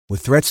With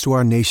threats to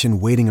our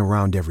nation waiting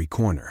around every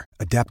corner,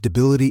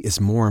 adaptability is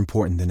more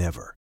important than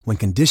ever. When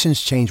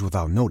conditions change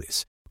without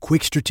notice,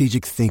 quick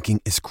strategic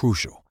thinking is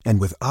crucial.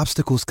 And with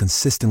obstacles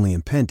consistently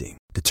impending,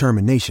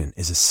 determination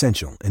is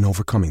essential in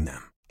overcoming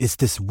them. It's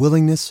this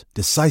willingness,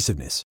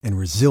 decisiveness, and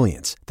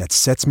resilience that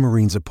sets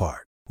Marines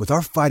apart. With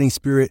our fighting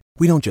spirit,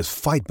 we don't just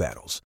fight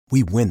battles,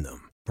 we win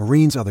them.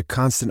 Marines are the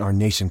constant our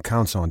nation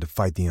counts on to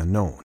fight the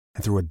unknown.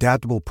 And through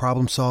adaptable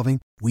problem solving,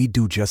 we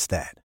do just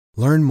that.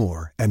 Learn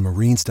more at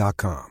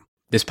marines.com.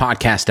 This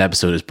podcast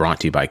episode is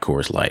brought to you by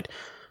Coors Light.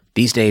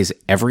 These days,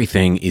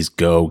 everything is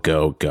go,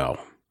 go, go.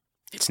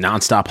 It's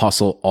nonstop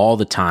hustle all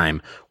the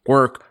time.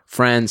 Work,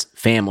 friends,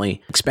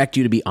 family expect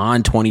you to be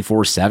on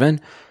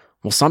 24/7.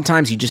 Well,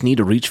 sometimes you just need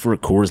to reach for a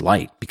Coors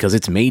Light because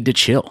it's made to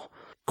chill.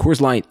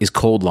 Coors Light is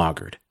cold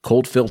lagered,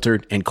 cold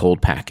filtered, and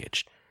cold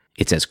packaged.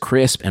 It's as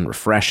crisp and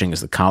refreshing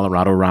as the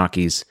Colorado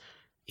Rockies.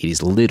 It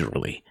is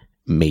literally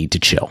made to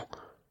chill.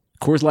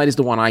 Coors Light is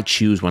the one I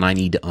choose when I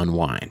need to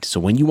unwind. So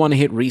when you want to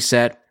hit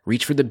reset,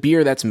 reach for the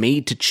beer that's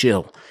made to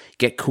chill.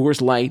 Get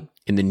Coors Light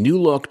in the new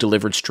look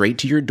delivered straight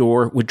to your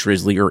door with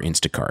Drizzly or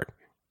Instacart.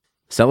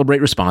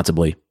 Celebrate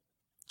responsibly.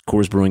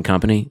 Coors Brewing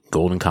Company,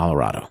 Golden,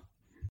 Colorado.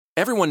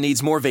 Everyone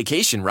needs more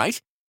vacation, right?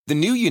 The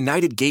new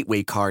United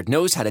Gateway card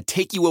knows how to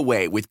take you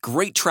away with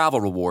great travel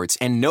rewards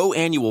and no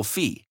annual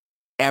fee.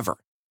 Ever.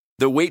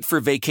 The wait for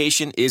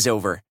vacation is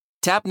over.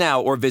 Tap now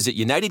or visit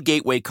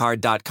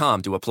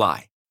UnitedGatewayCard.com to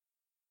apply.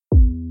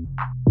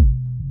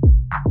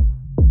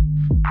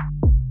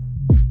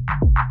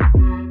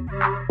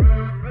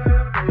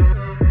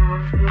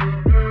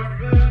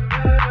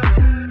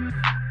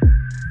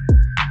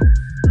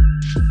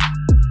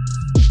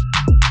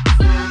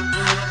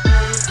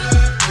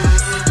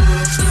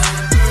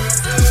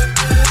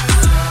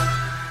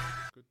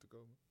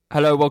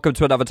 Hello, welcome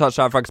to another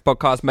Touchdown Franks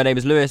podcast. My name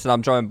is Lewis and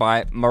I'm joined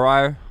by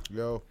Mario.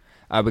 Yo.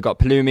 We got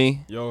Palumi.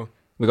 Yo.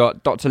 We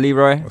got Dr.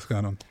 Leroy. What's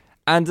going on?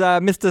 And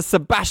Mr.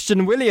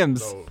 Sebastian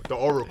Williams. The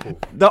Oracle.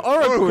 The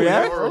Oracle,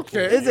 yeah?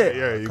 Okay. Is it?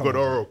 Yeah, you got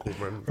Oracle,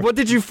 man. What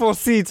did you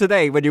foresee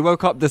today when you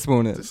woke up this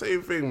morning? The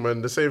same thing,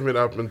 man. The same thing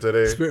happened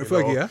today. Spirit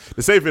Fergie, yeah?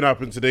 The same thing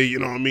happened today, you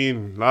know what I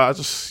mean? Like, I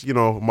just,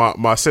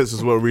 my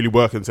senses weren't really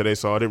working today,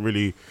 so I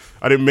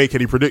didn't make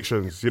any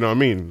predictions, you know what I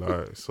mean?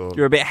 Like, so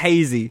You're a bit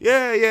hazy.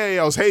 Yeah,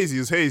 I was hazy.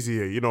 It was hazy.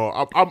 You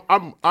know,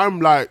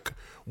 I'm like,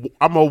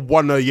 I'm a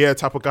 1 a year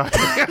type of guy.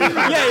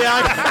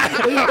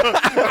 Yeah.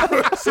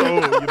 So,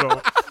 you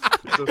know.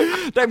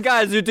 Them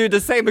guys who do the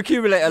same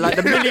accumulator, like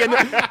the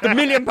 £1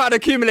 million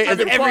accumulators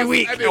every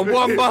week and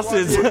one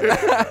buses.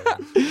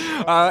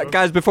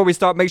 Guys, before we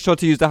start, make sure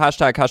to use the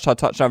hashtag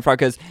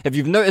TouchdownFrankers. If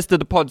you've noticed that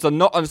the pods are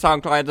not on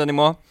SoundCloud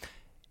anymore,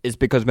 it's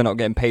because we're not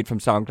getting paid from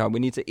SoundCloud. We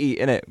need to eat,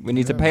 innit? We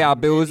need to pay our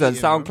bills, and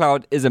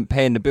SoundCloud isn't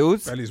paying the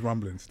bills. Belly's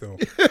rumbling still.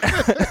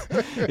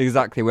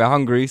 Exactly, we're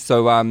hungry.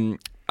 So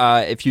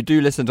if you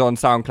do listen to on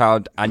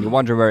SoundCloud and you're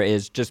wondering where it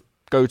is, just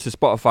go to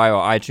Spotify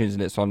or iTunes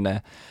and it's on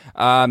there.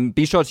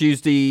 Be sure to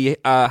use the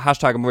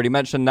hashtag, I've already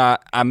mentioned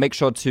that, and make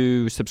sure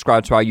to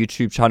subscribe to our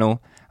YouTube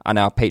channel and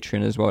our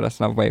Patreon as well. That's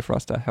another way for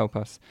us to help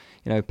us,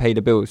 pay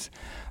the bills.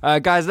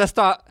 Guys, let's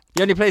start.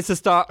 The only place to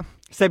start,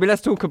 Sebi,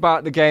 let's talk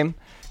about the game,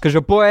 because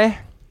your boy,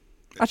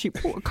 actually,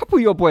 a couple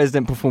of your boys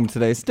didn't perform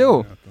today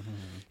still.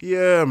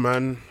 Yeah,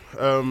 man.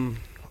 I've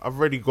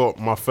already got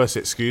my first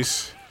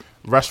excuse.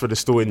 Rashford is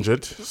still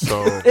injured,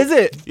 so Is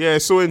it? Yeah,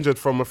 he's still injured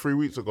from 3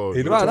 weeks ago.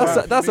 Wow,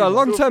 that's a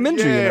long-term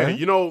injury. Yeah,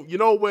 You know? you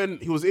know when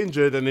he was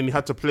injured and then he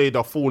had to play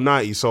the full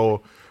 90.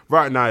 So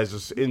right now he's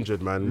just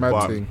injured, man.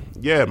 Mad thing.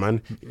 Yeah,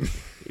 man.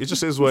 It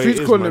just is what it is,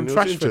 Who's calling man. him He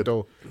was Trashford injured.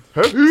 though?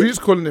 Huh? Who's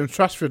calling him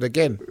Trashford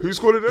again? Who's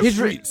calling him? He's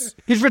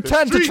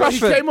returned to He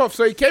Trashford. came off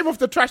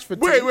the Trashford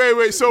thing.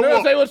 Wait. So No,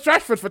 what? so it was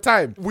Trashford for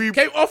time. We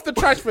came off the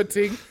Trashford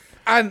thing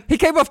and He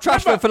came off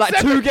Trashford for like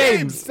 2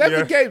 games.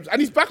 Seven games,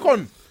 and he's back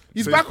on.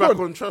 He's So back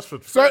on.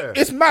 Trashford. So yeah.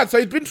 it's mad. So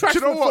he's been Trashford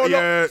you know what? for a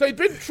lot. Yeah. So he's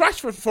been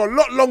Trashford for a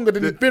lot longer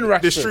than he's been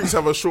Rashford. The streets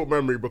have a short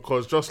memory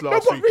because just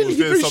last but week really, he was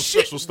he's doing been some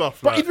shit. special stuff.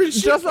 But he's been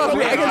shit. last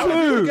week against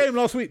who? Game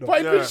last week, though.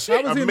 But he's been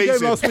shit. How was he in the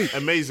game last week?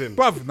 Amazing.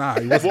 Bruv, nah,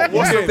 he wasn't.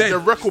 What's What the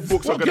record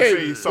books are What going to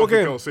game? say something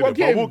game? else in What it, but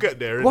game? we'll get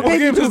there. What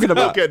game are you talking We'll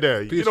about? get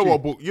there. You know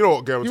what book? You know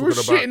what game You we're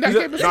was talking shit in that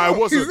about? game. No, it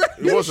wasn't. You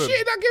It was wasn't. shit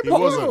in that game. It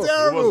wasn't.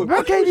 It wasn't.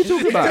 What game are you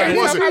talking about? It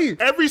wasn't.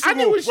 Southampton. Every And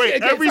single it was shit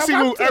against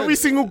Southampton. every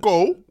single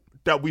goal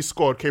that we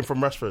scored came from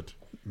Rashford.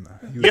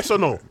 Yes or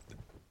no?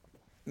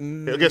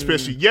 Against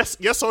PSG,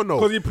 yes or no?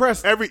 Because he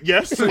pressed.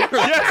 yes.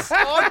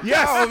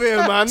 Out of here,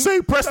 man. So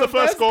he pressed the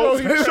first goal,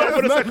 shot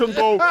for the second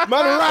goal. Man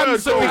ran.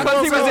 So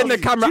because he was in the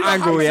camera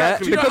angle, yeah?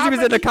 exactly- Because he was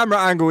in the camera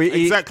angle,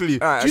 he...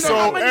 Exactly. Alright, Do you know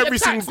how So many every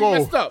attacks single he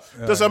goal messed up?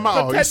 doesn't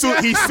matter.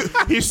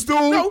 He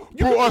still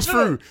brought us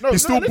through. He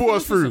still brought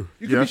us through.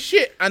 You can be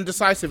shit and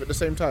decisive at the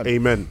same time.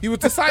 Amen. He was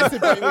decisive,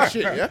 but he was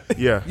shit. Yeah.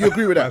 Yeah. You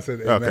agree with that?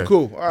 Okay.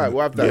 Cool. All right,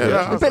 we'll have that.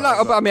 Yeah. A bit like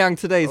Aubameyang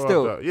today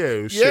still. Yeah,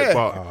 it was Yeah. shit,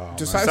 but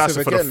Decisive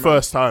decisive for the again, man.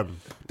 first time.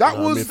 That You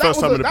know what I was mean? that First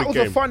time was, in a that big was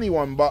a game. funny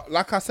one, but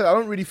like I said, I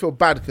don't really feel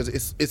bad because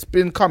it's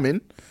been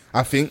coming.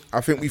 I think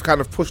we've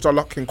kind of pushed our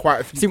luck in quite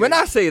a few. See, when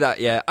I games. say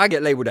that, yeah, I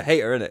get labelled a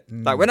hater, innit?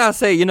 Like when I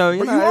say, But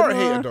you are a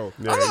hater though.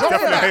 Yeah, Not he's for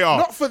definitely a that. hater.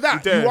 Not for that.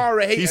 He dare. You are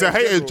a hater. He's a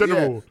hater in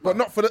general. yeah. But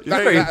not for that. He's a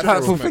very hater in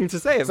hurtful general. thing to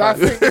say So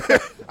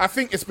about I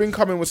think it's been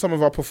coming with some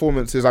of our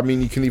performances. I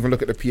mean, you can even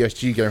look at the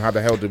PSG game. How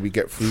the hell did we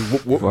get through?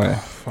 Whoop, whoop.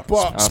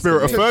 But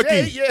Spirit of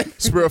today, Fergie. yeah.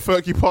 Spirit of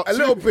Fergie part A 2.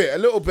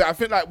 little bit. I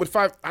think like with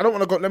 5, I don't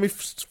want to go. Let me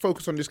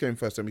focus on this game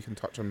first, then we can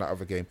touch on that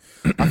other game.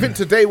 I think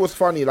today was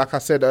funny. Like I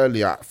said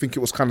earlier, I think it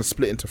was kind of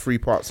split into 3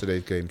 parts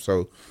today's game.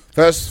 So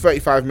first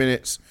 35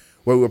 minutes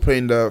where we were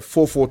playing the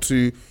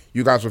 4-4-2.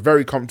 You guys were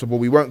very comfortable.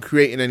 We weren't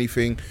creating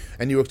anything,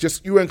 and you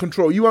were in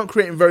control. You weren't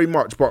creating very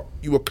much, but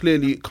you were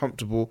clearly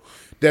comfortable.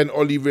 Then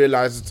Ollie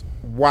realised,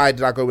 why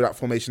did I go with that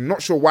formation?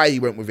 Not sure why he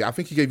went with it. I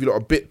think he gave you a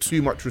bit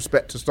too much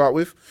respect to start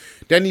with.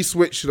 Then he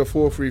switched to the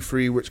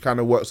 4-3-3, which kind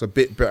of works a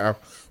bit better.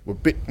 We're a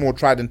bit more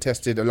tried and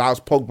tested, allows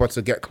Pogba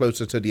to get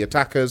closer to the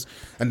attackers.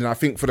 And then I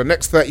think for the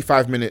next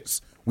 35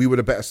 minutes, we were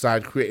the better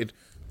side, created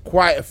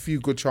quite a few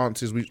good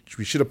chances which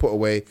we should have put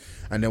away.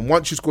 And then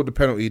once you scored the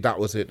penalty, that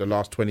was it. The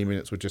last 20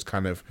 minutes were just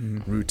kind of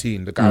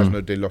routine. The guys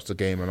know they lost the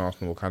game, and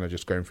Arsenal were kind of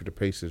just going through the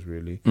paces,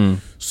 really.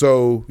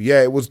 So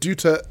yeah, it was due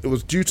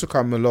to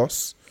come a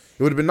loss.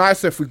 It would have been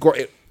nicer if we got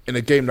it in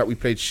a game that we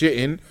played shit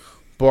in.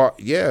 But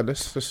yeah,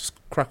 let's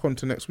crack on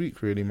to next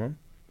week, really, man.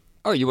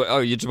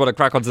 you just want to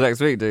crack on to next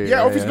week, do you?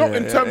 Yeah, obviously not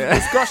in terms of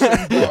discussion,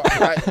 but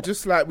like,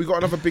 just like we got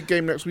another big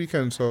game next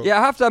weekend. So Yeah,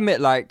 I have to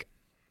admit, like,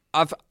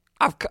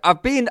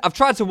 I've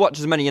tried to watch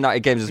as many United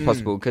games as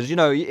possible because you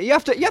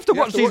have to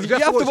watch these games.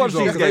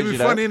 They've been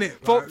funny,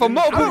 innit? For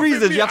multiple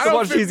reasons, you have to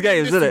watch these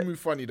games, isn't it?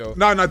 Funny though.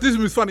 No, this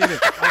movie's funny, innit?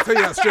 I'll tell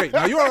you that straight.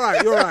 No, you're all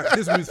right.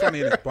 This movie's funny,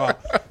 innit?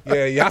 But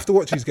yeah, you have to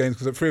watch these games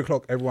because at 3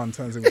 o'clock, everyone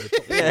turns in with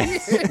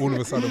the top all of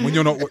a sudden when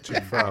you're not watching.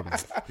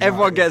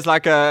 Everyone gets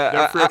like 3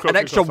 o'clock an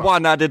extra is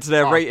one added to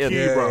their rating.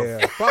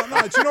 Yeah. But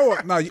no, do you know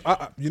what? No,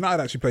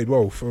 United actually played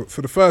well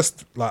for the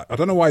first. Like, I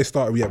don't know why he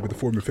started yet with the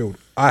 4 midfield.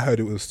 I heard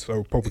it was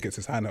so Pogba gets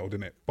his hand held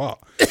in it, but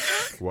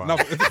no, a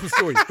different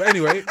story. But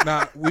anyway,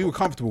 we were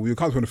comfortable. We were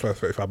comfortable in the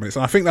first 35 minutes,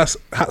 and I think that's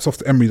hats off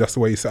to Emery. That's the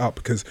way he set up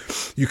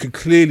because you can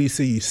clearly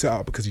see he set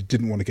up because he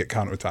didn't want to get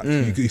counter attacked.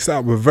 He set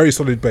up with a very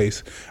solid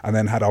base, and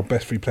then had our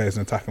best 3 players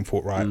in attack and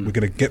thought, right, we're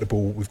going to get the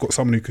ball. We've got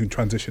someone who can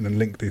transition and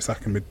link the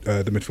attacking the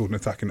midfield and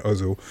attacking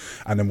Ozil,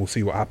 and then we'll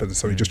see what happens.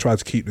 So he just tried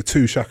to keep the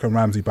 2 Xhaka and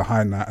Ramsey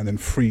behind that, and then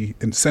 3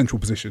 in central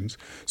positions.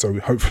 So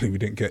hopefully we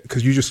didn't get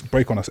because you just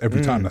break on us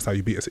every time. That's how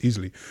you beat us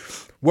easily.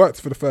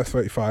 Worked for the first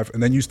 35,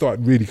 and then you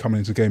started really coming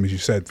into the game, as you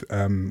said.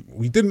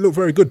 We didn't look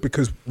very good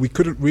because we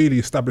couldn't really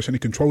establish any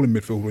control in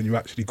midfield when you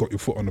actually got your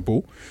foot on the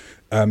ball.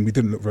 We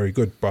didn't look very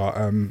good, but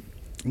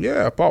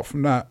yeah, apart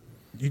from that,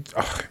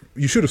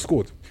 you should have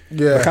scored.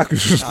 Yeah. Lukaku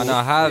should have scored. I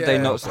know, how have they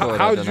not scored?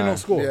 How I did don't you know. not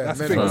score? Yeah, That's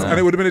the mental. thing. And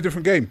it would have been a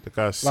different game.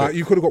 guy's Like sick.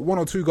 you could have got 1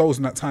 or 2 goals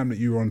in that time that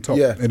you were on top.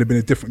 Yeah. It'd have been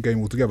a different game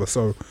altogether.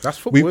 So That's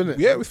football, innit?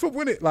 Yeah, it was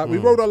football, innit? Like we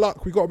rode our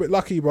luck. We got a bit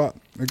lucky, but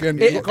again,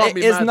 can't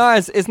be It's mad.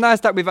 nice. It's nice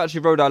that we've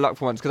actually rode our luck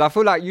for once because I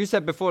feel like you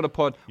said before the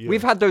pod,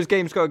 we've had those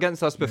games go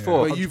against us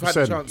before. Where you've had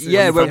the chances.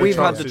 Yeah, where You've we've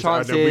had had the the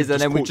chances, chances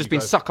and then we've caught just you been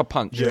guys. sucker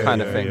punched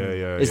kind of thing.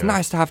 It's yeah.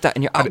 nice to have that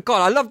in your. Oh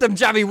God, I love them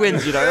jammy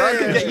wins. You know, I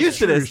can get used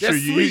to this. True.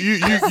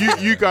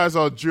 You guys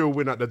are dual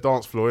win at the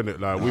dance floor, innit?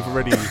 Like we've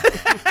already,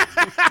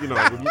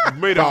 we've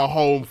made our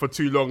home for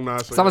too long now.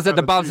 So Someone said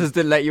the bouncers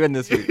didn't let you in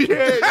this week.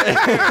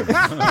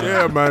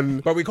 yeah, man.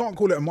 but we can't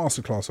call it a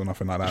masterclass or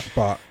nothing like that.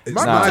 But it's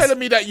Man nice. was telling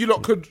me that you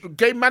lot could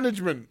game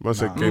management. Man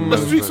said game The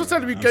streets management. were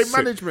telling me game Sick.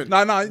 management.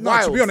 No. To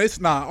Wild. be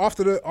honest,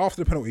 after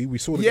the penalty, we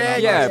saw the Yeah,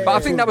 game. Yeah, but I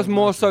think that was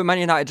more so Man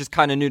United just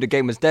kind of knew the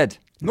game was dead.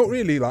 Not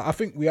really. Like I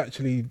think we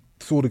actually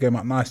saw the game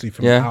out nicely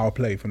from Yeah. our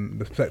play, from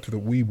the perspective that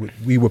we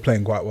were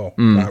playing quite well.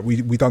 Like,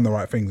 we done the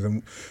right things,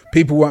 and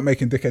people weren't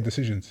making dickhead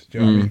decisions. Do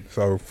you know what I mean?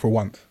 So for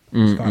once,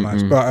 it's kind of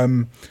nice. But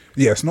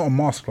yeah, it's not a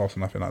masterclass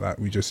or nothing like that.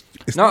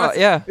 It's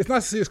nice, it's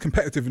nice to see us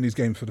competitive in these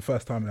games for the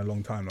first time in a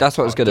long time. That's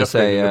what I was gonna say.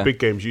 Definitely, in Yeah. the big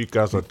games, you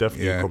guys are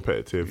definitely Yeah.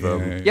 competitive.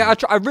 Yeah,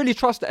 I really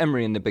trust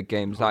Emery in the big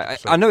games. Like,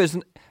 I know it's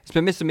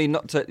been missing me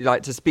not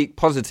to speak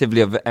positively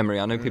of Emery.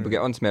 I know people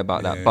get onto me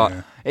about that, but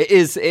it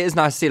is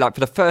nice to see, like, for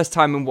the first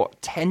time in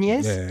 10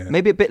 years,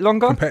 maybe a bit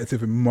longer.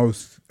 competitive in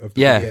most of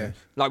the Yeah. games.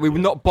 Like we were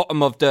not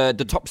bottom of the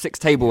top 6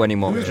 table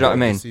anymore. Do you know what I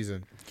mean? This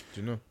season. Do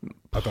you know?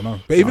 I don't know.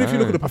 But even if you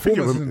look at the I think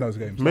it performances was- in those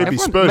games, Maybe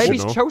Everyone- Spurs, maybe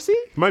you know. Chelsea.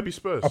 Maybe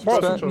Spurs.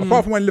 apart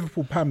from when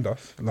Liverpool pammed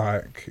us,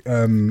 like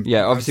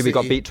Yeah, obviously we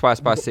got City. beat twice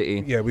by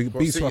City. yeah, we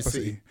beat City, Swapper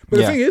City. City. But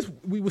Yeah. the thing is,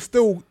 we were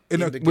still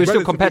in a We're still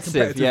relatively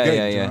competitive. Yeah, game,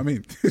 yeah, do you know yeah. what I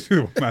mean?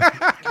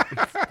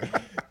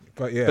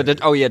 But yeah, But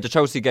the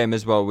Chelsea game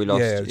as well, we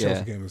lost. Yeah, the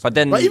Chelsea game as But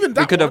then But even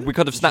that we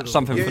could have snatched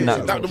something from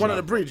that. the one at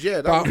the bridge.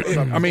 Yeah, that But, was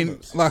I mean,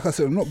 like I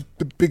said, I'm not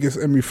the biggest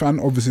Emery fan,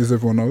 obviously, as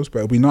everyone knows, but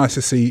it'll be nice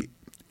to see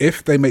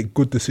if they make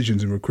good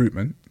decisions in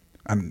recruitment,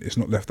 and it's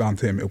not left down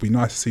to him. It'll be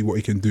nice to see what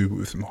he can do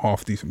with some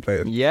half decent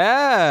players.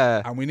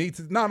 Yeah. And we need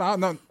to no.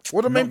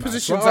 What are the main not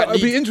positions nice. that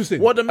It'll be need-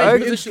 interesting. What are the main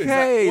Okay, positions?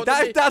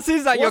 that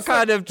seems like you're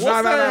kind of.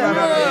 No.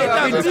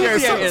 It's getting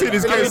sucked in,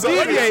 it's getting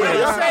sucked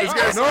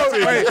in. No,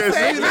 wait.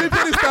 Let me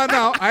put this down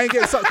now. I ain't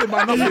getting sucked in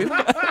by nothing.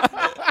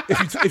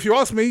 If you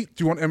ask me,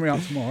 do you want Emery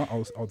out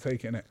tomorrow? I'll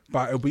take it, innit?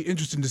 But it'll be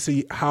interesting to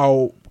see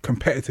how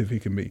competitive he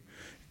can be.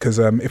 Because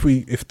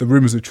if the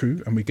rumours are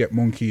true and we get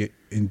Monkey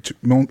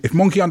if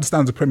Monkey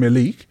understands the Premier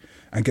League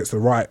and gets the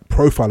right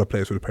profile of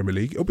players for the Premier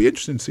League, it'll be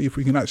interesting to see if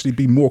we can actually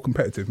be more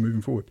competitive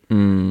moving forward.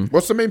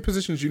 What's the main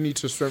positions you need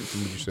to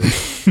strengthen, would you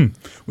say?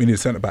 We need a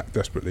centre back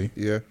desperately.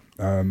 Yeah.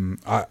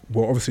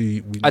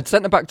 Obviously, I'd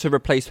send it back to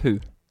replace who?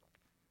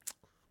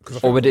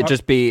 Or would it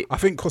just be? I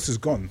think Costa's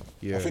gone.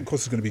 Yeah. I think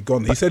Costa's going to be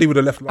gone. He said he would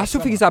have left. I still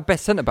think he's our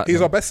best centre back.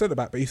 He's our best centre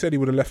back, but he said he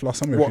would have left last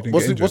summer if he didn't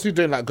get injured. What's he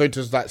doing? Like going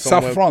to like South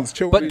somewhere? France,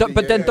 chill.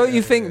 But then don't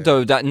you think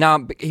though that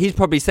now he's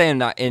probably saying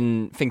that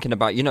in thinking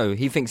about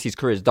he thinks his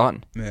career's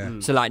done. Yeah.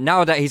 So like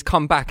now that he's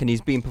come back and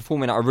he's been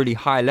performing at a really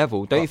high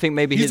level, don't you think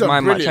maybe He's his done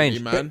mind might brilliantly,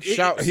 change? man.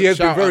 He has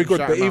been very good,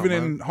 shout but him even out,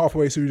 in man.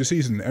 halfway through the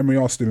season, Emery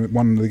asked him at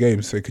one of the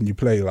games, said, "Can you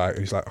play?" Like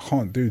he's like, "I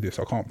can't do this.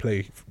 I can't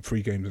play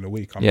 3 games in a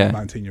week. I'm a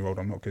 19-year-old.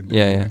 I'm not going to do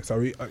it." So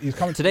he's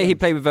coming Today he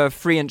played with a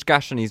 3-inch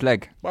gash on his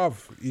leg. Bruv,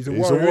 he's a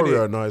He's warrior. a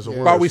warrior, innit? no, he's a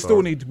warrior. But we star.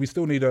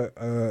 still need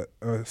a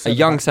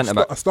young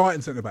centre-back. a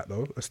starting centre back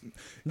though.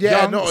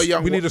 Not a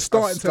young. We need a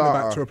starting centre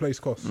back starter. to replace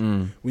Cost.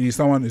 We need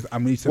someone,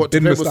 and we need to What to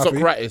bin play with Mustafi.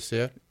 Socrates?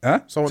 Yeah. Huh?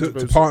 Someone to to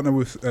play with partner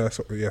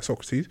with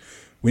Socrates.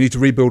 We need to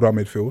rebuild our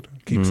midfield.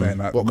 Keep saying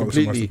that. What, Not the most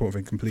completely? important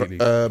thing. Completely.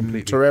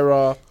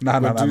 Torreira. No.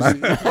 Guendouzi.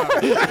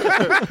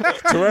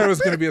 Torreira's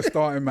going to be a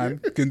starting man.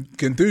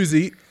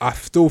 Guendouzi, I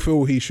still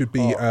feel he should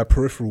be a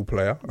peripheral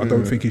player. I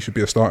don't think he should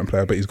be a starting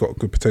player, but he's got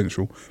good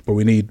potential. But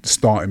we need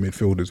starting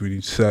midfielders. We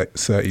need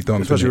 30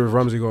 done. Especially with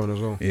Ramsey going as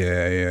well.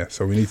 Yeah.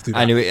 So we need to do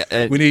that. Anyway,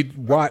 We need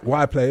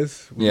wide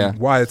players. We Yeah.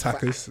 need wide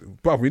attackers.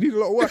 But we need a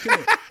lot of work in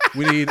it.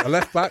 We need a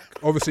left back.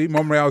 Obviously,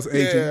 Monreal's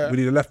aging. Yeah. We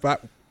need a left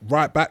back.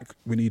 Right back,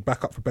 we need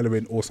backup for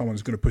Bellerin or someone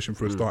who's going to push him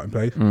for a starting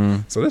place.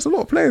 So there's a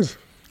lot of players.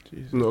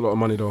 Not a lot of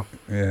money though.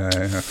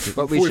 Yeah.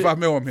 But we 45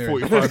 mil I'm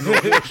hearing. 45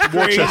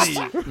 mil. War chest.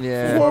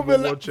 yeah. But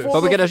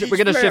But we're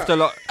gonna shift a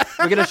lot.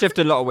 We're gonna shift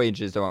a lot of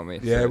wages, though, aren't we?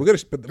 Yeah, we're going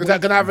to. Is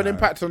that going to have an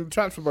impact on the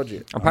transfer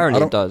budget?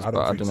 Apparently it does, but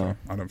I think don't so. know.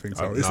 I don't think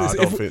so. I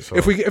don't think so.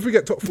 If we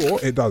get top 4,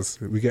 it does.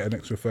 We get an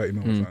extra 30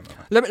 mil. Or something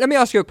like that. Let me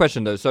ask you a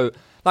question though. So,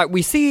 like,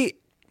 we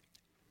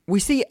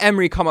see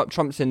Emery come up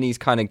trumps in these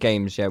kind of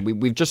games. Yeah,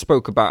 we've just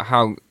spoke about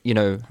how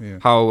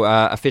how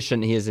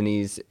efficient he is in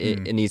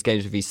these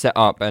games with his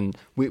setup, and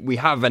we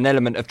have an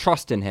element of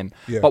trust in him.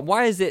 Yeah. But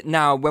why is it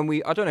now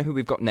when I don't know who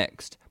we've got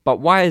next, but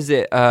why is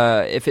it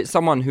if it's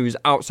someone who's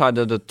outside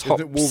of the top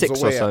Is it Wolves 6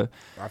 or away so?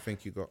 I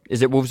think you got.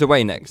 Is it Wolves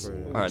away next? All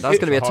right, that's going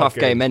to be a tough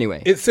game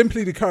anyway. It's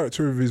simply the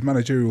character of his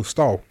managerial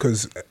style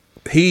because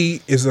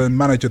he is a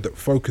manager that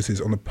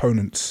focuses on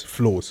opponents'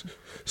 flaws.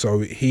 So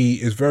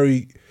he's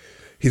very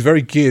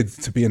geared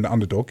to being the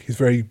underdog. He's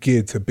very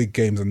geared to big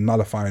games and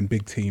nullifying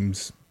big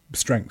teams'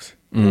 strengths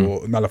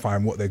or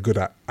nullifying what they're good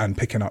at and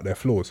picking out their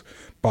flaws.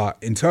 But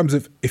in terms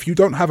of if you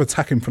don't have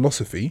attacking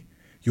philosophy,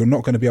 you're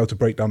not going to be able to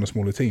break down the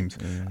smaller teams.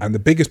 And the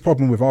biggest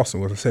problem with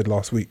Arsenal, as I said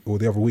last week or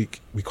the other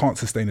week, we can't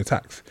sustain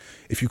attacks.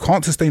 If you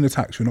can't sustain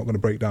attacks, you're not going to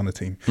break down the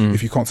team.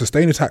 If you can't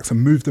sustain attacks and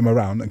move them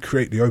around and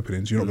create the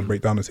openings, you're not going to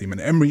break down the team.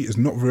 And Emery is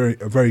not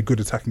a very good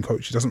attacking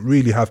coach. He doesn't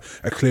really have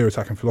a clear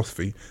attacking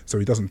philosophy, so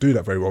he doesn't do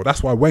that very well.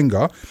 That's why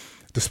Wenger,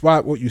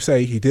 despite what you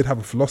say, he did have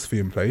a philosophy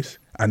in place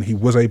and he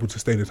was able to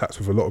sustain attacks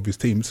with a lot of his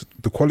teams.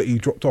 The quality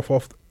dropped off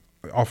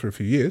after a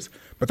few years,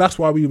 but that's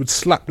why we would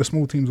slap the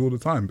small teams all the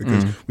time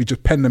because we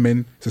just pen them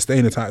in,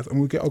 sustain attacks, and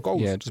we'll get our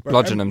goals. Yeah, just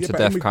bludgeon them to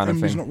death kind of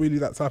Emery's thing. not really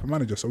that type of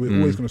manager, so we're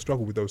always going to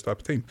struggle with those type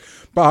of teams.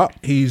 But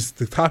he's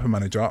the type of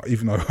manager,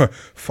 even though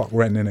fuck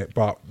Ren in it,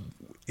 but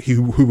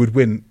who would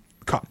win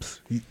cups.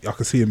 I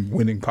could see him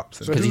winning cups.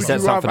 So Because he who would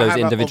sets you up for rather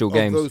those have individual of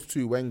games. those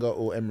two, Wenger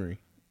or Emery?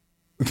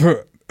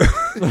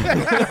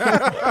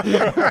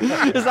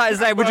 It's like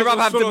saying, would you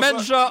rather have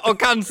dementia or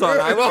cancer?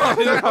 Like, what?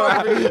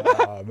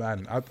 Oh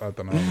man, I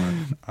don't know,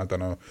 man. I don't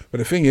know. But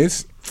the thing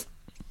is,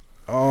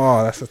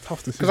 that's a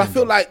tough decision. Because I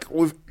feel like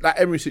with that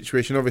Emery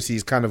situation, obviously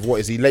he's kind of, what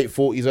is he, late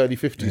 40s, early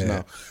 50s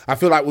now. I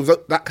feel like with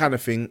that kind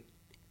of thing,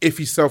 if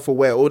he's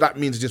self-aware, all that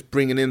means is just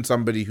bringing in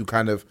somebody who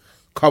kind of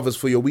covers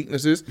for your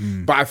weaknesses.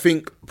 But I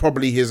think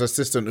probably his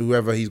assistant,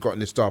 whoever he's got in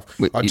his staff,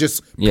 are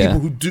just people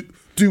who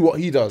do what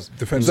he does.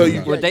 Defensively.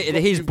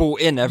 He's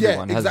brought in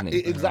everyone, hasn't he?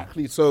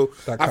 Exactly. So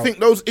That I think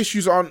those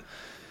issues aren't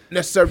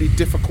necessarily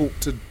difficult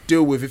to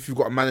deal with if you've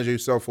got a manager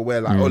who's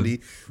self-aware like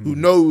Oli, who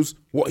knows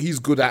what he's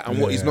good at and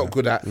what he's not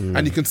good at.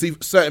 And you can see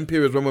certain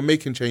periods when we're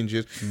making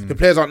changes, the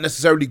players aren't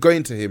necessarily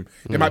going to him.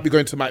 They might be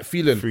going to Mike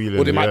Phelan,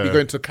 or they might be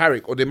going to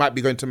Carrick, or they might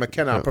be going to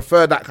McKenna. I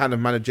prefer that kind of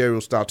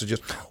managerial style to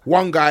just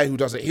one guy who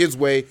does it his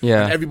way,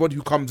 and everybody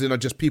who comes in are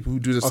just people who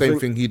do the same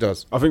thing he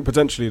does. I think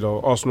potentially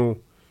though, Arsenal,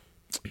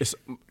 it's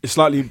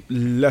slightly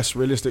less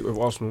realistic with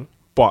Arsenal,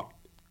 but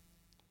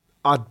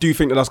I do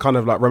think that's kind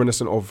of like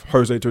reminiscent of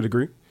Jose to a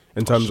degree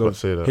in terms of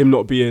him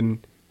not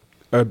being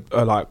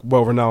a like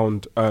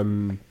well-renowned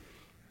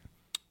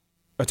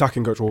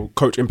attacking coach or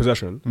coach in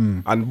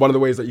possession, and one of the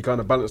ways that he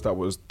kind of balanced that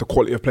was the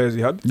quality of players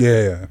he had.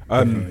 Yeah.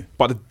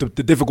 But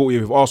the difficulty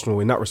with Arsenal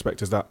in that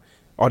respect is that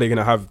do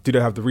they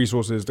have the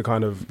resources to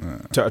kind of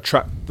to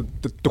attract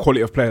the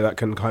quality of player that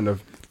can kind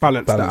of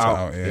balance that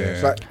out?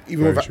 It's like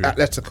even with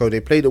Atletico,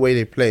 they play the way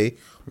they play,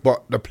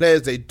 but the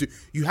players they do,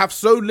 you have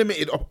so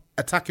limited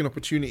attacking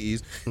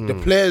opportunities. The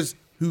players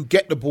who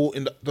get the ball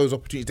in those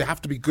opportunities, they have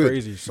to be good.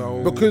 Crazy.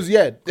 So because they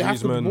have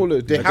to be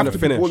ballers. They have to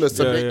be ballers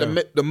to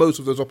make the most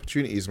of those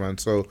opportunities, man.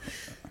 So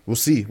we'll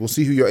see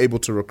who you're able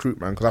to recruit,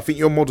 man. Because I think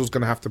your model's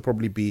going to have to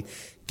probably be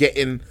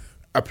getting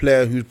a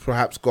player who's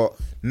perhaps got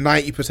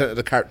 90% of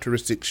the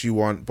characteristics you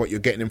want, but you're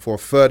getting him for a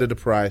third of the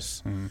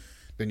price.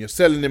 Then you're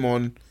selling him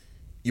on.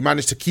 You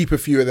manage to keep a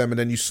few of them, and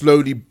then you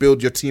slowly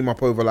build your team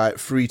up over like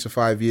 3 to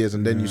 5 years,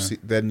 and then you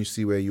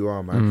see where you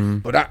are, man.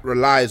 But that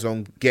relies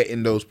on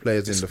getting those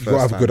players in the first time.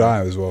 You've got to have a good eye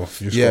as well.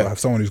 You just got to have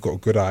someone who's got a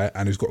good eye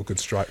and who's got a good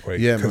strike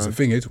rate. Yeah, because the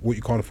thing is, what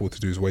you can't afford to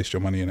do is waste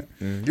your money in it.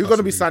 You're going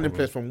to be signing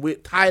players from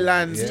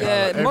Thailand,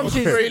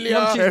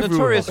 Monchi's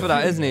notorious for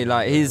that, isn't he?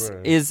 Like he's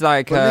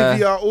like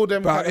Bolivia, all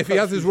them. But if he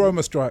has his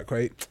Roma strike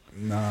rate,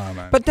 nah,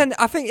 man. But then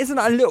I think isn't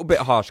that a little bit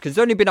harsh because he's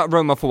only been at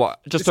Roma for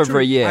just over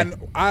a year. And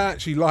I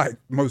actually like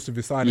most of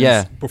his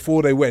signings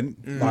before they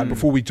went. Like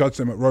before we judged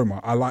them at Roma,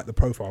 I like the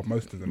profile of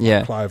most of them. Yeah,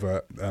 like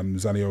Clivert,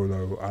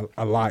 Zaniolo.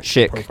 I like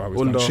Schick. the profile.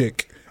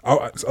 Schick.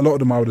 A lot of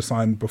them I would have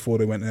signed before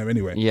they went there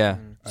anyway. Yeah.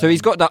 So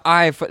he's got the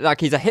eye for, like,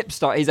 he's a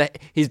hipster.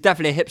 He's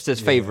definitely a hipster's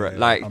favourite.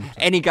 Like 100%.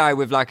 Any guy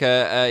with like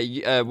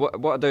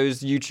what are those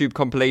YouTube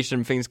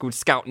compilation things called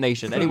Scout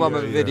Nation? Anyone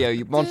with a video,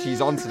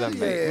 Monchi's onto them,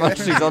 mate.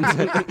 Monchi's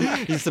onto.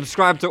 He's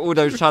subscribed to all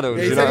those channels.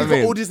 Yeah, you know what I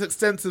mean? Got all these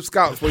extensive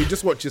scouts where you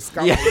just watch your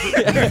scouts. Or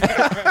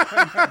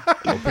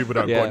people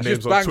that got names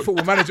just bang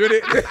Football Manager in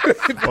it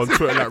on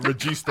Twitter like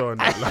Regista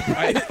and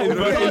that.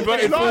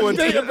 Inverted forward.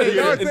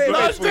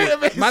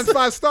 Man's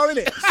 5-star in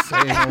it.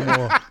 Say no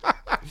more.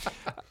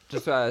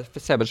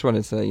 Seb, I just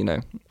wanted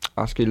to,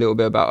 ask you a little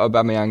bit about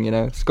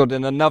Aubameyang. Scored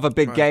in another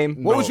big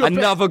game.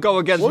 Another goal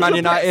against Man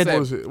United.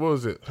 What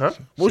was it? Huh?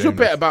 What was your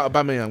bet about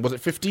Aubameyang? Was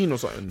it 15 or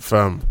something?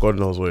 Fam, God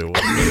knows what it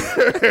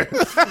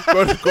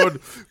was.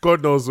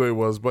 God knows what it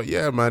was. But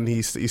yeah, man,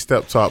 he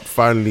stepped up.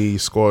 Finally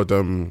scored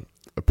a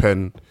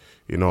pen,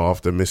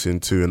 after missing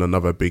 2 in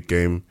another big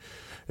game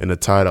in a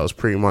tie that was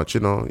pretty much,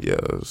 it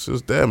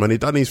was there, man. He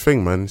done his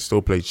thing, man. He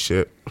still played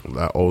shit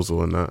like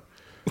Ozil and that.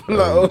 You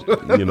know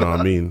what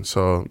I mean?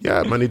 So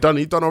yeah, man, he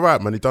done all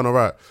right, man. He done all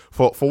right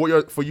for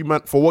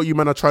what you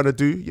man are trying to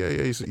do. Yeah,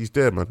 he's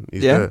there, man.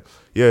 He's there.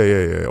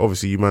 Yeah.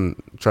 Obviously, you man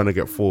trying to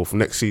get fourth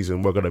next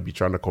season. We're gonna be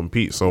trying to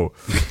compete. So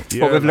yeah,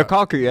 but with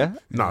Lukaku, yeah.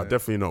 Nah,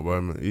 definitely not,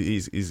 man.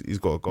 He's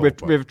got a goal with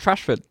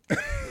Rashford.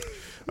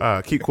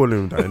 Keep calling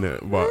him that,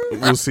 innit? But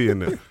we'll see,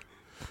 innit?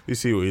 You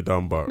see what he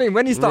done, but I mean,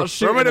 when he starts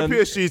shooting, remember the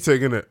PSG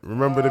thing, innit?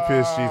 Remember the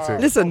PSG thing.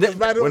 Listen,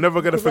 we're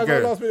never gonna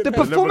forget. The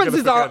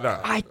performances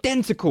are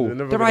identical.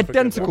 They're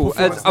identical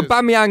as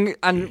Aubameyang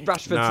and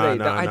Rashford today.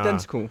 They're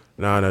identical.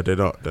 No, they're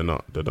not.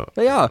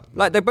 They are.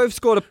 Like, they both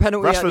scored a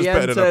penalty at the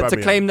end to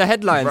claim the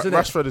headlines.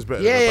 Rashford is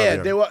better. Yeah,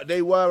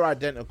 they were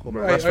identical.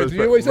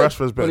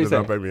 Rashford's better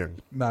than Aubameyang.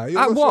 Nah, you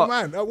lost your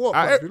man. At what?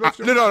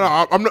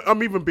 No.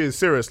 I'm even being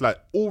serious. Like,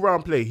 all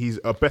round play,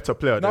 he's a better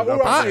player. I'm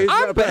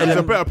better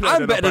than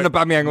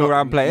Aubameyang all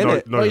round play,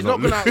 innit? No, he's not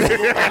going to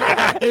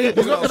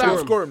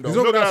outscore him. He's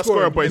not going to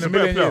outscore him, but he's a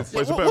better player.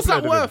 What's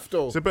that worth,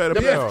 though? He's a better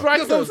player.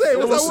 What's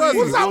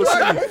that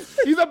worth?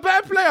 He's a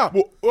better player.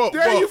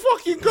 There you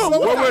fucking go.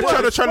 When we're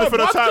trying to challenge for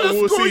the title,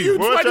 we'll see. When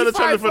we're trying to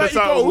challenge for the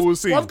title, we'll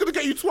see. One's going to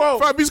get you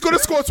 12. Fam, he's going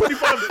to score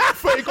 25,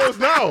 30 goals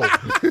now.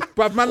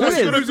 But man, what's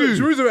he going to do?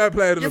 Drew's a better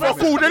player than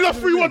Fuck all. They lost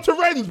 3-1 to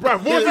Rennes,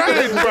 bruv. What's he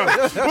doing,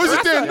 bruv? What's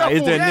he doing?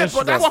 He's doing this,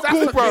 but that's fuck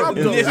all, bruv.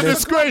 It's a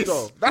disgrace.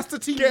 That's the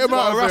team. Get him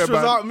out of there,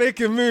 man. out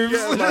making moves.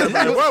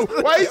 Well,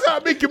 why is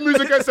that making moves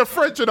against the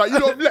French and that? You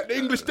don't let the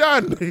English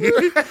down.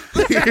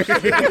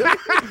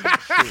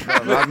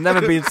 I've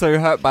never been so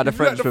hurt by the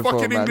French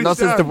before, man. Not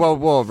since the World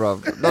War, bro.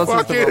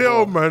 Fucking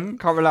hell, man.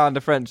 Can't rely on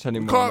the French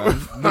anymore,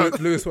 man.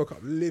 Lewis woke up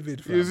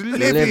livid. He was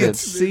livid.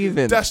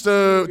 Seething. That's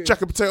the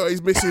jacket potato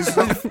he's missing.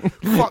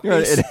 Fuck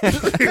this.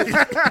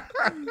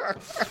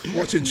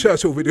 Watching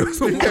Churchill videos.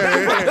 Fucking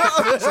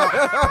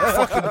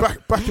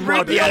back in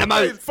my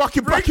days.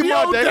 Fucking back in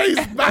my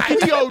days. Back in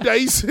the old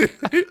days.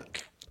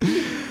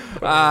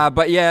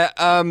 But yeah,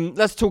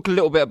 let's talk a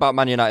little bit about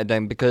Man United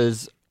then,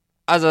 because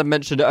as I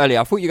mentioned earlier,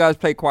 I thought you guys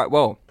played quite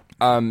well.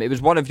 It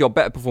was one of your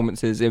better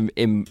performances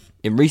in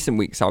recent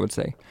weeks, I would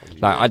say.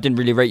 Like, I didn't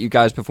really rate you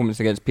guys' performance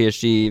against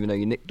PSG, even though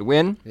you nicked the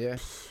win. Yeah.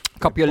 A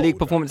couple of your league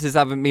performances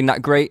haven't been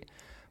that great.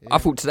 Yeah. I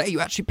thought today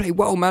you actually played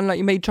well, man. Like,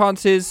 you made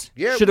chances.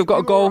 Yeah, should have got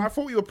a goal. I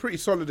thought you were pretty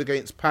solid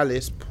against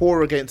Palace,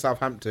 poor against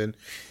Southampton.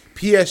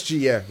 PSG,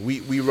 yeah,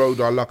 we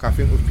rode our luck. I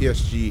think with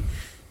PSG,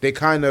 they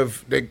kind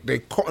of they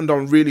cottoned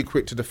on really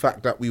quick to the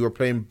fact that we were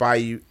playing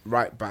Bailly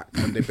right back,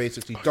 and they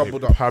basically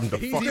doubled up.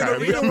 He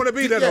don't want to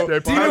be there though. He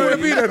don't want to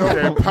be there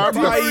though.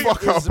 The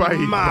fuck out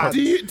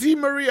Bailly. Di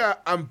Maria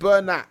and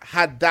Bernat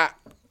had that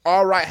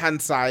our right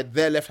hand side,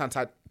 their left hand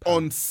side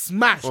on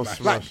smash. On Like,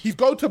 smash. he'd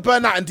go to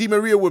Bernat and Di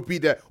Maria would be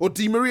there, or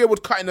Di Maria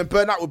would cut in and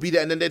Bernat would be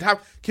there, and then they'd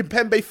have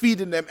Kimpembe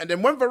feeding them, and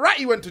then when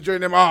Verratti went to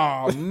join them,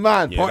 oh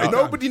man,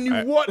 nobody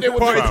knew what they were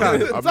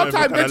doing.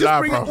 Sometimes they just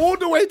bring it all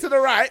the way to the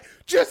right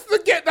just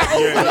to get that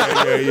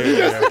overload,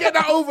 just to get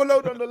that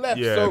overload on the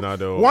left.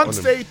 So once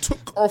they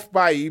took off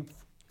by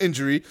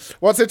injury,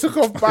 once they took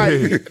off by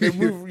they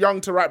moved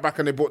Young to right back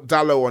and they brought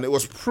Dalot on. It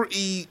was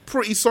pretty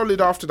solid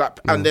after that.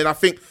 And then I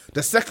think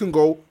the second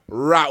goal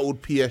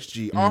rattled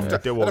PSG. After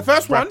the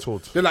first one,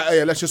 they're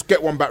like, let's just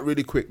get one back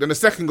really quick. Then the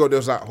second goal, they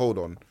was like, hold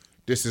on,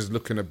 this is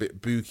looking a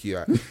bit booky.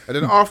 And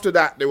then after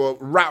that, they were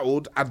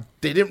rattled and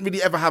they didn't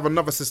really ever have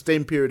another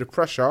sustained period of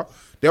pressure.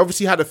 They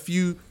obviously had a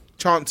few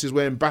chances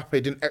where Mbappe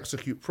didn't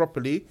execute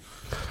properly,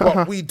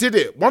 but we did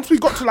it. Once we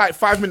got to like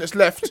 5 minutes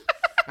left,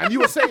 and you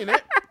were saying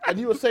it, I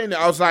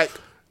was like,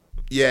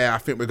 yeah, I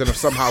think we're going to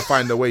somehow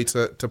find a way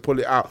to pull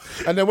it out.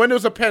 And then when there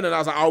was a pen and I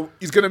was like, oh,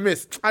 he's going to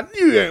miss. I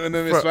knew he ain't going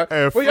to miss, right?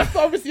 But you have to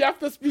obviously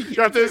speak.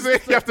 You have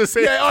to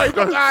say. Yeah, he's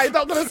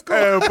not going to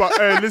score. But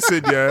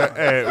listen,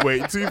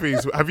 wait, two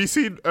things. Have you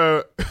seen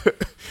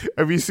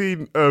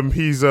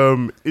his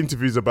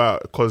interviews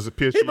about, because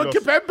PSG Him and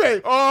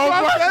Kimpembe.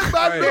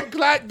 Man look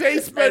like they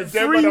spent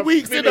 3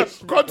 weeks in a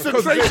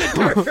concentration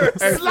camp.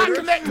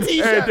 Slack neck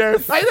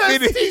t-shirt. Like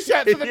that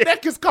t-shirt so the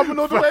neck is coming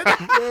all the way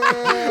down.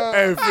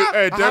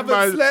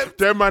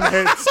 Them man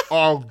heads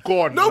are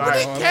gone.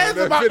 Nobody cares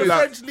about the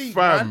French league,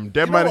 man.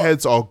 Them man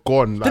heads are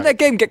gone. Didn't that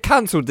game get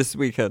cancelled this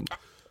weekend?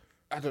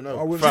 I don't know.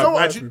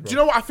 Do you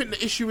know what I think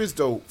the issue is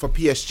though for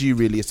PSG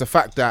really? It's the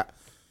fact that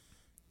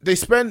they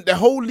spend their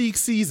whole league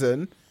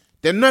season,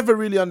 they're never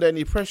really under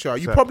any pressure.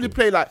 You probably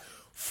play like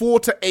 4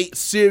 to 8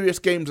 serious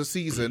games a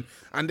season,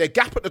 and their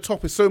gap at the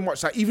top is so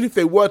much that even if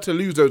they were to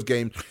lose those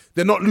games,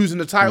 they're not losing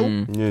the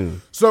title.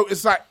 So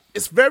it's like,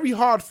 it's very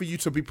hard for you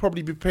to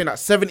probably be playing at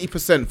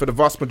 70% for the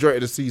vast majority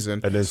of the season.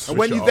 And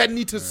when you then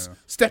need to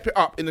step it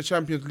up in the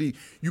Champions League,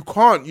 you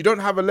can't. You don't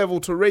have a level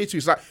to rate you.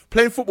 It's like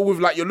playing football with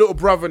like your little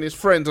brother and his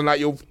friends, and like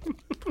you're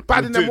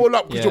badding them all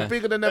up because you're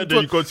bigger than them. And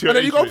then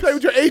you go to play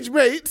with your age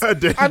mates. And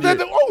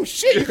then oh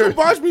shit, you can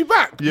barge me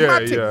back.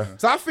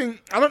 So I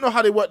don't know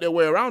how they work their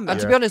way around that.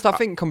 And to be honest, I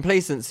think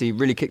complacency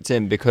really kicked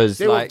in because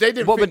they were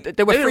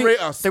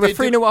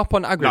 3-0 up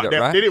on aggregate,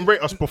 right? They didn't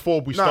rate us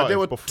before we started. No, they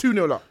were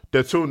 2-0 up.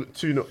 They're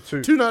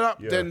 2-0 up.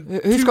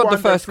 Then who scored the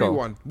first goal?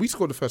 3-1. We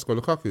scored the first goal,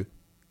 Lukaku.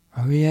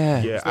 Oh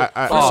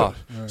yeah.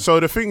 So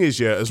the thing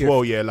is,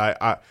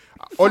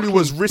 Oli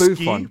was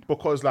risky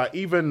because like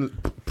even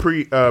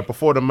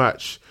before the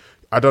match,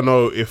 I don't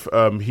know if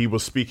he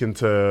was speaking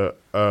to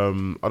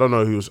I don't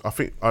know who was. I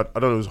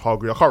don't know, it was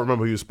Hargreaves. I can't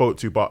remember who he spoke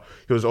to, but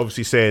he was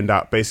obviously saying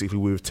that basically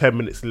with 10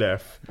 minutes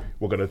left,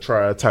 we're gonna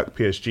try to attack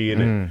PSG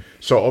in it.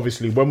 So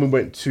obviously when we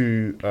went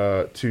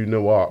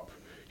 2-0 up,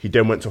 he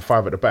then went to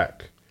 5 at the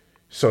back.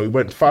 So he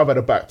went 5 at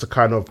the back to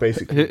kind of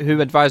basically.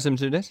 Who advised him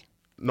to do this?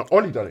 No,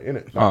 Oli done it,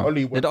 innit? Like,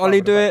 Did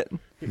Oli do it?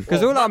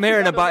 Because all I'm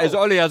hearing about is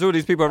Oli has all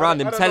these people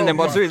around him telling him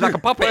what to do. He's like a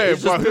puppet.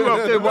 He's just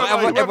doing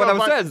whatever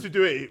everyone says. To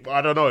do it,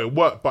 I don't know. It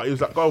worked, but he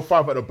was like, go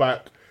 5 at the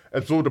back,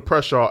 absorb the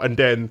pressure, and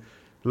then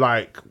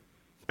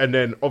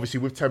obviously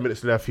with 10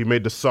 minutes left, he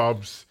made the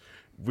subs.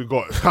 We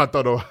got, I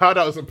don't know how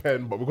that was a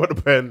pen, but we got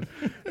the pen,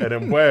 and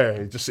then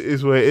it just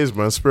is where it is,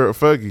 man. Spirit of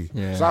Fergie.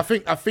 Yeah. So I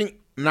think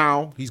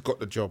now he's got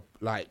the job.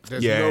 Like,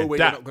 there's no way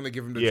they're not going to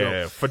give him the job.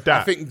 Yeah, for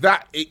that. I think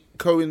that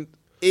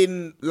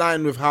in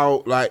line with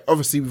how, like,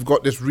 obviously we've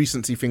got this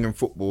recency thing in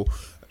football.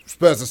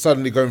 Spurs are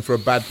suddenly going for a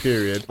bad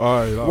period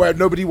where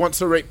nobody wants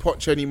to rate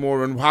Poch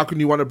anymore, and how can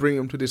you want to bring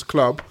him to this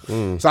club?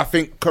 So I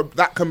think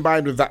that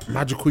combined with that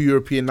magical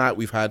European night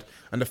we've had,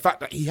 and the fact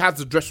that he has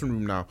the dressing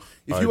room now,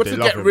 if you were to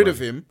get rid of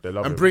him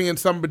and bring in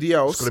somebody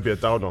else, it's going to be a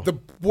downer. The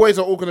boys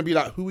are all going to be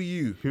like, who are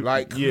you?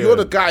 You're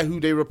the guy who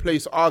they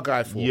replace our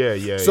guy for.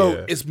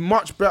 So it's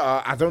much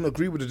better. I don't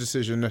agree with the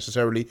decision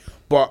necessarily,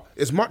 but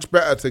it's much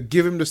better to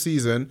give him the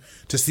season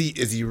to see,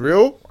 is he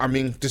real? I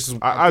mean, this is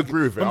I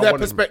agree with it. From their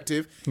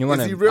perspective.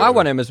 Is he real? I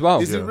want him as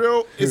well. Is he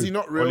real? Is he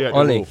not real?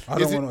 Oli. I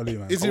don't want Oli,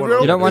 man. Is he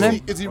real? You don't want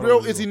him? Is he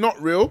real? Is he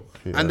not real?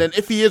 And then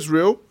if he is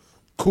real,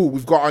 cool,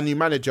 we've got our new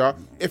manager.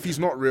 If he's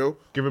not real,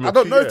 give him I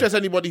don't know if there's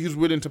anybody who's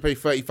willing to pay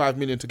 35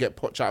 million to get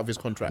Poch out of his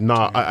contract.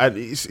 I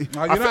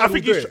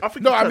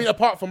mean,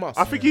 apart from us.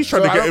 I think he's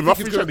trying to get him. I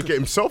think he's trying to get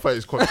himself out of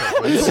his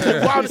contract. He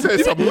said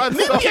some mad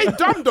stuff. He ain't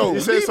dumb though.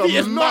 He said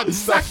some mad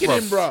stuff, sacking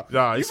him, bro.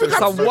 Nah, he said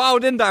some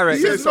wild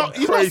indirect. He said some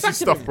crazy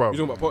stuff, bro. He's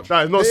talking about Poch.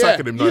 Nah, he's not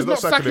sacking him. He's not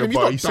sacking him,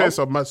 but he said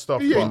some mad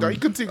stuff. He ain't dumb. He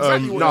can see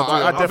exactly what he's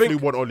doing. I definitely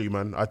want Oli,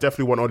 man. I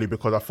definitely want Oli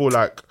because I feel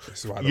like,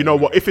 you know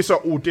what? If it's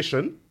an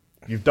audition,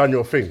 you've done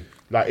your thing.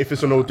 Like, if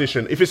it's an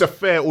audition, if it's a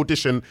fair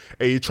audition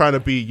and you're trying to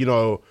be,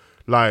 kind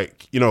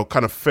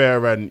of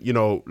fair and,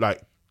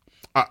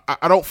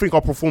 I don't think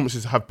our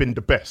performances have been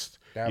the best.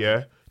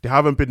 Yeah? They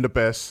haven't been the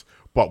best,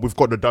 but we've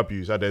got the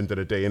W's at the end of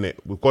the day, innit?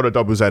 We've got the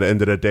W's at the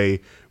end of the day.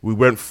 We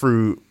went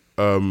through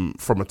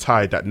from a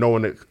tie that no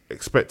one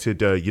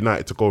expected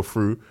United to go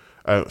through.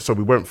 So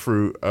we went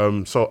through.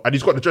 And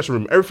he's got the dressing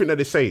room. Everything that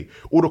they say,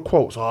 all the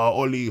quotes,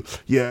 Oli,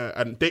 yeah.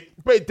 And they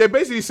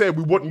basically say,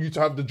 we want you to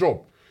have the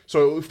job.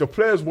 So if the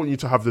players want you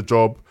to have the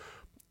job,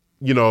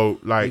 you know,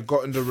 like We've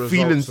gotten the results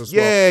feelings. as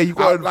well. Yeah, you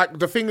got like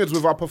the thing is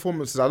with our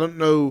performances. I don't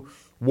know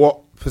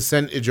what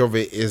percentage of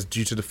it is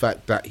due to the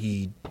fact that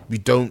we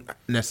don't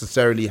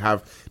necessarily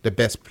have the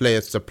best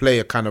players to play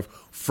a kind of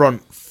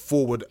front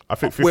forward. I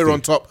think 50. we're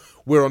on top.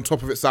 We're on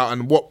top of it, Sal.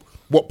 And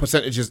what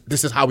percentage is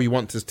this is how he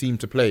wants his team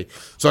to play.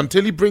 So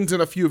until he brings in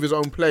a few of his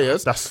own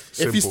players, That's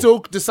if he simple. still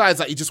decides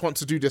that he just wants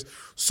to do this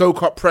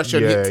soak up pressure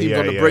and hit teams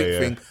on the break yeah.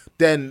 thing,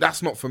 then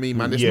that's not for me,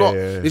 man. It's Yeah, not.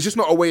 yeah. It's just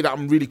not a way that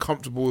I'm really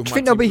comfortable with. Do you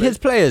think they'll be his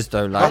players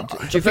though? Like, do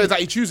the you players think? that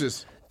he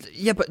chooses?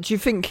 Yeah, but do you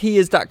think he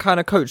is that kind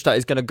of coach that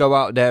is going to go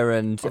out there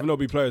and I think there'll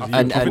be players. And-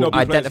 I think there'll be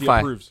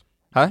identify. players he approves.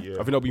 huh? I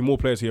think there'll be more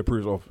players he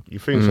approves of. You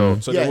think so?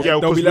 So Yeah,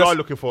 there'll because be we less, are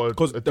looking for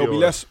because a there'll be deal.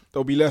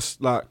 less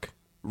like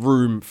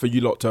room for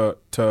you lot to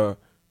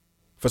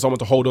for someone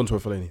to hold on to a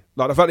Fellaini.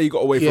 Like the fact that he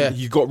got away Yeah. from,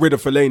 he got rid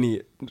of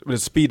Fellaini with the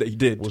speed that he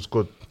did Was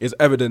good. is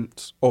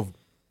evidence of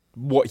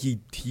what he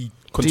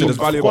considers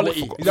Of valuable.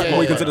 quality. Exactly Yeah, what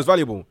he yeah. considers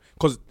valuable.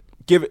 Because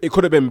it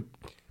could have been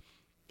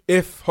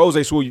if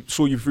Jose saw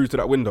you through to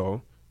that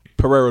window,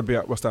 Pereira would be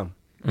at West Ham.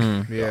 Yeah. Do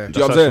you know what I'm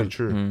That's saying? actually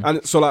true.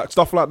 And so like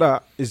stuff like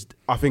that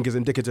I think is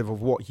indicative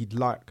of what he'd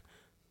like.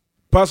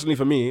 Personally,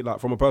 for me, like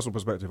from a personal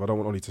perspective, I don't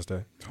want Oli to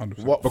stay. 100%.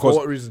 For Because-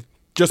 what reason?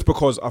 Just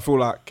because I feel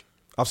like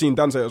I've seen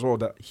Dan say it as well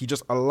that he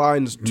just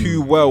aligns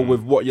too well with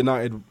what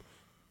United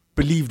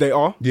believe they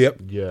are.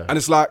 Yep. Yeah. And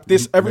it's like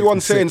this. Makes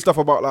Everyone's me saying sick. stuff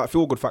about like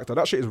feel good factor.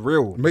 That shit is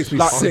real. Makes me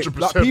like, sick.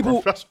 Like 100%,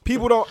 people, bro.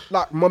 people don't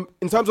like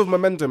in terms of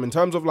momentum. In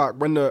terms of like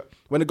when the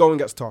going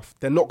gets tough,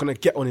 they're not gonna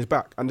get on his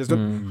back. And there's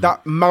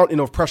that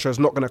mountain of pressure is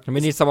not gonna. We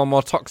need someone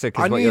more toxic.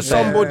 Is I what need you're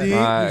saying. somebody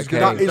Right,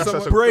 that okay. is That's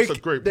a a- break. that's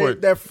a great They,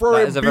 point. they're That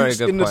throwing is a very boots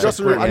good in the point.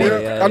 dressing room.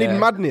 Yeah, I need yeah.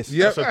 madness.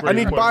 Yep. That's a I great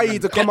need point. Bailly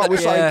to come out with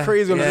something Yeah,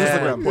 crazy on his yeah.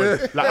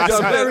 Instagram. Like, That's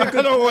a very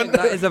good point.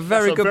 That is a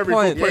very That's a good very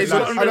point. good point. Yeah,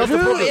 Like, and that's the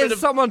Who problem. is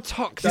someone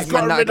toxic? He's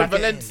got man, rid that- of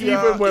Valencia.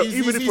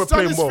 Even if He's we're done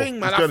playing his well, thing,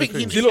 man. he's I done think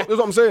his he. thing. That's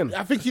what I'm saying.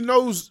 I think he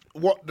knows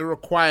what the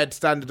required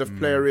standard of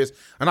player is,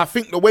 and I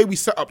think the way we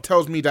set up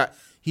tells me that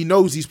he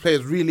knows these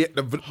players really.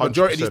 The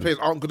majority of these 100%. players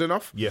aren't good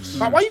enough. Yes.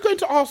 Like, why are you going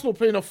to Arsenal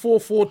playing a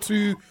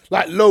 4-4-2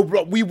 like low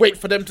block? We wait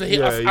for them to hit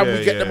Yeah, us and we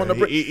yeah, get them yeah. on the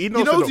break. He He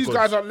knows knows they're these not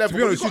guys good. aren't level. To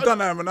be honest, We've you've got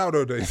done that in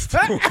Ronaldo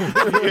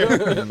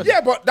days.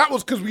 yeah, but that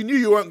was because we knew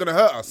you weren't going to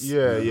hurt us.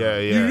 Yeah.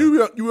 You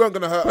knew you weren't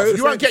going to hurt But us.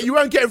 it's the same- You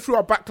weren't getting through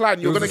our back line.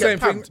 It You're was going the to same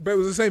get thing, pamped. but it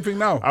was the same thing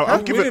now. I'll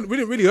we give it- didn't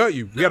really hurt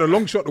you. We had a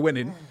long shot to win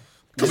in.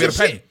 And we had a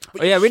pen.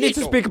 Oh, yeah, we need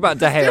to speak about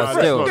De Gea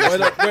still.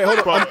 Wait,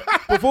 hold on.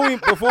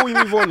 Before we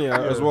move on,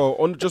 as well,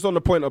 on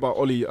the point about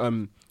Oli,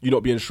 you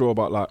not being sure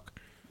about like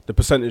the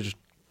percentage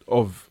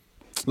of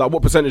like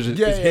what percentage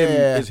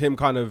is him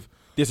kind of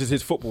this is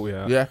his football.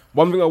 Yeah.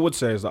 One thing I would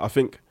say is that I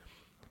think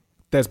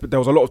there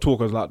was a lot of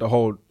talk of like the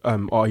whole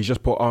he's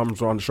just put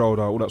arms around the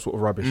shoulder, all that sort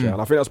of rubbish. Yeah,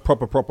 and I think that's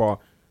proper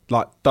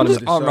like done. What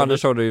does arm around the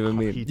shoulder even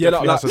mean? He Yeah,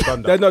 definitely like,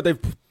 hasn't done that.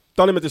 they've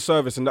done him a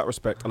disservice in that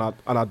respect, and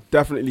I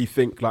definitely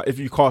think like if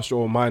you cast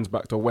your minds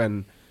back to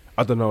when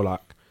I don't know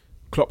like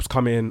Klopp's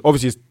come in,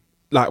 obviously it's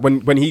like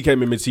when he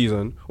came in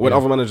mid-season, or when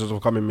other managers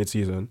have come in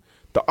mid-season,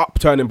 the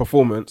upturn in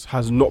performance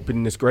has not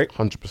been this great.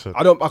 100%.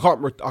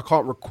 I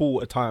can't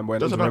recall a time when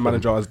Doesn't a happen.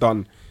 manager has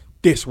done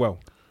this well.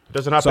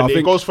 Doesn't happen. So I It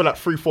think- goes for like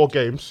 3-4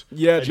 games.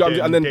 Yeah,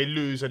 and then they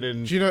lose, and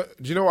then Do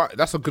you know what?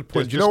 That's a good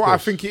point. There's Do you know what I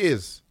discourse. think it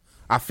is?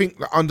 I think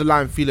the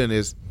underlying feeling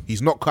is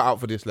he's not cut out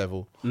for this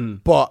level, Mm.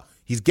 but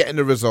he's getting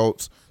the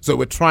results. So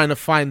we're trying to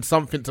find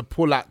something to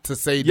pull at to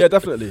say. Yeah,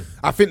 definitely.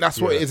 I think that's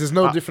what it is. It's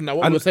no different than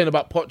what we and- were saying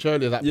about Poch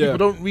earlier. That Yeah. people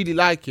don't really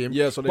like him,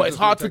 Yeah, so they but it's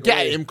just hard to take get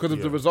away. at him because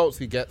of the results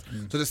he gets.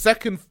 So the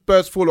second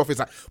burst fall off is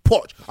like,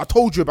 Poch, I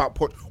told you about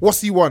Poch.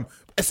 What's he won?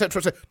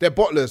 Etc. They're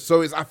bottlers.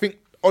 So I think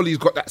Ollie's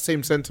got that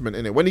same sentiment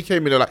in it. When he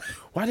came in, they're like,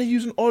 why are they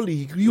using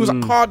Ollie? He was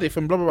at Cardiff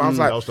and blah, blah, blah. I was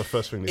like, that was the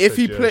first thing they if said,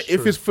 he yeah, play, it's if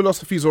true. his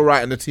philosophy's all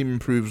right and the team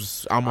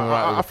improves, I'm all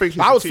right. I with it. think he's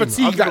I was the team.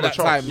 fatigued I'll at give that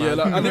him a time, chance. man. Yeah,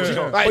 like, and literally-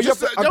 Like, but you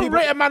just, have to- and don't people-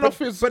 rate a man off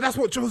his. But that's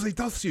what Jose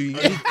does to you.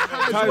 Ties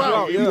you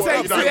out, He yeah. wore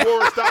us down. He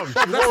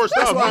wore us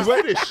down. He's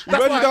finished. He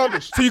read you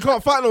down, so you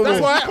can't fight no more.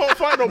 You can't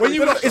find him. When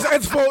you look- It's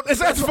Ed's fault. It's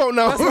Ed's fault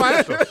now.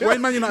 When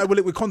Man United will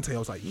it with Conte, I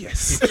was like,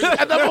 yes.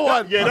 Another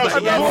one. Yeah, that's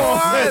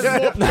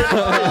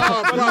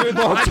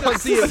I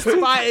just see him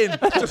fighting.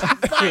 Just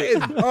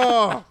fighting.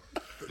 Oh,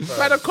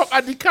 Like a cop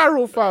Andy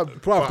Carroll, fam.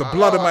 bruv, the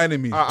blood of my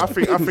enemies. I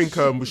think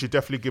we should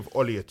definitely give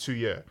Oli a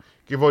 2-year.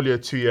 Give Oli a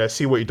 2-year,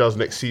 see what he does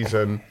next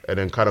season, and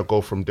then kind of go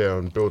from there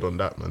and build on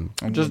that, man.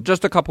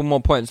 Just a couple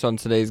more points on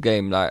today's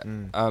game. Like,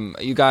 are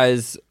you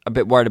guys a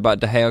bit worried about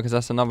De Gea because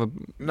that's another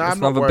I'm not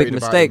big worried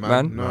about mistake, it,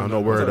 man. No, I'm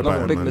not worried Another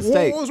about it, big man.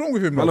 mistake. What was wrong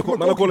with him? Man, though?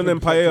 I'm calling them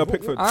Paella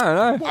Pickford. I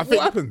don't know. What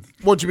happened?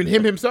 What do you mean,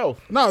 him himself?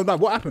 No,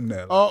 what happened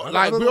there? Oh,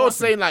 like we were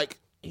saying, like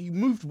he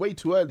moved way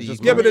too early.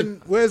 Yeah, but then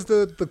where's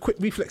the quick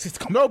reflexes to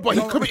come? No, but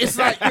it's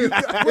like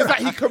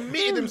he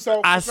committed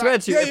himself. I swear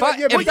to you, But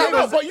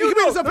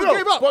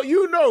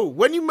you know,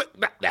 when you make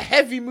the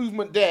heavy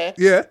movement there,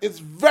 it's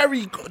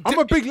very good. I'm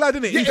a big lad,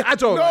 innit? He's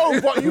agile.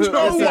 No, but you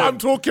know what I'm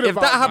talking if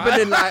about. that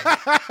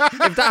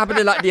happened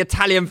in like the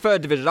Italian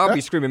third division, I'd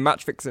be screaming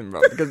match fixing,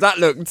 bro, because that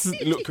looked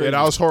Yeah,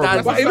 that was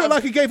horrible. But it looked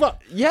like he gave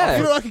up. Yeah.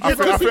 It looked like he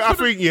gave up. I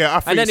think.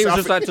 And then he was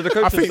just like to the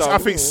coaching I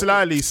think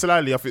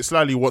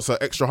slyly wants an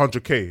extra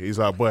 100k. He's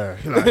like, boy,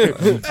 you might not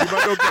give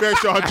me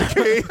extra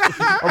 100k.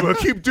 I'm gonna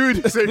keep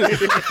doing this. You're mad.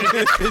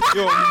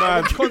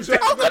 I'm gonna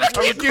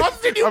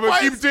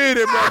keep doing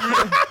it, man.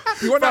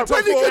 You want that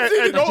top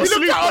four? Don't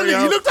sleep.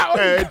 He looked at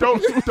Oli.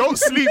 Don't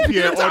sleep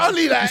here.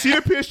 You see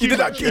the PSG? He did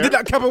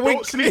that Kevin Wink.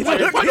 Don't sleep.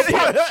 Let's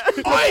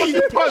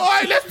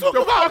talk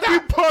about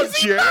that.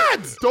 Punch, yeah.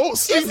 Don't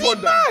sleep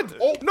on that.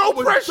 No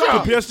pressure. The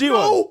PSG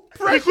one. No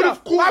pressure.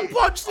 I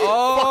punched him.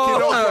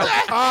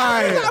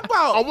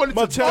 I wanted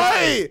to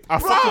die. I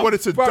fucking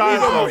wanted to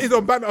die. He's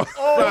on banner.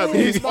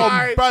 He's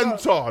on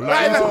banter. And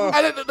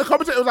then the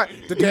commentator was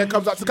like, the guy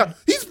comes up to come.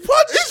 He's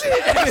punching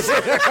it.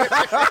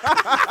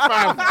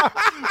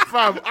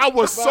 Fam, I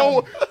was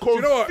so confused.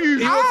 You know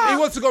what? He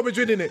wants to go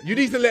Madrid, innit? You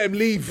need to let him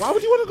leave. Why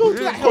would you want to go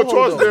to that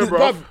Courtois there,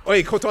 bro.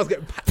 Wait, Courtois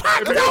getting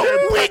packed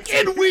out week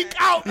in, week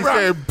out, He's bro.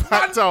 getting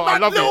packed out. I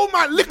love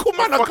it. Little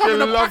man are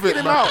coming and packing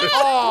him out.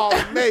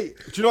 Oh, mate.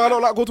 Do you know I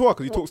don't like Courtois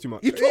because he talks too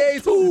much? He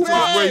talks too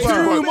much. Way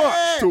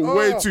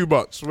too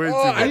much.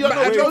 And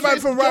little man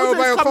from Rayo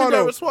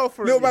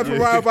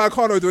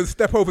Vallecano doing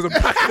step overs and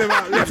packing them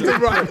out left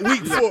and right.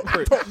 Weak foot,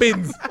 top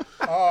bins.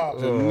 I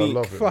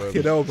love it.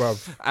 Fucking hell,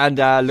 bruv. And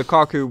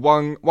Lukaku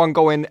one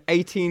goal in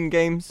 18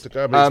 games. The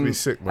guy makes me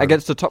sick, man.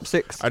 Against the top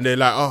 6. And they're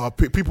like,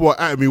 people were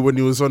at me when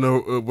he was on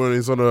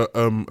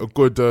a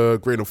good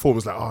grain of form.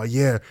 It's like,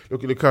 yeah,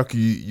 look at Lukaku.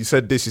 You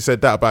said this, you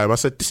said that about him. I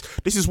said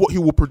this is what he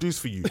will produce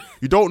for you.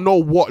 You don't know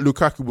what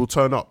Lukaku will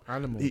turn up.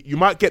 You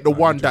might get the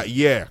one that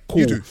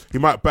cool. He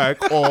might bag,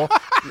 or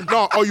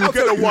you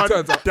get the one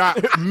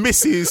that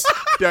misses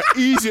the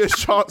easiest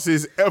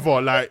chances ever.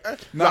 I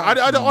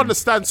don't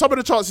understand some of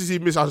the chances he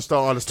missed. I just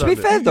don't understand. To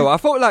be fair though, I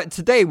felt like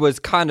today was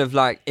kind of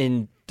like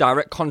in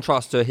direct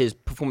contrast to his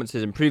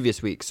performances in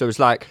previous weeks. So it's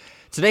like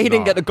today he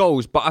didn't get the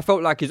goals, but I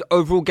felt like his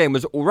overall game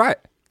was all right.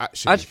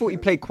 Actually, I just thought he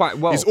played quite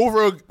well. His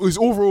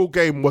overall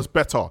game was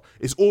better.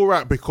 It's all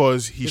right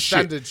because he's his shit.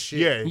 standard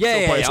shit.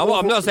 Yeah.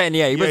 I'm not saying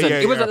he wasn't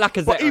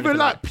Lacazette. But even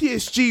like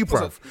PSG,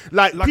 bro.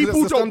 Like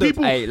people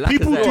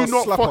do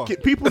not fuck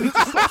it. People need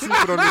to stop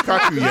sleeping on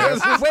Lukaku.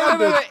 Yeah.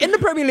 Wait. In the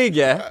Premier League,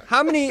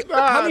 how many strikers?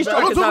 I'm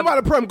not talking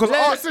about the Prem because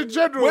Us in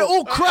general. we're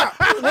all crap.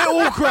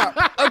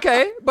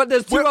 Okay, but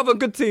there's two other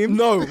good teams.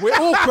 No, we're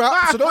all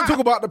crap. So don't talk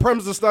about the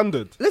Prem's the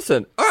standard.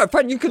 Listen, all right,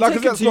 fine, you can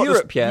take it to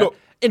Europe, Look.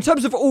 In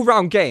terms of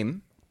all-round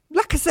game,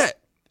 Lacazette,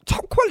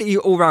 top quality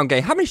all-round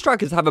game. How many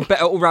strikers have a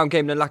better all-round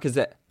game than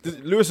Lacazette?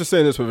 Lewis is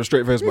saying this with a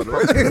straight face, but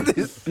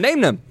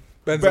Name them.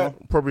 Benzema.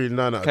 Probably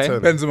 9 out of Okay.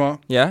 10. Benzema.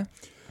 Yeah.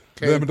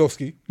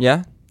 Lewandowski.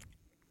 Yeah.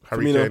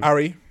 Harry Kane.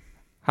 Harry.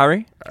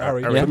 Harry. Yeah.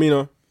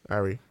 Firmino.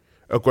 Harry.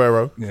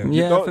 Aguero.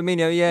 Yeah, don't-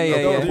 Firmino. Yeah.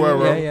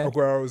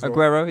 Aguero as well.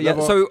 Aguero. Yeah.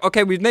 So,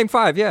 okay, we've named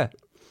 5, yeah.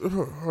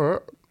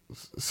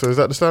 So is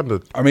that the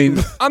standard? I mean,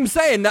 I'm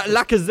saying that If you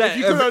can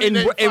Lacazette only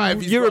name in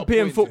 5, he's got a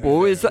European point.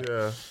 football is...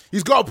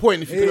 He's got a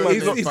point. If you can only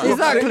he's- name he's- 5.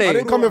 Exactly. I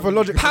didn't come here for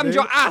logic. Pammed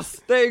your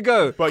ass. There you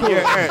go. But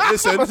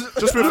listen,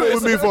 just before we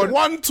move on,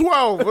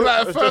 112.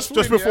 Like the first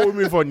just before we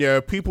move on,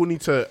 people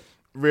need to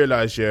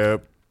realise,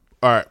 all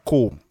right,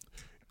 cool.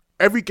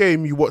 Every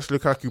game you watch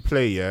Lukaku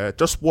play,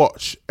 just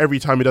watch every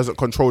time he doesn't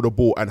control the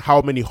ball and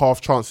how many half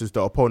chances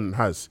the opponent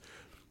has.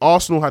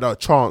 Arsenal had a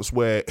chance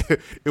where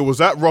it was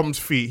at Rom's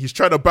feet. He's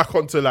trying to back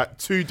onto like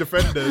 2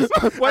 defenders,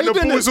 and the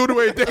ball is all the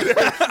way there.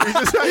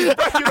 He's just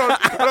backing on.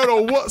 I don't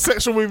know what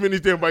sexual movement he's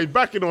doing, but he's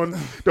backing on.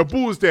 The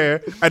ball's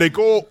there, and they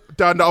go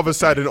down the other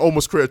side and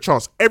almost create a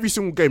chance. Every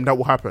single game that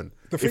will happen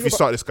if you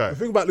start this guy. The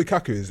thing about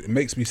Lukaku is it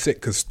makes me sick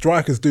because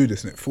strikers do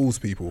this and it fools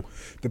people.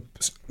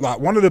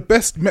 One of the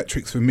best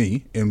metrics for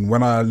me in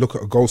when I look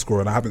at a goal scorer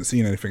and I haven't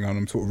seen anything and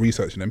I'm sort of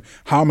reaching them,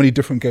 how many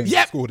different games he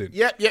scored in.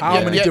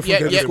 How many different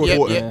games he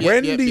scored in.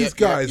 When these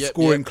guys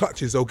score in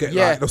clutches, they'll get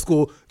they'll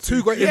score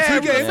 2 goals in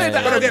 2 games,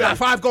 they'll get like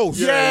 5 goals.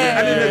 And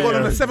then they've gone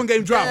on a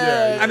 7-game drought.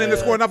 And then they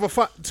score another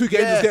 2 games,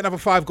 they get another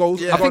 5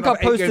 goals. I think I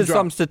posted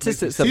some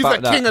statistics He's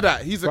about the king of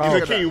that. He's the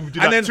king of that.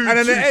 And then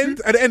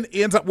at the end,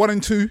 he ends up 1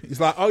 and 2. He's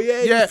like,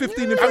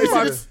 15 and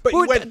 35. But he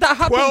went that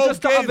happened 12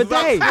 just the other games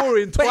without day.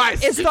 scoring But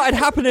twice. it started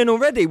happening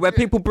already, where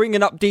people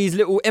bringing up these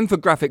little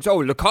infographics. Oh,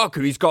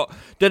 Lukaku, he's got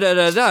and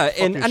it's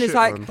shit,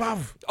 like,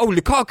 oh,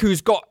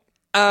 Lukaku's got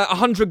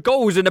 100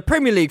 goals in the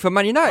Premier League for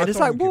Man United. It's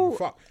like, well,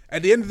 fuck.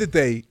 At the end of the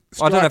day,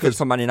 I don't know if strikers- it's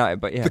for Man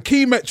United, but yeah. the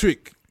key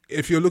metric,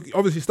 if you're looking,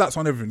 obviously stats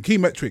on everything. Key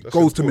metric,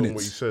 goals to important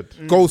minutes. what you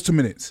said. Goals to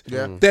minutes.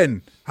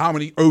 Then how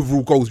many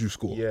overall goals you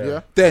score.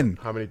 Then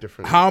How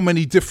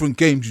many different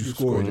games you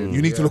score.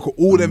 You need to look at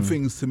all them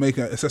things to make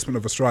an assessment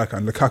of a striker.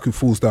 And Lukaku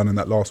falls down in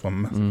that last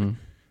one massively.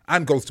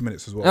 And goals to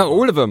minutes as well. No,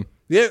 all of them.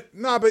 Yeah,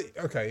 no, but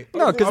okay.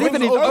 No, 'cause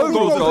even his own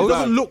goals goals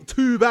doesn't look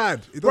too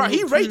bad. It Right, doesn't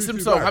he look rates too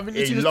himself. bad. Haven't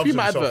you He seen his loves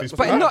Puma himself. adverts?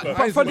 But not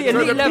but for the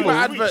elite The level. Puma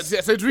adverts,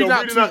 yeah, so he's reading You're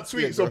out reading out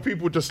tweets. tweets of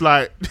people just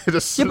like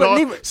just Yeah, but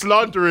leave-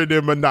 slandering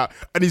him and that,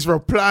 and his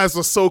replies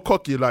are so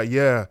cocky. Like,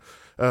 yeah,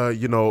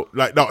 you know,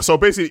 like no. So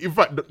basically, in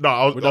fact, no,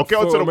 I'll With get that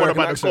onto the full one American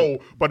about the accent.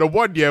 goal. But the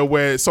one, yeah,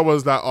 where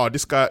someone's like, oh,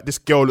 this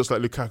girl looks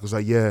like Lukaku's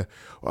like, yeah,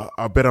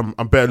 I bet I'm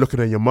better looking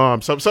than your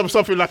mom.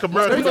 Something like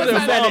American.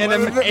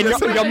 He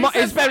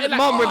spelled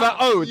mum with an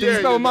O. Did he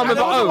spell mum with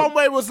an There was O? one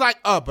where it was like,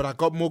 but I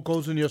got more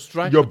goals than your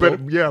striker. You're better,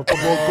 yeah. I've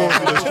got more goals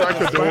than the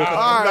striker. Though.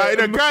 Like,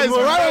 the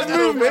guy's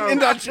movement in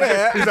that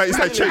chair. He's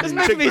like, check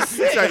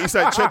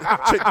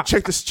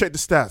the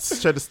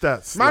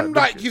stats. Man,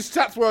 like his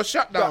stats were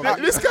shut down.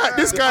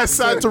 This guy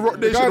signed to Rock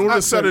Nation. All of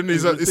a sudden,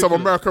 he's some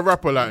American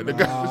rapper. Like the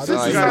guy. This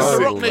he's is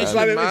horrible, Rock man. Nation,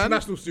 Like man.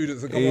 international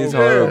students. That come He's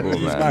over. horrible,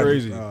 He's man.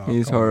 Crazy.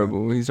 He's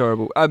horrible. He's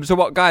horrible. So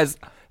what, guys?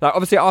 Like,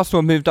 obviously,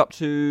 Arsenal moved up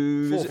to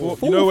is it You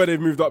fourth? know where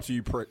they've moved up to,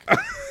 you prick.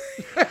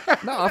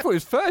 No, I thought it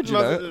was third. You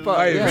know, but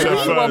Hey, yeah, you said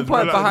it's 1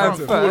 point behind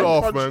Cool third.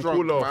 off, man. Drunk,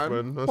 Cool off,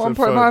 man. man. 1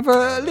 point behind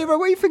third. Leroy,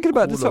 what are you thinking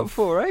about the top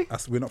four? Eh?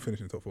 We're not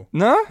finishing top four.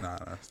 No. Nah,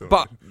 still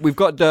But we've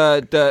got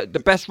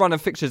the best run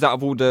of fixtures out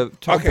of all the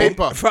top okay,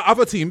 four. for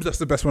other teams, that's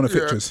the best run of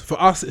fixtures. For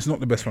us, it's not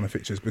the best run of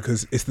fixtures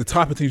because it's the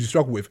type of teams we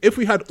struggle with. If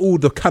we had all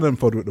the cannon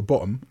fodder at the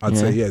bottom, I'd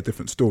say, yeah,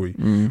 different story.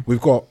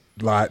 We've got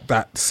like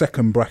that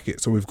second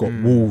bracket. So we've got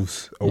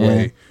Wolves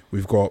away. Yeah.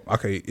 We've got,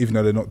 okay, even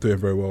though they're not doing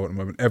very well at the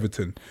moment,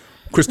 Everton.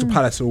 Crystal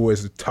Palace are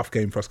always a tough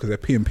game for us because they're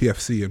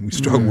PFC and we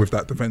struggle with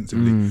that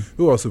defensively.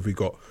 Who else have we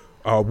got?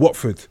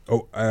 Watford,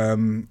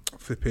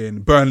 flipping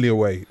Burnley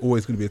away,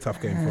 always going to be a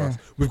tough game for us.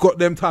 We've got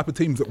them type of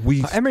teams that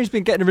we But Emery's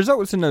been getting the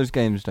results in those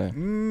games, though.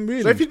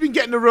 really. So if he's been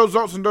getting the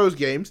results in those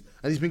games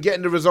and he's been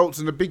getting the results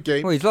in the big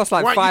game, Well, he's lost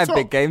like why aren't you 5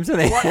 big top? games,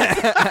 hasn't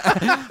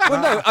he?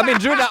 Well, no, I mean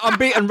during that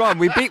unbeaten run,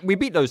 we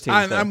beat those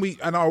teams. though.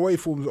 and our away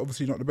form is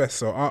obviously not the best,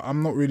 so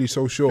I'm not really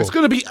so sure. there's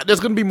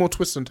gonna be more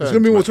twists and turns.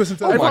 There's going to be more man. twists and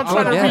turns. Everyone's my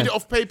trying God, to yeah. read it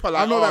off paper.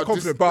 Like, I'm not that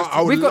confident, but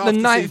I would We've got the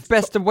love to 9th see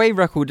best away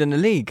record in the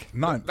league.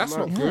 Ninth. That's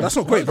not good. That's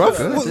not great, bro.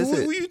 good, What is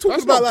it? are you talking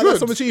That's about? not Like good. that's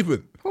some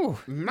achievement.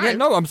 Yeah,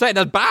 no, I'm saying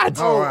that's bad.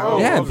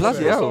 Yeah,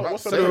 bloody hell.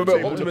 What's the bit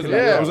of optimism?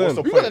 Yeah, What's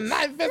in? we got a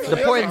 9th best. The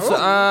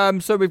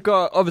points. So we've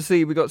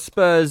got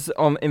Spurs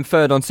in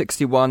third on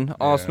 61,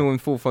 Arsenal in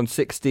fourth on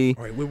 60.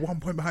 Wait, we're 1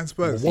 point behind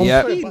Spurs.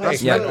 Yeah,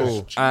 That's yeah,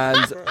 mental.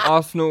 and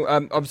Arsenal.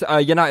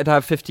 Obviously, United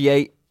have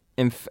 58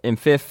 in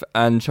fifth,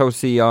 and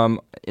Chelsea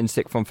in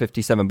sixth on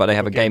 57, but they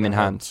have a game in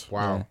hand.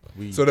 Wow.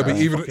 So they'll be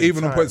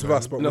even on points with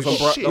us, but That's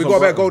we've on got a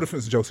better goal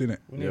difference than Chelsea, innit?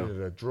 We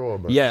needed a draw,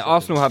 man. Yeah,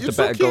 Arsenal have the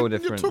better goal You're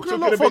difference. talking a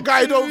lot for a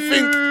guy who don't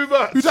think, who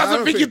I doesn't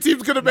don't think your think-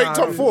 team's gonna make Nah,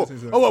 top I four. don't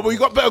think so. Oh, well, but you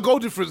got better goal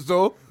difference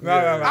though. No.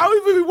 How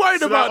are we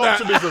worried about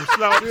that?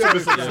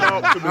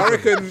 I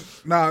reckon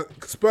now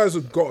Spurs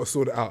have got to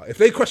sort it out. If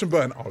they crush and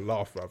burn, I'll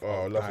laugh, bruv.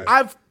 Oh, love it.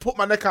 I've put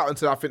my neck out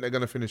until I think they're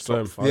gonna finish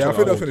top. Yeah, I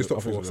think they'll finish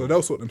top four, so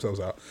they'll sort themselves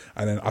out.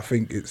 And then I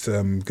think it's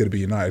going to be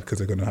United because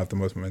they're going to have the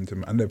most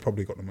momentum and they've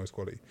probably got the most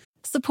quality.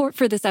 Support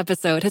for this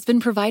episode has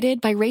been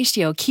provided by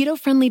Ratio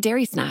keto-friendly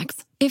dairy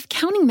snacks. If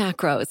counting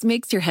macros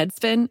makes your head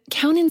spin,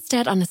 count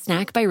instead on a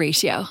snack by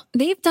Ratio.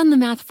 They've done the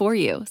math for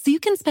you, so you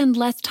can spend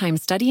less time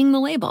studying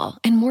the label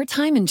and more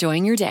time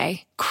enjoying your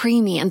day.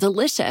 Creamy and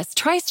delicious,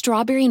 try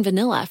strawberry and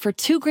vanilla for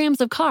 2 grams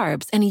of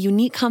carbs and a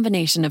unique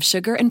combination of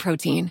sugar and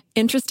protein.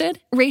 Interested?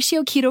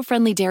 Ratio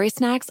keto-friendly dairy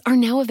snacks are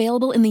now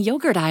available in the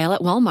yogurt aisle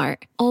at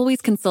Walmart. Always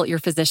consult your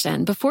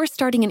physician before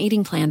starting an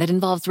eating plan that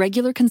involves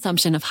regular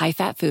consumption of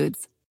high-fat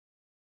foods.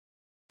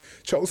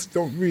 Chelsea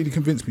don't really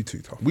convince me too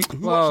tough. We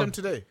watched them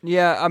today.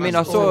 Yeah, I mean,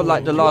 I saw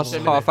like the last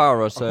half hour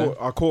or so.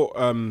 I caught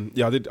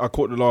I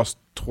caught the last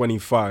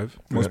 25.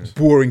 Most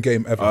boring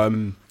game ever.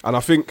 And I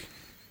think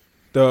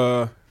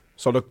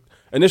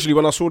initially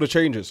when I saw the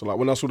changes, so like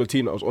when I saw the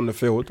team that was on the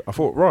field, I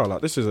thought, right,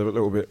 like this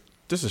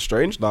is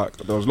strange. Like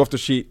there was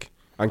Loftus-Cheek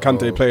and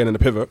Kante playing in the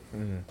pivot,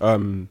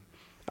 and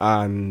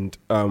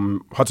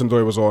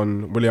Hudson-Odoi was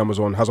on, Willian was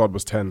on, Hazard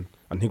was 10,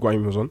 and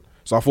Higuain was on.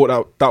 So I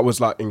thought that was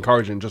like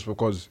encouraging just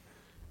because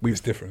it's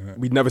different. Isn't it?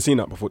 we'd never seen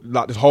that before.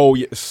 Like this whole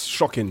year, it's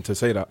shocking to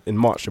say that in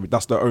March.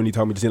 That's the only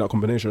time we'd seen that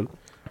combination.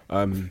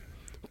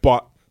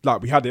 But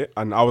like we had it,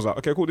 and I was like,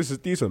 okay, cool, this is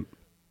decent.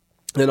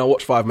 Then I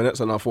watched 5 minutes,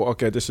 and I thought,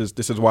 okay, this is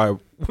why we're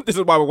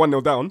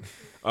 1-0 down,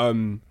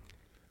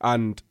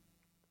 and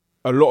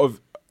a lot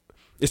of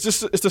it's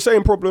the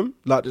same problem.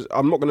 Like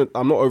I'm not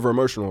over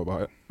emotional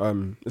about it.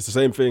 It's the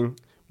same thing.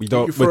 We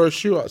don't. You throw a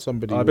shoe at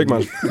somebody. Big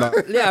man.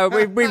 Like, Yeah,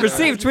 we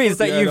received tweets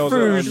that you there was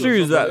threw a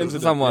shoes at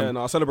incident. someone. Yeah,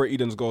 no, I celebrate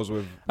Eden's goals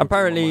with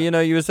Apparently, with you know,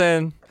 you were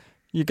saying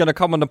you're gonna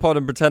come on the pod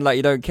and pretend like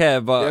you don't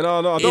care, but Yeah,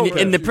 no, I don't care.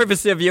 in the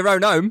privacy of your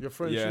own home, You're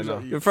throwing Yeah, shoes no.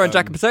 at you. you're throwing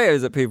jack of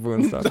potatoes at people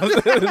and stuff. The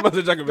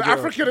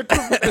African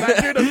equivalent,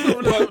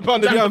 the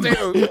Nigerian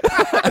equivalent.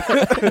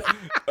 Jack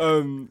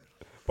potato.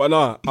 But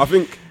nah, I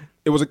think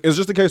it was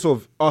just a case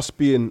of us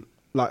being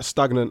like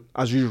stagnant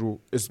as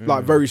usual. It's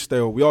like very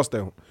stale. We are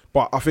stale,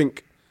 but I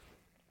think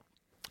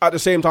at the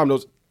same time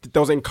it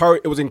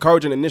was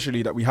encouraging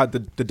initially that we had the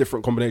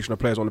different combination of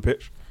players on the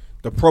pitch.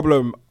 The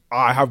problem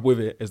I have with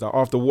it is that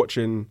after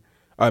watching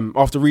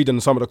after reading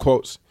some of the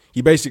quotes,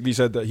 he basically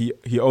said that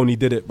he only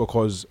did it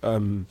because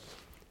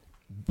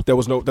there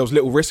was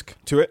little risk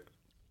to it,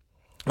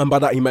 and by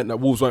that he meant that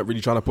Wolves weren't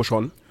really trying to push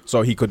on,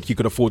 so he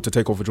could afford to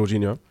take over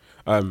Jorginho.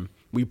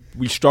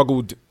 We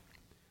struggled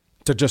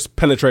to just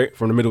penetrate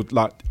from the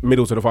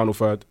middle to the final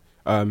third.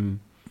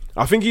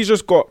 I think he's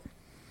just got.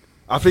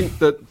 I think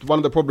that one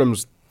of the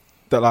problems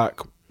that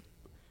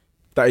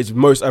is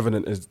most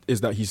evident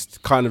is that he's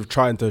kind of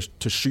trying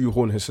to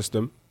shoehorn his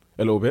system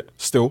a little bit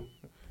still,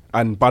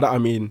 and by that I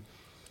mean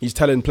he's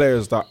telling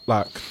players that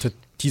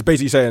he's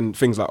basically saying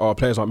things like, "Oh,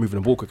 players aren't moving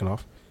the ball quick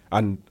enough,"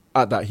 and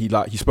at that he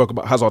spoke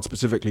about Hazard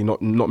specifically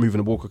not moving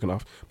the ball quick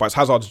enough, but it's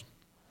Hazard's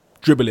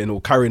dribbling or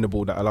carrying the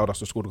ball that allowed us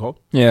to score the goal.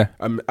 Yeah,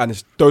 and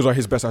those are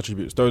his best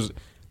attributes. Those,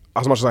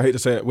 as much as I hate to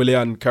say it,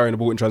 Willian carrying the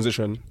ball in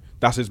transition.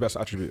 That's his best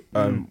attribute.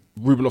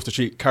 Ruben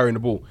Loftus-Cheek carrying the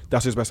ball.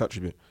 That's his best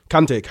attribute.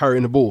 Kante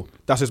carrying the ball.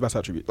 That's his best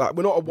attribute. Like,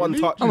 we're not a one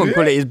touch. I'm gonna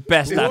call it his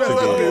best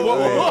attribute.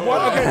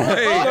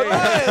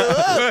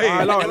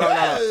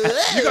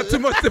 You got too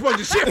much stuff on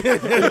your ship.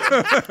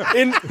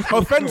 In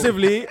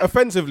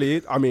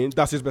offensively, I mean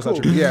that's his best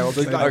attribute. Yeah.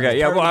 Okay,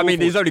 yeah. Well, I mean,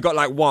 he's only got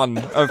like one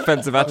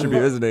offensive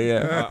attribute, isn't he?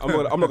 Yeah.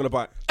 I'm not gonna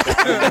bite.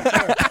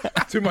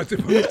 Too much.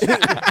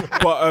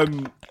 But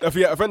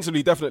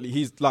offensively, definitely,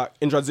 he's like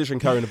in transition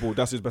carrying the ball.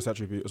 That's his best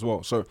attribute as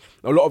well. So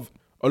a lot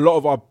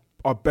of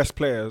our best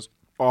players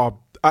are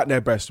at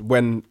their best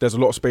when there's a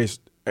lot of space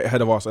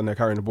ahead of us and they're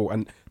carrying the ball,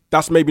 and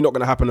that's maybe not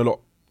going to happen a lot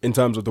in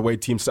terms of the way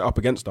teams set up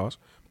against us.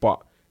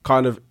 But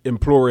kind of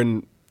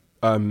imploring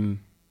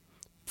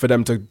for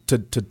them to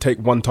take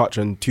one touch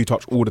and two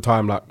touch all the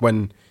time, like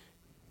when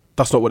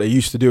that's not what they're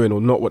used to doing or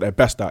not what they're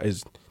best at,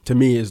 is to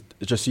me it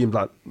just seems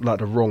like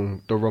the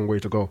wrong way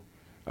to go.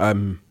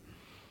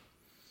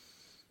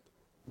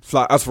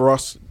 Like, as for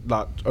us,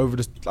 like over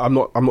this, I'm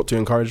not too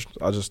encouraged.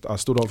 I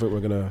still don't think we're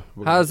gonna.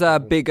 How's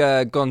big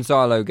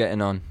Gonzalo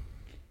getting on?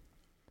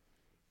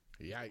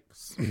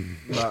 Yikes!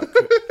 Like,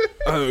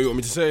 I don't know what you want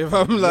me to say. If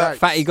I'm like,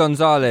 Fatty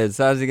Gonzalez,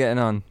 how's he getting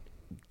on?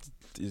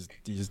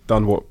 he's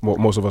done what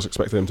most of us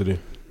expected him to do.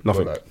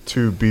 Nothing. Like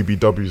 2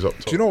 BBWs up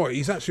top. Do you know what?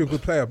 He's actually a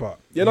good player, but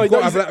Yeah, no, you've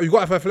got to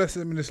have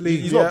athleticism in this league.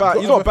 He's not bad.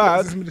 He's not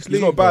bad.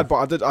 He's not bad.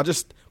 But I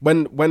just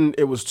when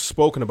it was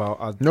spoken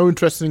about, no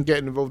interest in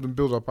getting involved in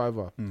build up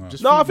either.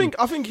 I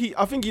think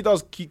he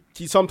does.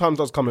 He sometimes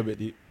does come a bit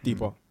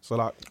deeper. So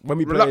like when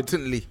we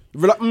reluctantly,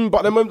 but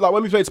then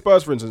when we played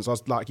Spurs, for instance, I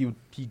was like he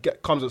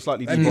comes at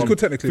slightly deeper. And he's good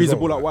technically. Feeds the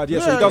ball out wide. Yeah,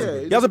 so he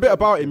does. He has a bit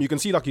about him. You can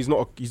see like he's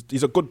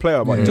a good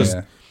player, but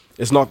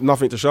it's not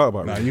nothing to shout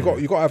about. No, you got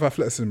to have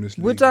athleticism in this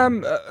league. Would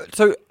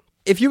so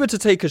if you were to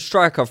take a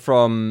striker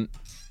from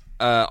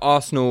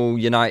Arsenal,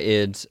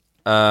 United, just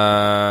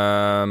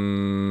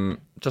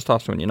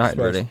Arsenal and United,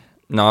 Spurs. really?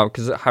 No,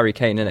 because Harry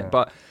Kane in it.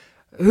 But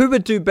who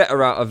would do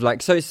better out of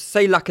so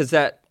say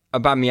Lacazette,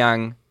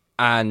 Aubameyang,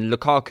 and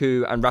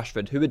Lukaku and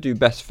Rashford? Who would do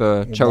best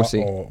for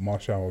Chelsea? Or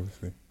Martial,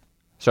 obviously.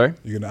 Sorry,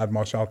 You're going to add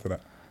Martial to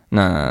that.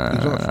 No,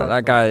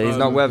 that guy he's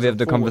not worthy of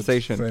the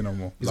conversation. Say no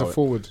more. he's a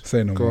forward.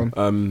 Say no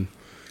more.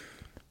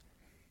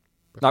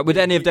 Like, would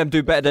any of them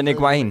do better than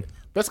Higuain?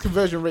 Best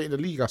conversion rate in the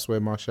league, I swear,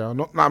 Martial. I'm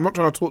not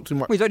trying to talk too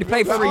much. Well, he's only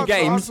played 3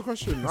 games. Answer the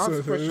question.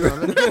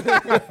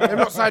 Let me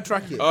not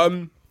sidetrack it.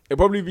 It'd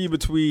probably be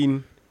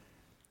between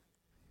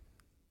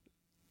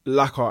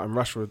Lacazette and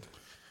Rashford.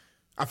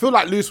 I feel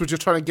like Lewis was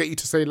just trying to get you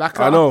to say Lacazette.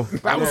 I know.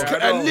 That was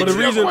But the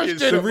reason why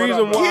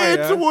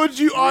geared towards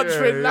you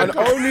answering and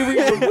Lacazette. only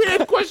reason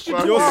Weird question.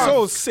 to you're ask.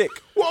 so sick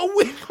What a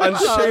weird and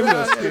question.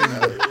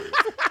 shameless.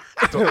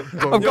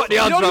 I've got the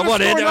answer I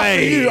wanted.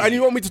 You, and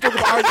you want me to talk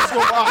about how he's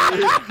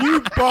scored?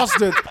 You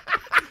bastard!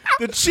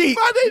 The cheat.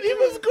 Man ain't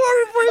even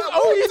scoring for his own.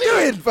 What are you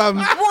doing, fam?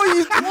 What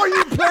are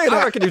you playing I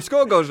at? reckon he'd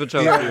score goals for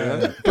Chelsea.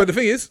 Yeah. But the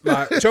thing is,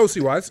 like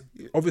Chelsea-wise,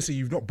 obviously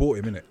you've not bought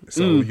him, innit?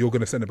 So you're going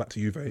to send it back to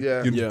Juve.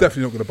 Yeah. You're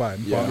definitely not going to buy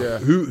him. Yeah. But Yeah.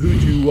 who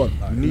do you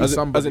want? Like, Need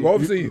somebody. well,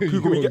 obviously,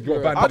 who can we get?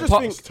 you've got I just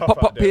think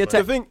Pop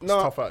Piatek. the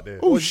Tough out there.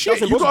 Oh shit!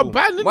 You got a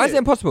ban. Why is it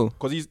impossible?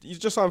 because he's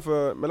just signed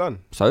for Milan.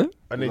 So?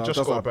 And they No, just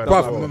that's got a not- ban.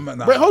 that's as not- well.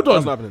 Nah. Wait, hold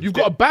That's not on. happening. You've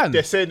got a ban.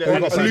 They're saying that They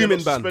they're got a saying they're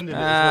looming ban. suspending it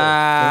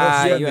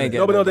as well. You ain't No,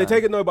 getting but no, they that.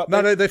 take it. No, but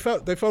No, they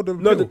felt the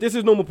no. bill. This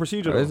is normal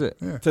procedure. Oh, is it?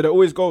 Yeah. So they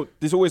always go.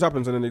 This always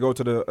happens, and then they go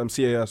to the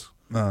CAS.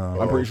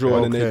 I'm pretty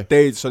sure, and then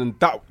okay. so then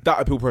that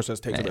appeal process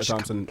takes a bit of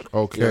time. And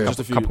Okay. just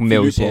a few Couple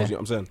mils, loopholes, yeah. you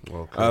know what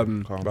I'm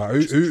saying? But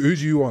who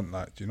do you want?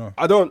 Like, do you know?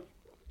 I don't.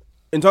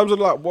 In terms of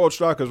like world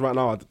strikers right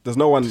now, there's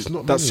no one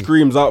not that many.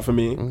 screams out for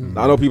me.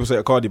 I know people say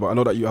Icardi, but I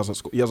know that he hasn't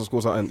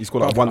scored something. He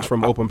scored like once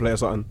from open play or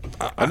something.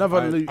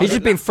 Another. He's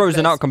just been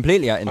frozen out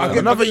completely at Inter.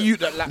 Another youth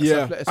that lacks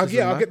Yeah.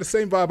 athleticism. I get the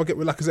same vibe I get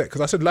with Lacazette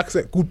because I said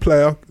Lacazette, good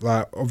player.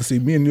 Like, obviously,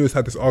 me and Lewis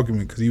had this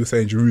argument because he was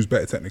saying Giroud's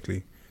better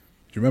technically.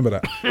 Do you remember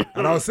that?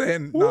 And I was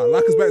saying, nah,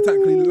 Lacazette's better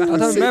technically. I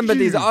don't remember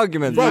these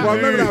arguments. Bro, I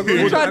remember that.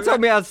 You tried to tell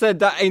me I said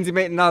that Ainsley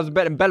Maitland-Niles was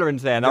better than Bellerin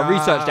today, and I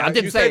researched it. I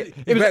didn't say it.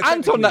 It was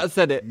Anton that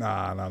said it.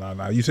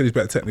 Nah. You said he's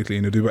better technically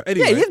and he'll do. But Yeah,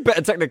 anyway, he is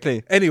better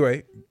technically.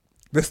 Anyway,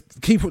 let's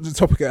keep the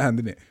topic at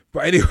hand, innit?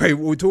 But anyway,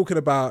 we're talking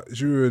about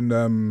Giroud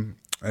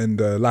and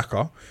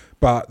Laka.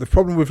 But the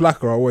problem with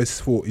Laka, I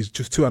always thought, he's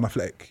just too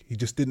unathletic. He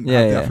just didn't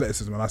have the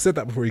athleticism. And I said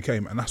that before he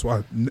came, and that's why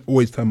I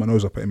always turn my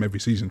nose up at him every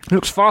season. He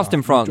looks fast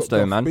in France,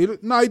 though, man. He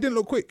didn't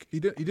look quick. He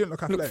didn't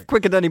look athletic. Looks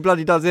quicker than he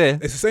bloody does here.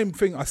 It's the same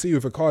thing I see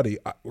with Icardi.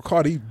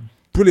 Icardi,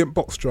 brilliant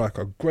box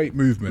striker, great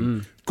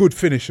movement, good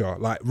finisher,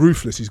 like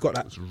ruthless. He's got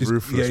that.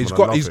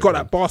 He's got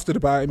that bastard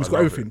about him. He's got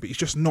everything, but he's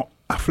just not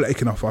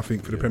athletic enough, I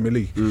think, for the Premier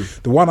League.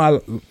 The one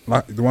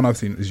I've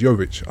seen is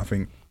Jovic, I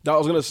think. That I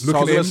was gonna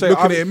say.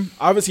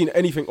 I haven't seen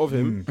anything of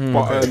him,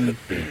 but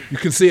you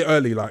can see it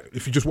early. Like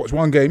if you just watch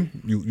one game,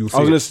 you'll see.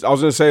 I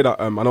was gonna say that.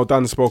 I know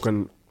Dan's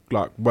spoken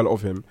like well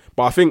of him,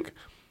 but I think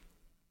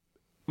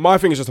my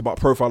thing is just about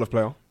profile of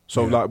player.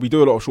 So like we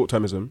do a lot of short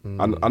termism,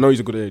 and I know he's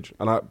a good age.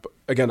 And I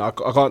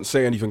can't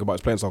say anything about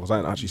his playing style because I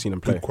haven't actually seen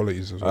him play. Good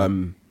qualities as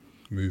well.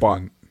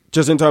 But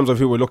just in terms of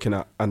who we're looking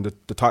at and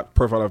the type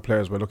profile of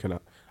players we're looking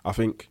at, I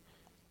think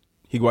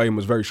Higuain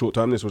was very short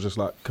term. This was just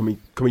like, can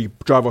we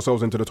drive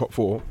ourselves into the top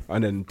 4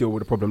 and then deal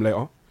with the problem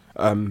later?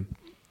 To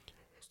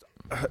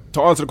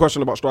answer the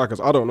question about strikers,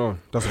 I don't know.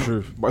 That's the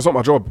truth, but it's not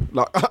my job.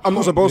 Like I'm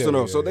not supposed to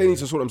know, so they need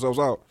to sort themselves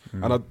out.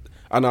 And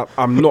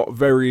I'm not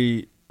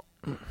very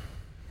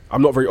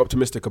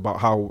optimistic about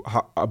how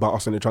about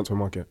us in the transfer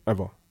market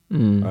ever.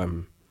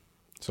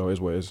 So it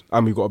is what it is,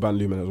 and we've got to ban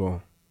Lumen as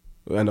well.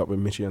 We'll end up with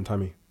Michi and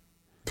Tammy.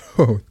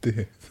 Oh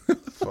dear!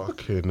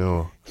 Fucking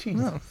no.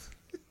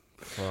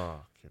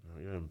 Fuck.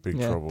 You're in big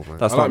trouble, man.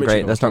 That's not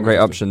great. That's not great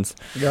options.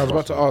 Yeah, I was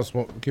about to ask.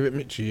 Give it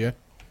Mitchie, yeah?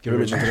 Give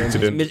it Mitchie to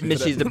them.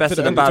 Mitchie's the best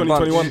of the bad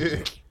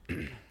bunch.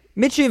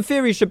 Mitchie, in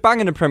theory, should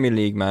bang in the Premier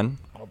League, man.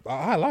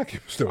 I like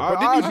him still. But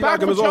didn't he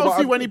bag him as well?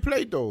 Chelsea when he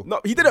played though?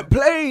 No, he didn't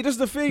play. That's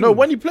the thing. No,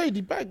 when he played,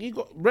 he bagged. He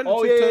got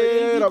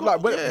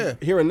relative.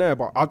 Here and there,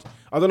 but I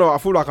don't know. I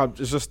feel like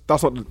it's just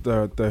that's not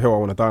the hill I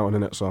want to die on,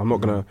 innit? So I'm not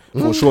gonna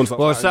fall short.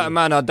 Well, certain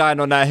man are dying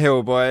on that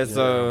hill, boy.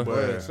 So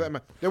certain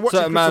man, they're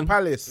watching Crystal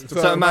Palace.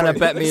 Certain man have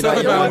bet me that.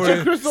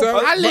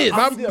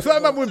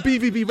 Certain man were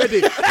BVB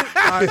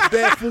Reddit.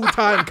 Their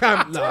full-time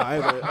camp. Nah,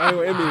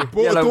 I ain't me.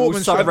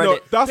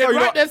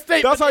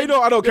 That's how you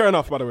know I don't care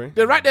enough. By the way,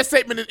 they write their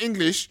statement in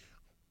English.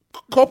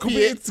 Copy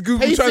it to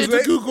Google paste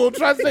Translate. It to Google,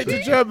 translate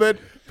to German,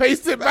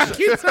 paste it back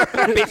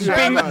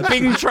into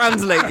Bing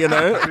Translate, you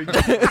know.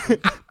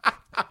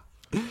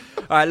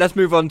 All right, let's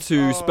move on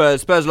to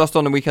Spurs. Spurs lost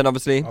on the weekend,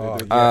 obviously.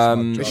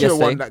 They should have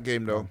won that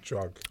game, though.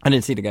 I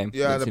didn't see the game.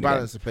 Yeah, the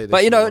balance to play.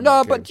 But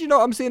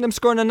I'm seeing them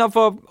scoring another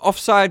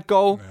offside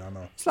goal. Yeah, I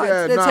know. It's like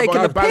they're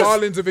taking the piss.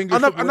 Darlings of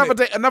English.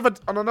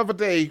 Another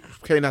day,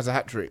 Kane has a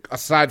hat trick.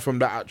 Aside from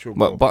that actual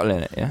goal, bottling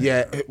it, yeah.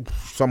 Yeah,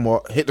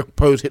 somewhat hit the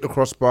post, hit the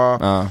crossbar.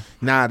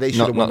 They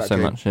should have won that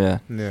game. Not so much.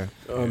 Yeah.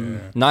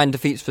 9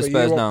 defeats for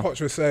Spurs now.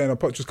 Poch was saying,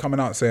 Poch was coming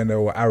out saying they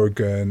were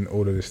arrogant.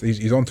 All of this.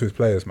 He's onto his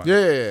players, man.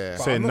 Yeah.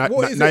 Saying now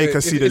you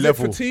can see the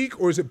level. Is it fatigue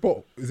or is it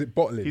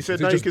bottling? He said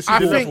now you can see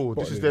the level.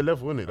 This is their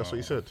level, isn't it? That's what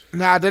he said.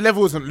 Nah, the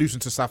level isn't losing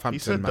to Southampton. He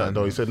said man. that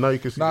though. He said now you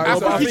can see. I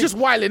think he's just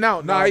wiling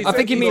out. I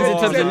think he means in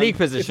terms of league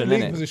position,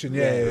 league innit? position,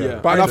 yeah.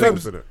 But in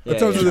terms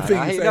of the thing,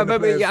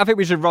 I think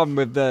we should run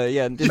with the he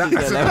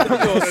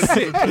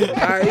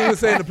was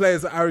saying the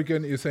players are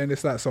arrogant. He was saying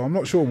this, that. So I'm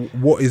not sure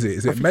what is it.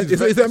 Is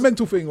it a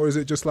mental thing or is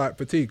it just like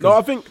fatigue? No,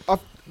 I think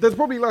there's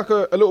probably like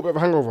a little bit of a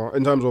hangover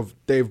in terms of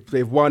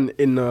they've won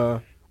in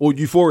or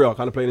euphoria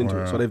kind of playing into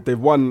it. So they've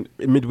won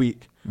in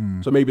midweek.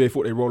 So maybe they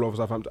thought they roll over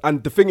Southampton.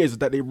 And the thing is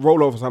that they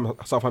roll over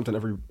Southampton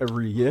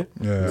every year.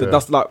 So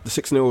that's like the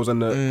 6-0s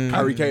and the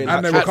Harry Kane.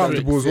 And they were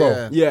comfortable as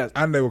well. Yeah.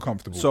 And they were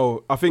comfortable.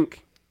 So I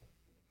think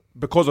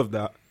because of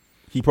that,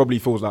 he probably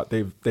feels like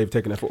they've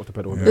taken their foot off the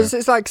pedal. Yeah.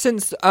 It's like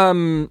since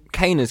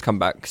Kane has come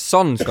back,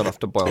 Son's gone off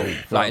the boil,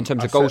 like in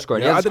terms of goal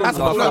scoring.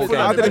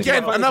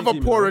 Again, another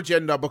poor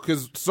agenda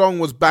because Son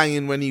was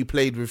banging when he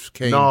played with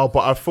Kane. No,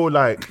 but I feel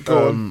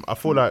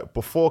like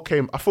before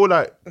Kane,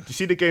 you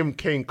see the game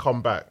Kane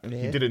come back. Yeah.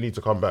 He didn't need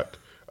to come back.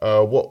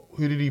 Who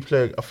did he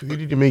play? Who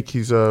did he make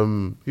his?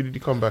 Who did he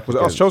come back? Was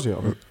it us, Chelsea?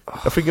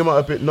 I think it might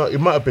have been. No, it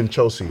might have been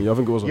Chelsea. Yeah, I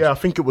think it was. Yeah, I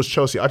think it was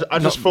Chelsea. I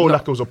just felt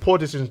like it was a poor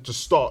decision to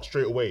start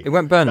straight away. It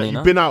went Burnley. Like,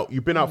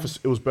 you've been out for.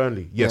 It was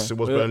Burnley. Yes, it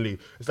was Burnley.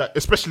 It's like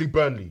especially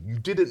Burnley. You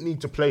didn't need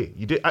to play.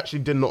 You did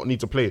not need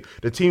to play.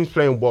 The team's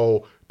playing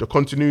well. The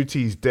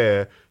continuity is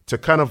there to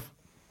kind of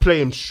play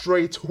him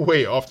straight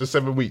away after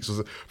 7 weeks.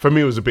 For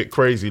me, it was a bit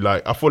crazy.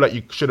 Like I feel like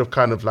you should have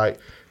kind of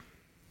like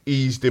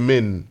eased him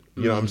in.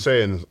 You know what I'm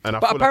saying?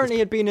 But apparently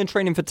he'd been in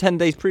training for 10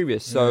 days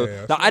previous, so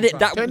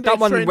that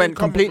one went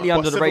completely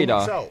under the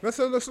radar. That's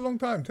a long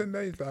time. 10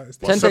 days.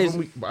 10 days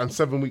and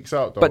 7 weeks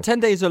out. Though. But 10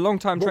 days is a long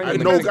time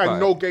training. And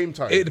no game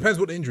time. It depends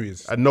what the injury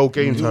is. And no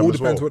game time. It all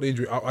depends what the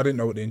injury. I didn't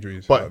know what the injury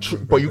is. But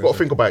you got to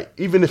think about it.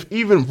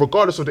 Even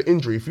regardless of the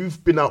injury, if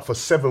you've been out for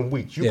 7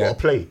 weeks, you got to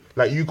play.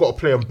 Like you got to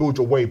play and build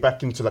your way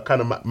back into like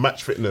kind of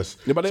match fitness.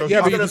 Yeah, but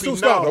you can still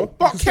start though.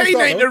 But Kane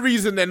ain't the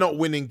reason they're not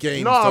winning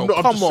games. No,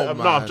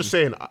 I'm just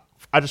saying.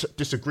 I just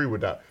disagree with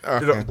that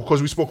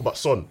because we spoke about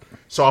Son.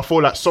 So I feel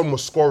like Son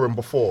was scoring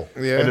before,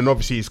 and then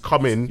obviously he's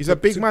coming. He's a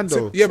big man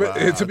though. Yeah, but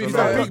to be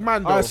fair, big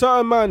man though.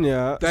 Certain man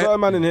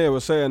in here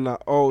was saying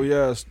that. Oh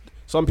yes,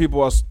 some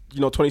people are,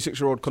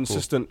 26-year-old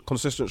consistent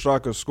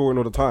strikers scoring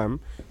all the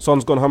time.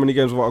 Son's gone how many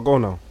games without a goal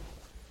now?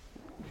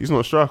 He's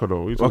not a striker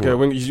though. Okay,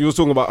 when you were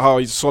talking about how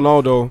he's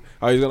Sonaldo,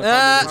 how he's going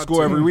to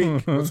score every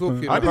week. We're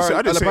talking. I didn't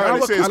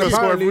say he's going to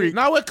score every week.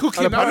 Now we're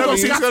cooking. Now we're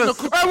Wait.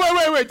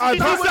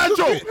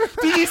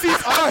 Did you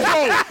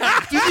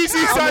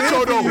see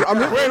Sancho though?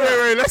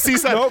 Wait. Let's see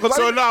Sancho.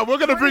 So now we're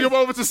going to bring him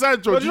over to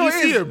Sancho. Did you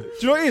see him? Do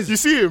you know what it is? You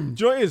see him?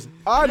 Do you know what it is?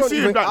 I don't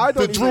even care.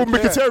 The Drew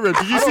Mkhitaryan.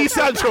 Did you see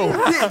Sancho?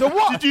 The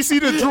what? Did you see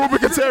the Drew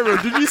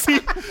Mkhitaryan?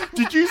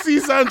 Did you see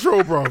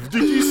Sancho, bro? Did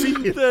you see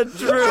it? The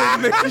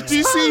Drew. Did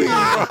you see him?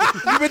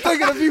 You've been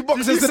taking a few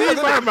boxes Did you see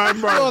today, man,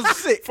 bro? You're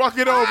sick. Fuck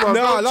it all, bro.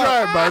 Don't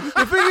try, man.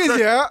 The thing is,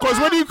 yeah, because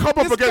when you come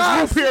up this guy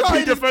against real PMP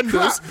started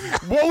defenders,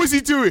 what was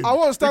he doing? I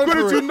won't stand he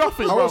couldn't for it. do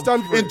nothing. I won't bro.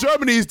 stand for In it.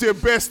 Germany, he's doing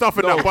bare stuff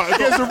in that, but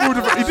against the real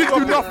defender, he didn't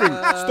do nothing.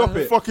 Stop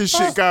it. Fucking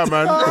shit guy,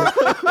 man.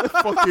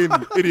 Fucking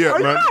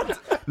idiot, man.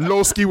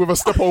 Low ski with a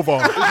step over.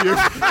 Idiot.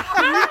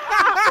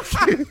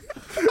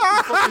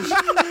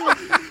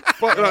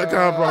 Fuck that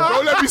guy, bro.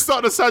 Don't let me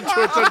start the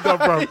Sancho agenda,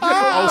 bro.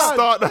 I'll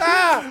start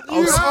that.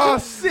 You are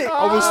sick.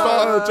 I will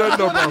start an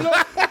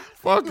agenda, bro.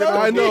 Fucking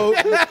I know.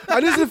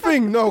 And this is the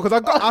thing, no,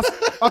 because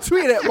I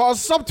tweeted it, but I was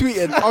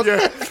subtweeting. I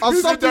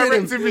was subtweeting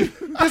directing him.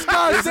 This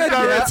guy said,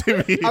 directing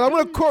me. and I'm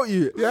going to quote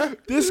you. Yeah.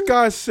 This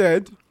guy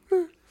said,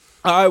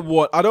 I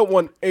don't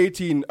want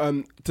 18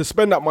 to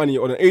spend that money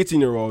on an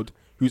 18-year-old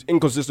who's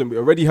inconsistent. We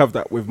already have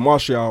that with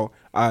Martial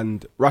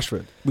and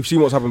Rashford. We've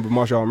seen what's happened with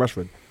Martial and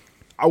Rashford.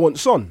 I want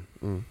Son.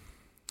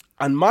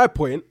 And my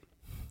point,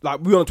 like,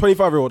 we on a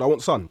 25-year-old, I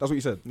want Son. That's what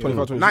you said.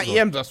 25, 26. 90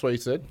 M's, that's what he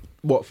said.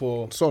 What,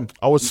 for Son?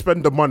 I would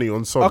spend the money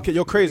on Son. Okay,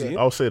 you're crazy.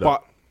 I'll say that.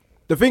 But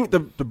the thing, the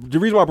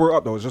reason why I brought it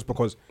up though is just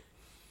because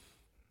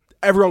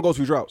everyone goes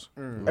through droughts.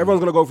 Everyone's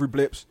gonna go through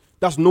blips.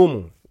 That's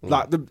normal.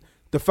 Like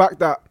the fact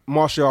that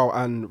Martial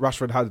and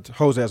Rashford had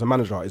Jose as a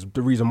manager is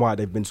the reason why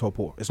they've been so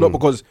poor. It's not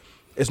because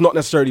it's not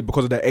necessarily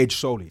because of their age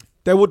solely.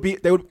 They would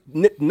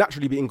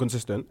naturally be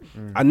inconsistent,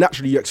 and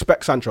naturally you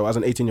expect Sancho as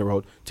an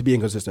 18-year-old to be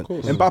inconsistent.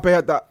 Mbappe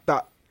had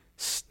that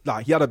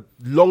like he had a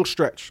long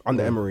stretch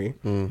under Emery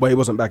where he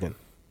wasn't backing.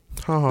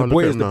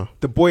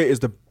 The boy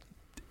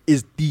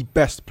is the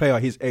best player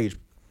his age,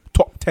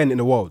 top 10 in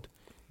the world.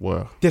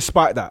 Wow.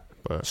 Despite that.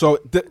 So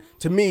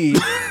to me,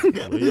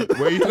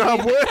 where you now?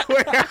 Where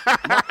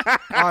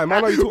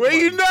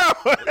you now?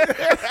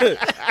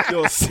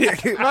 You're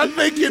sick. I'm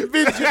making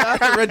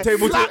bitches. Red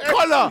table. Black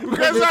collar.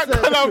 Where's that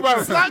color,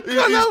 man? Black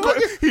collar.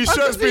 His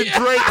shirt's been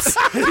drapes.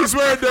 He's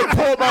wearing the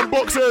poor man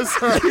boxers.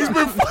 He's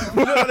been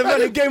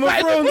running Game of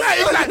Thrones.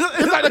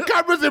 It's like the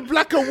cameras in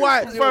black and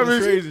white.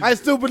 Crazy. I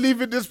still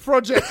believe in this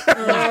project.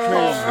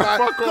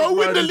 Go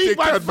win the league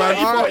by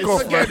 30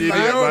 points. You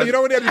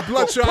know when they had these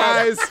bloodshot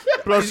eyes?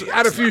 He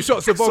had a few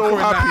shots of vodka so in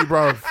that. happy,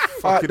 bro.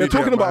 They're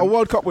talking about a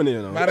World Cup winner,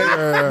 you know. Man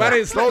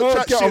ain't Don't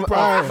chat shit, bro.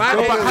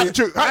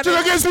 Hat-trick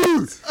against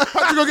who?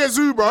 Hat-trick against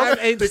who, bro?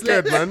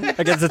 Dickhead, man.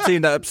 Against a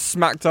team that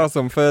smacked us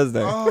on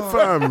Thursday.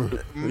 Fam.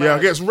 Yeah,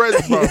 against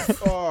Reds, bro.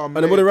 And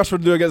then what did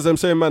Rashford do against them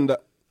same man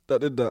that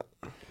did that?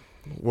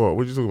 What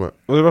are you talking about?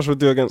 What did Rashford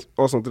do against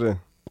Arsenal today?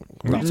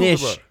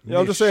 Nish. Yeah,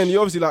 I'm just saying, you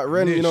obviously like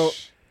Ren, you know.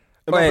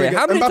 Wait,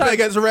 how many Mbappe times-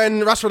 against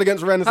Ren, Rashford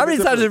against Ren. How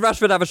many times did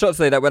Rashford have a shot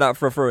today that went out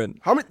for a throw-in?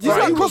 How many? Did you see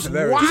that cross?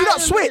 hilarious. Did you see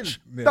that switch?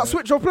 Yeah. That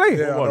switch of play?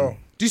 Yeah, I know.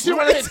 Do you see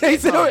what they He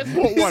said, what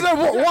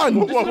one?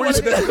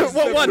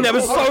 What one? There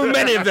were so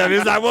many of them.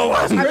 It's like, what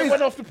one? And he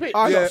went off the pitch.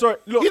 No, sorry,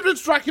 look. He's been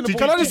striking the ball.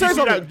 Can I just say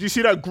something? Do you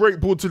see that great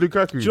ball to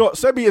Lukaku? Do you know what?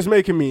 Sebi is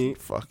making me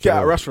get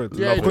at Rashford.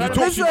 Yeah, Because he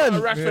talks listen.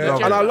 and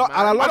I like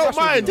I don't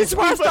mind. This is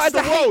why I started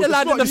to hate the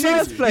lad in the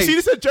first place. You see,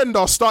 this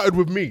agenda started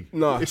with me.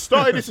 No. It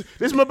started,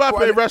 this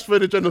Mbappe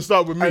Rashford agenda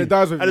started with me. And it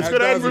dies with And me. it's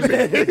going to end with me.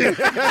 It's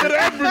going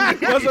to end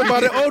with me. That's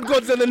about the old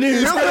gods in the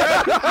news.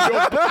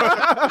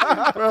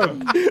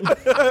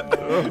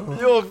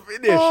 You're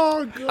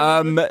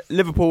finished.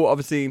 Liverpool,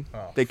 obviously,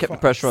 they kept the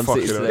pressure on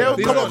City Fucking today. hell.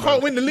 Come on,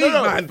 Can't win the league,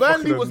 man.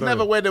 Burnley was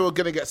never where they were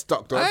going to get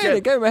stuck, though. Hey,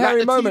 they gave him a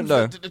hairy the moment, teams,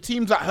 though. The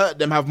teams that hurt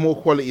them have more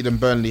quality than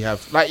Burnley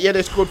have. Like, yeah,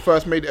 they scored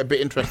first, made it a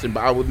bit interesting,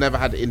 but I would never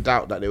had it in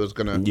doubt that they was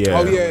going to. Yeah.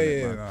 Oh,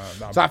 yeah.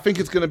 Nah. So I think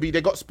it's going to be,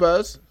 they got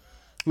Spurs.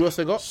 Who else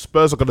they got?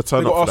 Spurs are going to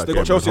turn up for that They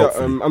game. got Chelsea at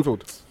hopefully.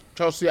 Anfield.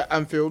 Chelsea at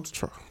Anfield.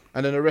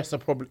 And then the rest are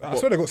probably. I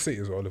swear they got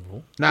City as well,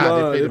 Liverpool. Nah, they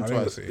played them I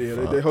didn't twice. see. Yeah,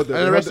 they held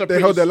And the rest are they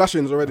held pretty- their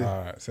lashings already.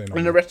 Alright, say no.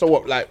 And the rest are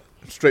what? Like,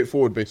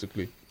 straightforward,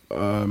 basically.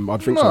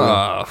 I'd think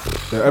so.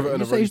 They're Everton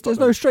have already There's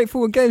no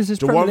straightforward games in this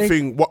The Premier one League.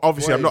 thing,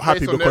 obviously, Well, I'm not happy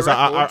based on because their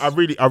I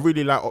records.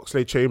 really like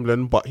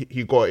Oxlade-Chamberlain, but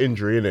he got an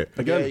injury in it.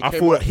 Again, he I came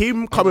thought off-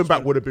 him coming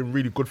back would have been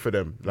really good for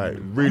them. Like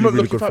I'm really, not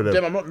really looking good for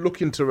them. I'm not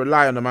looking to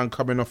rely on a man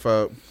coming off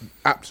a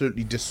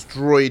absolutely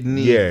destroyed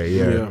knee.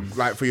 Yeah.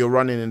 Like for your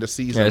running in the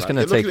season. Yeah, it's Like,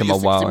 gonna you're take looking him at a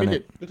your while, 60 innit?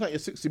 million. Look at your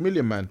 60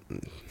 million, man.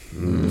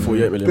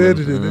 48 million.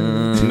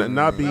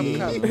 Naby.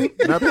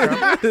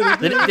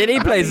 Did he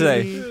play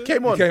today?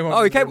 Came on.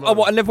 Oh, he came. Oh,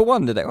 what? And Liverpool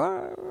won, did they?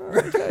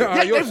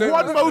 Yeah, they've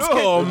won most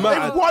games.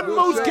 They've won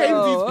most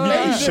games he's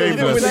played.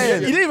 Shameless.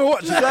 You didn't even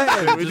watch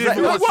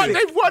it.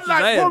 They've won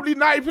like Damn. probably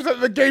 90% of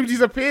the games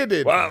he's appeared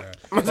in. Wow.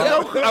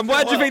 And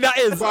why do you think that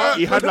is?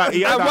 He had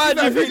And why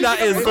do you think that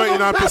is?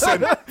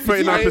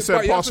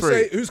 39% pass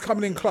rate. Who's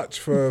coming in clutch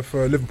for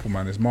Liverpool,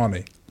 man? Is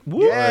Mane.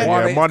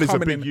 Yeah, Mane's a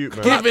coming big in youth,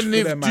 man. clutch Giving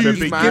for them them, dues,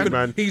 Big man. youth,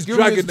 man. He's Give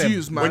dragging him his them.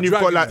 dues, man. When you've got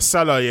Dragging like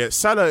them.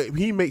 Salah,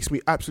 he makes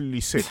me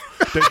absolutely sick.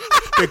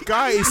 The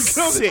guy is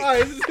sick. I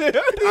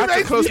have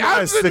to close my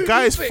eyes. The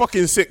guy is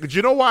fucking sick. Do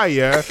you know why?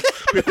 Yeah,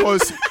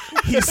 because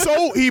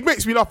he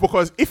makes me laugh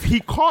because if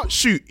he can't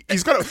shoot,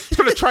 he's gonna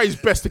try his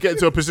best to get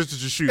into a position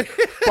to shoot,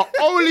 but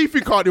only if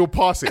he can't, he'll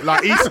pass it.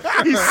 Like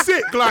he's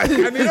sick. Like,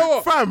 And you know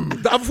what? fam.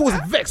 The other forwards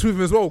vexed with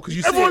him as well because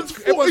you see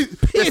Everyone's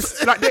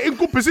pissed. Like they're in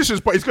good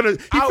positions, but he thinks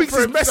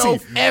for it's messy.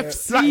 himself,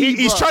 FC, Like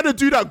he's bro. trying to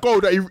do that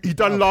goal that he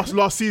done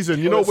last season.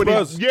 You know when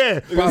Spurs.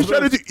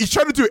 he's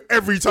trying to do it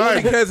every time.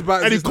 all he cares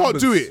about and is he his can't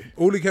do numbers. it.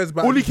 All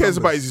he cares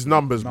about is his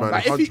numbers, man.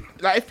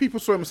 Like if people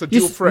saw him as a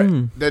dual threat,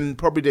 then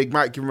probably they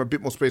might give him a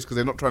bit more space because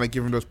they're not trying to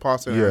give him those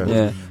passing. Yeah.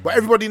 Yeah. But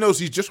everybody knows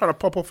he's just trying to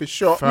pop off his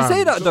shot. You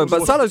say that though,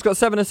 but Salah's got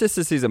 7 assists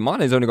this season.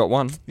 Mane's only got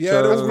 1.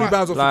 Yeah, there was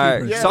rebounds off the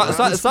like,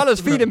 keeper. Salah's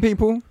feeding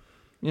people.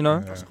 You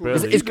know, it's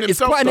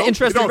quite an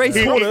interesting race.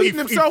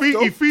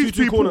 He feeds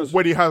Two people corners.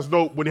 when he has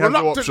no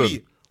Reluctantly.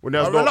 option. When he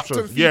has A no reluctant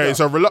option. feeder. Yeah, it's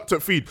a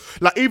reluctant feed.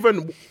 Like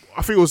even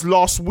I think it was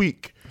last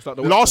week. like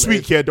the Last Western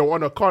week, yeah, they're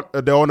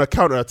on a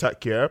counter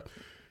attack. Yeah,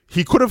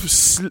 he could have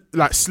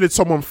slid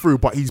someone through,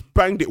 but he's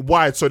banged it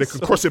wide so they can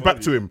cross it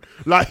back to him.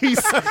 Like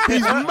he's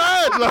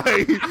mad.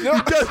 Like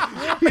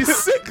he's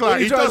sick.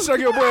 Like He trying to shag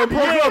your boy in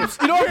pro clubs.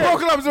 You know what pro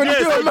clubs when you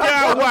do it, get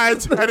out wide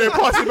and then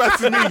pass it back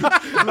to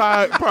me.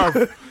 Like,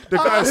 bruv, the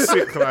guy's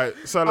sick. Like,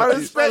 so I like,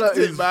 respect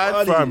it,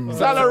 man. fam.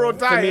 Salah or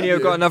die.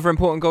 Firmino got another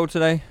important goal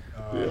today.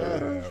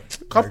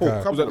 Couple.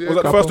 Was that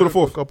the first or the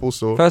fourth? Couple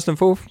so. First and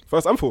fourth.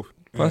 First and fourth.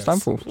 First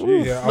and fourth. Yeah,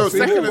 No, I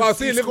second. was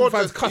seeing He Liverpool scored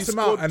fans the- cuss he him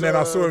out, scored and then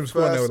I saw him the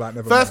score, and they were first- like,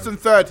 never First mind. and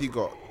third he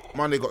got.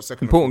 Mane got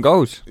second. Important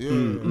goals. Yeah.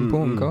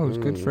 Important goals.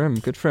 Good for him.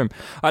 Good for him.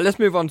 All right, let's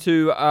move on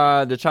to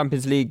the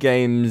Champions League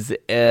games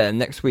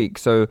next week.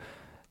 So,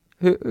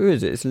 who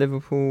is it? It's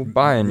Liverpool,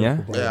 Bayern, yeah?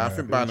 Yeah, I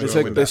think Bayern They are said,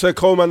 going to they win said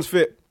Coleman's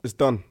fit. It's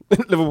done.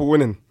 Liverpool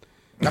winning.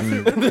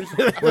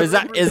 Well, is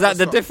that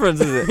the difference?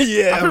 Is it?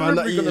 Yeah, I think man.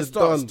 That Ruby's year going to is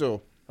start done.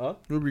 still. Huh?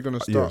 Ruby's going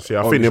to Yeah, start. see,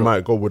 I think they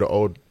might go with the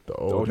old.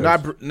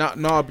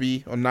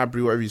 Nabi or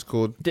Nabry, whatever he's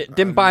called.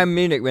 Didn't Bayern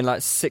Munich win like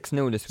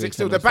 6-0 this week?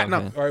 6-0, they're back now.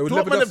 All right,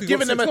 well, Dortmund Lewandowski have got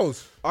given 6 them a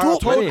goals.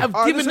 Dortmund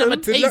have given them a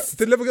Did taste.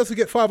 did Lewandowski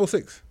get 5 or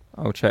 6?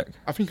 I'll check.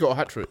 I think he got a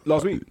hat trick.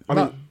 Last week. I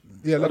Nah, mean,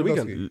 yeah, the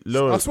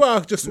Lewandowski. I swear I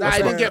just Nah,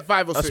 he didn't get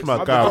 5 or 6. That's my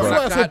I guy, think bro. he I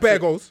got saw a bare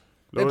hat-trick. goals.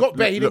 They got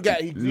bare. He didn't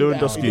get.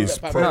 Lewandowski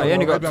is No, he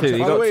only got 2. He By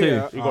got the way, 2.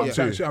 yeah, He got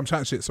two. I'm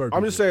chatting shit. Sorry.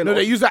 I'm just saying. No,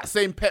 they use that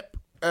same Pep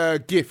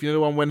gif. You know the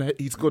one when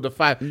he scored the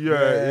 5. Yeah.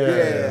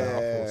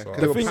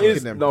 They The were thing packing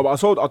is, them. no,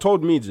 but I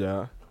told Meads,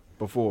 yeah,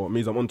 before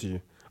Meads, I'm onto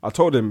you. I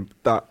told him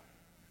that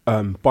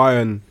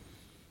Bayern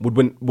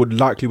would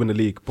likely win the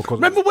league because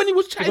Remember when he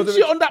was chatting because of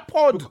shit it- on that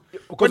pod?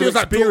 because When he of was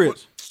like,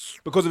 experience.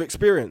 Because of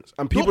experience,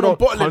 and people Dortmund don't.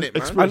 bottling it,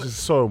 man. Experience is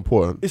so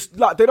important. It's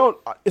like they don't.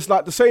 It's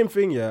like the same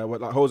thing, yeah.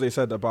 What like Jose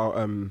said about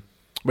when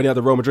he had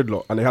the Real Madrid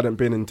lot and they hadn't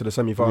been into the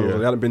semi-finals, Yeah. or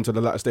they hadn't been to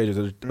the latter stages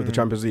of the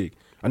Champions League,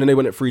 and then they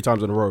won it 3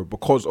 times in a row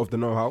because of the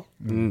know-how.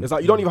 It's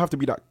like you don't even have to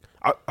be that.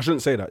 I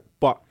shouldn't say that,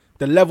 but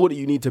the level that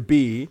you need to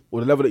be, or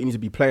the level that you need to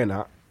be playing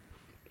at,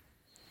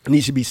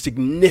 needs to be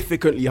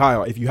significantly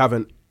higher if you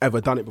haven't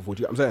ever done it before.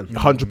 Do you get what I'm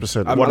saying?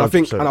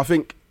 100%. And I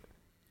think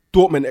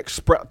Dortmund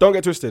express. Don't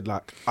get twisted.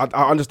 Like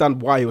I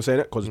understand why he was saying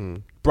it because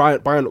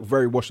Bayern looked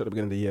very washed at the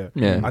beginning of the year,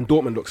 Yeah. and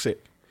Dortmund looked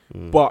sick.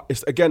 But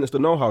it's the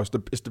know-how. It's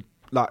the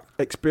like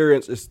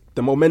experience. It's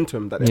the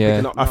momentum that they're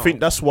picking up. I now. think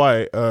that's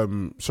why.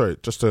 Sorry,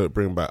 just to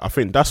bring back. I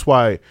think that's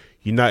why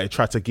United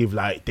try to give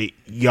like the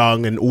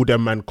young and all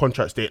them man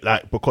contracts. They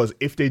like because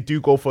if they do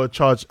go for a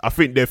charge, I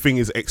think their thing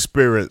is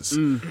experience.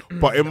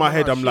 But in my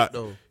head, I'm like,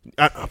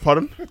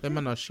 pardon? Them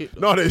man are shit.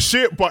 No, they're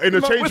shit. But in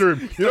the change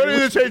room, you know, in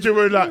the change room,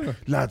 we're like,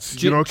 lads,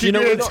 Do you keep know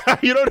it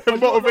what- you know, the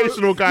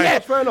motivational guy. Yeah,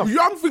 fair enough.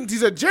 Young thinks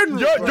he's a general.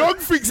 Young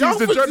thinks he's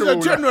the general.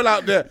 He's a general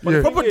out there. Yeah.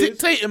 Proper The thing is-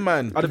 dictating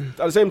man. At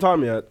the same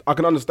time, yeah, I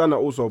can understand that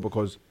also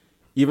because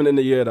even in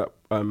the year that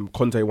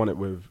Conte won it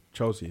with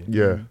Chelsea,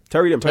 Yeah.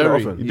 Terry didn't play that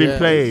Terry, often. He didn't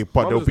play,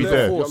 but Man they'll was be there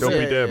there. for They'll be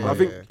yeah, there, yeah, man. I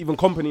think even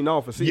Company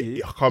now for City,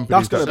 Yeah,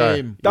 Company's that's that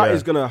gonna guy. that Yeah.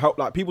 is gonna help.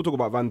 Like people talk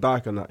about Van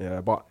Dijk and that,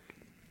 yeah, but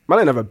man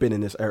ain't never been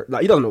in this area.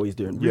 Like he doesn't know what he's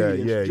doing. Yeah, Really.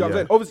 yeah, Do you know what I'm yeah.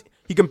 saying? Obviously,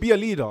 he can be a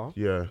leader.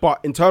 Yeah. But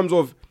in terms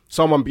of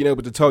someone being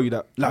able to tell you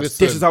that, like,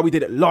 Listen, this is how we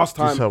did it last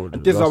This is time, how we and did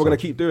it this is how last we're gonna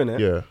time. keep doing it.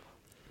 Yeah.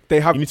 They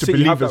have. You need to City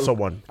believe have in that-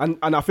 someone. And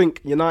I think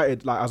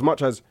United, like as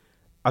much as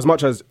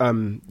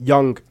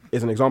Young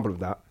is an example of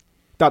that.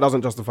 That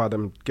doesn't justify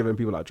them giving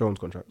people like Jones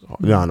contracts.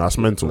 Yeah, that's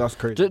mental. That's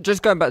crazy.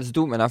 Just going back to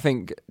Dortmund, I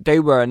think they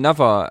were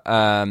another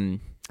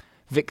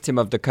victim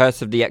of the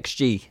curse of the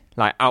XG,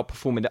 like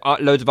outperforming.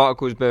 Loads of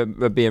articles were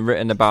being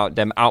written about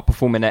them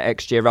outperforming their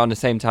XG around the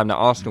same time that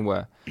Arsenal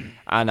were,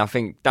 and I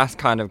think that's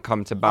kind of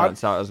come to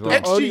balance out as well.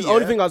 XG,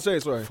 Only thing I'd say,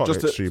 sorry, Fuck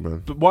just XG,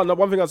 man.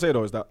 one thing I'd say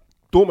though is that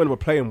Dortmund were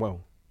playing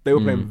well. They were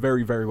playing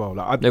very, very well.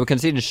 Like They were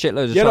conceding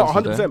shitloads of yeah, no,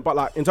 chances. 100%. But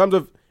like in terms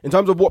of in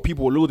terms of what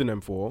people were lauding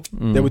them for,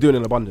 they were doing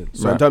in abundance.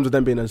 So in terms of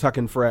them being an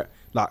attacking threat,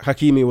 like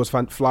Hakimi was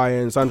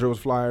flying, Sandro was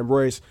flying,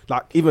 Royce,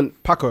 like even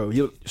Paco,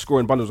 he was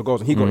scoring bundles of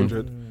goals and he got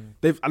injured.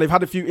 They've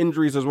had a few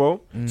injuries as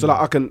well. So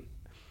like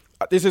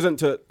this isn't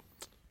to.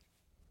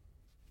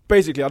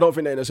 Basically, I don't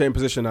think they're in the same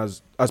position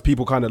as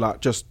people kind of like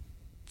just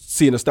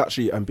seeing a stat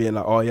sheet and being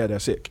like, oh yeah, they're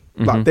sick.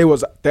 Like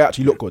they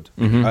actually look good.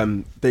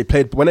 When they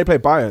played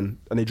Bayern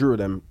and they drew with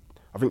them,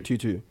 I think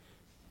 2-2.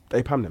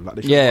 They pammed them.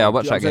 Like I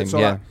watched that game.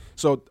 So,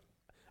 so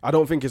I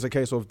don't think it's a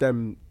case of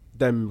them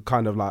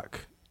kind of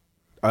like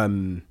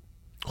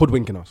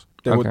hoodwinking us.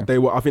 They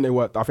were. I think they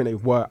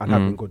were and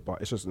have been good, but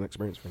it's just an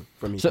experience thing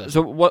for me.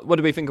 So what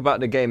do we think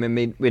about the game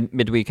in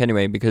midweek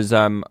anyway? Because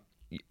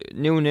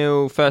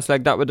 0-0 first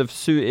leg, that would have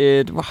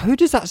suited. Well, who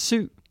does that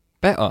suit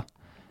better?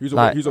 Who's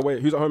away?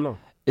 Who's at home now?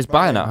 It's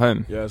Bayern at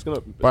home. Yeah,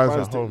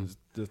 Bayern's at home.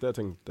 It's their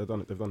thing. They've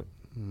done it.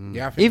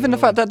 Yeah, even the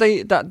fact that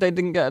they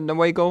didn't get an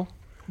away goal.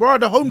 Bro,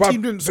 the home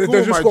team didn't score.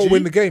 They just got to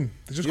win the game.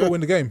 They just got to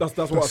win the game. That's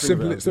what I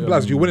think. Simple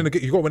as you're winning the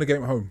game. You got to win the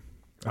game at home.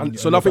 And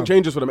so nothing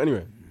changes for them anyway.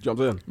 Do you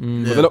know what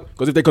I'm saying?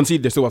 Because if they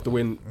concede, they still have to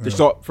win. They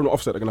start from the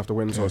offset, they're gonna have to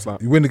win. So it's like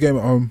you win the game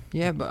at home.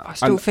 Yeah, but I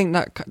still think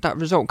that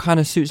result kind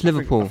of suits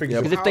Liverpool.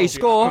 Because if they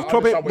score, then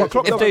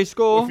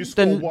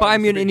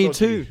Bayern Munich need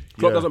 2.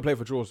 Klopp doesn't play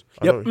for draws.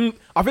 I think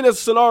there's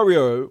a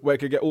scenario where it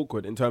could get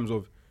awkward in terms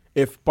of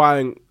if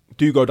Bayern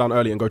do go down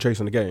early and go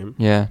chasing the game.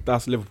 Yeah,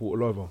 that's Liverpool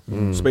all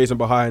over. Spacing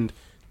behind,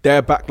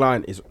 their back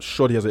line is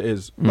shoddy as it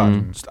is,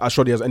 like as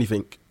shoddy as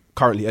anything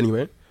currently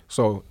anyway.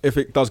 So if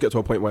it does get to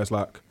a point where it's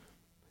like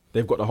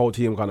they've got the whole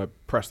team kind of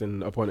pressed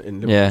in opponent in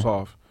Liverpool's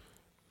half,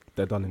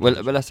 they're done. Well,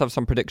 let's have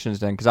some predictions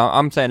then, because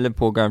I'm saying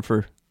Liverpool going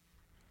through.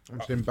 I'm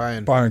saying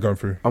Bayern. Bayern going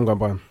through. I'm going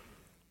Bayern.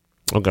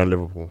 I'm going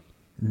Liverpool.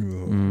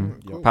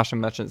 Cool.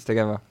 Passion merchants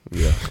together.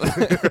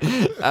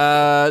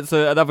 Yeah.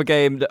 So another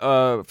game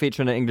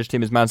featuring an English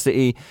team is Man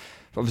City.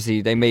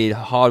 Obviously, they made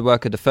hard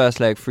work at the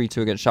first leg,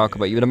 3-2 against Schalke,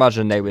 but you would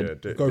imagine they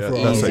would go for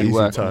easy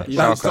work.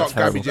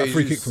 That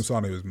free kick from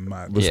Sane was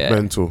mad. It was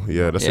mental.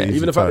 Yeah, that's an easy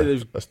even the fact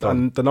tie. that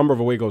and the number of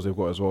away goals they've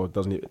got as well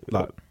doesn't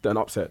like an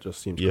upset just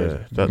seems crazy.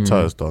 That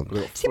tie is done.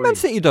 See, Man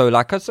City though,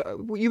 like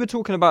you were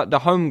talking about the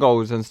home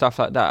goals and stuff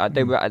like that.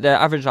 They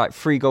average like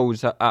 3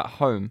 goals at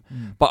home,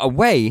 but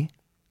away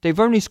they've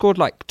only scored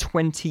like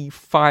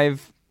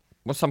 25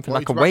 or something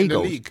like away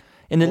goals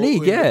in the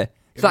league. Yeah.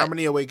 In how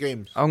many away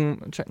games?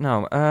 Check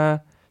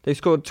now. They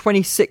scored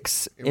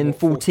 26 in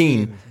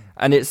 14,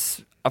 and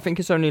I think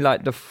it's only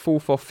like the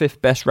 4th or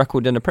 5th best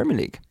record in the Premier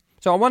League.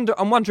 So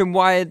I'm wondering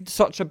why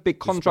such a big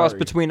contrast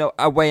between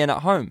away and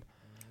at home,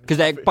 because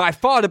they're by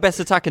far the best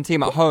attacking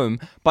team at home,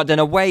 but then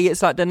away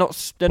it's like they're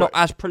not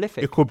as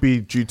prolific. It could be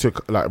due to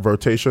like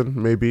rotation,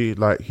 maybe.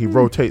 Like he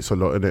rotates a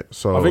lot in it.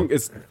 So I think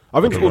it's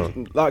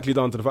likely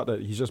down to the fact that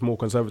he's just more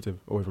conservative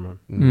away from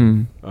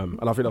home, and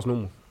I think that's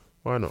normal.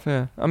 Why not?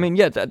 Fair. I mean,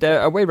 yeah,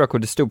 their away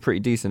record is still pretty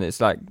decent. It's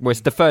like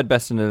it's the 3rd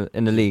best in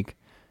the league.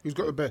 Who's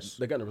got the best?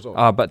 They're getting the result.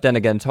 But then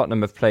again,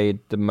 Tottenham have played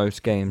the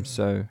most games.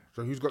 So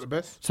who's got the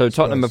best? So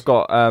Tottenham have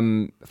got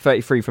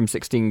 33 from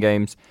 16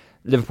 games.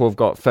 Liverpool have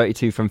got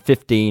 32 from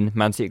 15.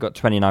 Man City got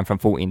 29 from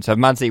 14. So if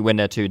Man City win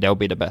there too, they'll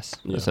be the best,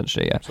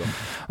 essentially, yeah.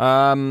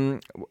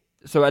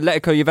 So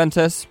Atletico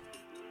Juventus,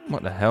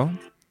 what the hell?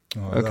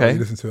 Oh, okay.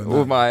 Listen to it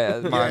all my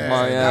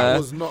that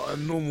was not a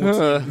normal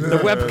team. The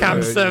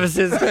webcam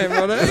services came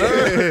on it.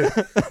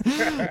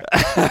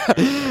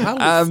 How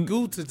was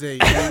school today?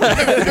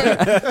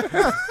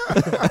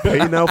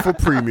 Pay now for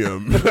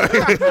premium.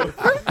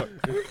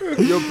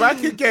 You're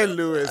back again,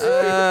 Lewis.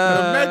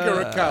 The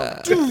mega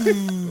account.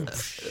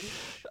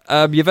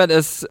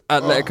 Juventus,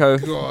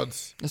 Atletico. Oh, God.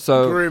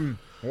 So grim.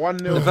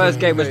 1-0. The first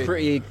game was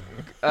pretty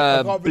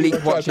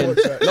bleak watching. I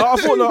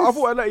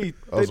thought Atleti,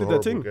 they did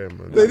their thing.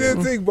 They did their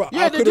thing, but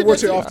I couldn't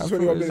watch it after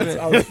 21 minutes.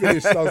 I was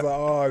finished. I was like,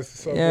 oh, it's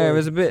so yeah, it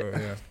was a bit.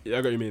 Yeah,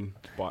 I get what you mean.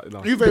 But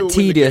no.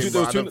 Tedious.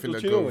 I don't think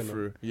they'll go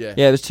through. Yeah,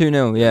 it was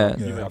 2-0. Yeah,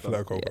 I feel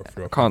like I'll go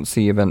through. I can't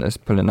see Juventus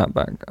pulling that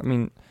back. I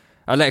mean,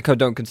 Atletico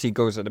don't concede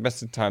goals at the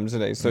best of times, do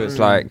they? So it's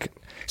like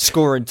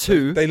scoring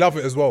 2. They love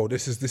it as well.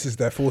 This is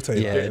their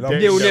forte. Yeah, like.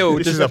 0-0.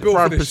 This is a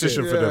prime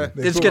position for them.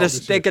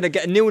 They're gonna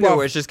get a 0-0.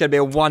 Where it's just gonna be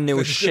a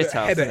 1-0 shit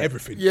out. Header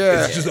everything.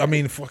 Yeah, it's just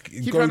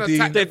fucking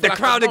Godin. The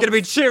crowd are gonna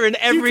be cheering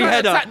every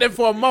header. Attack them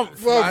for a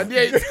month. Man.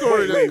 They ain't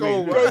scoring a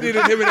goal. Godin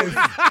and him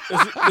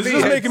and This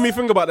is making me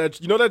think about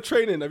that. You know their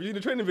training. Have you seen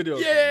the training videos?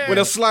 Yeah. When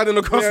they're sliding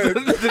across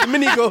the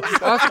mini goals.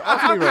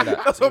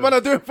 That's what man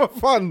are doing for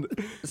fun.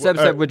 Seb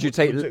said, "Would you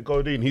take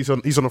Godin?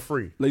 He's on a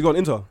free. No, you got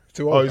Inter.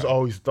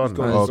 He's done.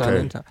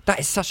 Okay. That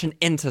is such an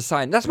Inter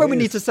sign. That's why we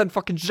need to send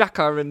fucking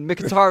Xhaka and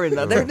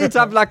Mkhitaryan. They need to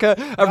have like a.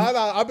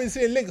 I've been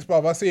seeing links,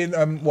 bruv. I've seen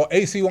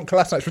AC want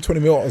Kolasinac for 20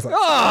 mil. I was like,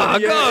 oh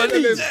god,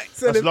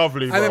 that's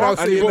lovely. And then I was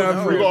seeing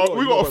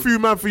we got a few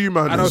man for you,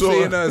 man. And I was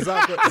seeing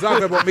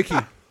Zagreb want Mickey.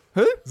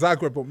 Who?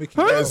 Zagreb want Mickey.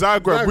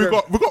 Zagreb.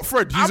 We got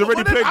Fred. He's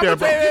already played there,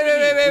 bro.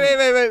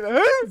 Wait.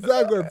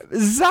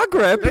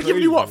 Zagreb. They're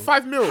giving you what,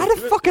 5 mil? How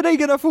the fuck are they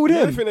gonna afford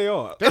him? I think they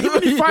are. They're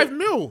giving you 5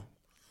 mil.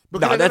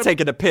 No, they're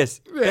taking a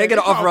piss. They're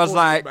going to offer us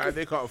like...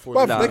 They can't afford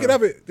Bruv, it. they can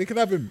have it. They can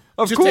have him.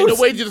 Of Just course. take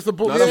the wages of the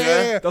book.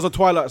 Yeah. That's a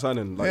Twilight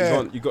signing. Like,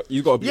 Yeah.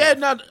 you got to be. Yeah,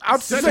 no,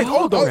 I'd say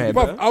hold on.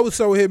 Bruv, I would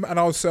sell him and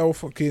I would sell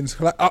fucking...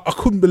 I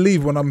couldn't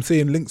believe when I'm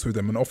seeing links with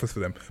them and offers for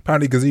them.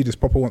 Apparently Gazidis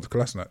proper wants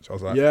Kolasinac. I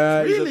was like...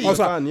 Yeah, Really? I was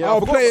like, fan, yeah. I'll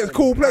play it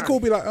cool,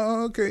 Be like,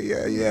 oh, okay,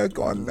 yeah,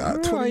 go on.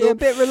 Oh, you're a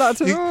bit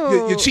reluctant.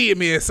 You're cheating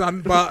me here,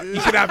 son, but you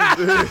can have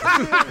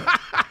it.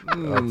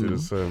 I'll do the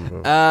same,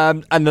 bro.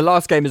 And the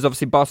last game is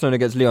obviously Barcelona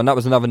against Lyon. That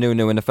was another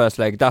 0-0 in the first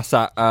leg. That's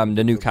at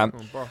the new camp.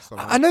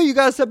 I know you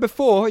guys said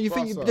before you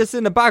think this is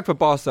in the bag for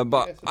Barca,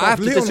 but I have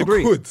to Leon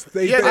disagree. Good.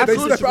 They they're step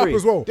good. it up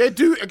as well. They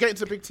do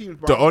against the big teams.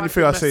 Bro. The only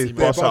thing I say is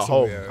Barca at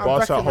home. yeah. Barca at I'm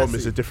backing home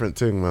is Messi. a different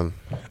thing, man.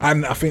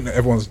 And I think that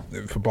everyone's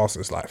for Barca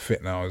is like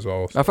fit now as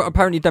well. I thought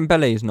apparently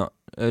Dembele is not.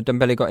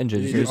 Dembele got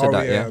injured. You said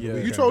that, yeah.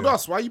 You told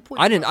us. Why are you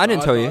putting? I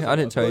didn't tell you. I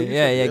didn't tell you. you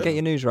Yeah, said, yeah. yeah. Get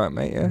your news right,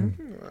 mate. Yeah.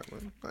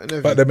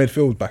 But their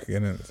midfield's back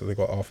again, innit? So they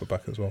got Arthur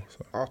back as well.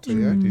 So After,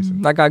 yeah.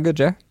 decent. That guy good,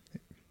 yeah.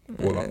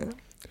 All up.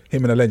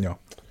 Him and Alenya.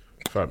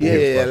 Fam, Yeah,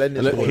 him,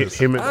 Lenny's fam. good.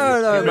 Him and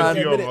I don't know, him man. and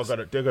Dion are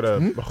gonna, they're gonna.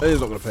 He's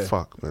not gonna pay.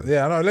 Fuck, man.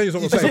 Yeah, I know. Alenia's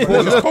not the same.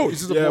 But he's a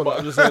coach. Yeah, but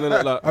I'm just saying,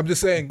 innit, like, I'm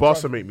just saying.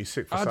 Barca make me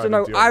sick. For I signing don't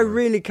know. Dion, I man.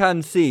 really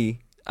can see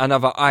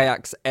another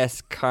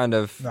Ajax-esque kind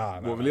of.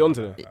 Nah. what, really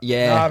onto it?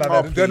 Yeah.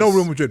 Nah, they're no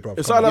Real Madrid, bro.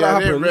 If something like that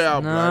they're happens,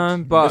 real, No,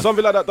 blood. but if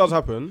something like that does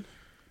happen,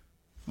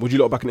 would you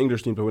lot back an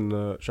English team to win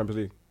the Champions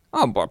League?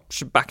 I'm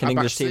back an I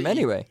English back team City.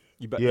 anyway.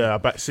 You bet. Yeah, I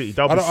back City. I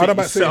Double don't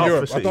back set City in up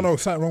Europe. for I don't City. know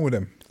something wrong with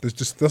them. There's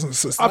just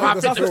doesn't. I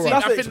that's think the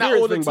that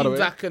all the experience teams thing, by the way.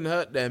 that can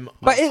hurt them.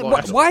 But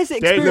why is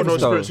it They ain't got no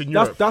experience though? experience in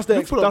Europe. That's the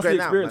Liverpool are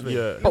experience. going out, man.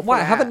 Yeah. But why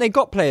haven't they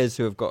got players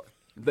who have got?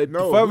 The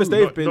No, furthest who?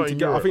 they've Not- been not to in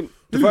get, I Europe. think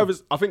the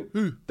furthest. I think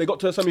they got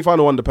to a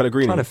semi-final under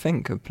Pellegrini. I'm trying to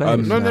think of players.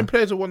 None now. of them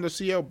players have won the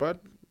CL, bud.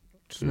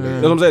 That's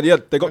what I'm saying. Yeah,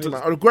 they got to.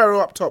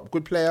 Aguero up top,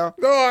 good player.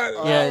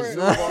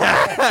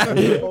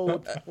 Yeah.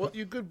 Old. What,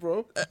 you good,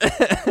 bro?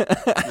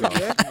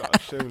 Yeah.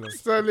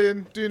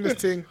 Sterling doing this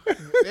thing.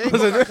 They ain't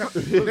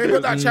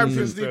got that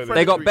Champions League.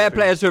 They got bare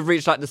pedigree. players who have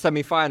reached like the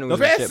semi-finals and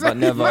Best shit, but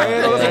never.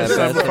 semi-finals. yeah, best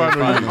Semi-finals.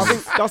 semi-finals. I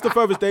think that's the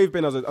furthest they've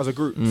been as a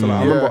group. So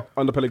like, I remember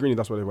under Pellegrini,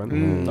 that's where they went.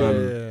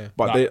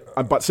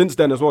 But since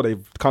then as well,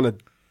 they've kind of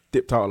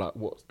dipped out. Like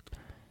what?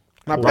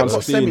 Now, Round Pep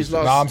got 16. semis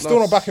last. Nah, I'm still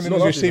not backing the last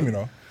English season. team, you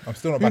know. I'm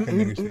still not backing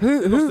the English team.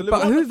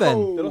 Who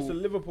then? They lost to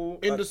Liverpool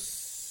in the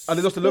and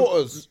they lost to Liverpool.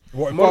 quarters.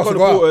 What, Monaco in the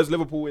Barca? quarters,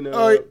 Liverpool in.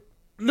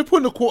 Liverpool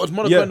in the quarters.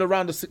 Monaco Yeah. in the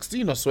round of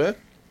 16, I swear.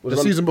 The it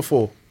season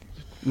before.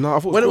 No, I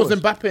thought When it was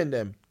quarters. Mbappe and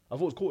them. I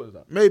thought it was quarters.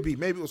 That Maybe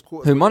it was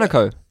quarters. Who,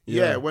 Monaco?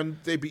 Yeah, when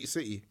they beat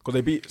City. because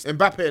they beat.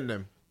 Mbappe and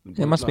them.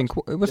 It must have been.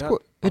 It was. Yeah, Who I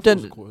thought it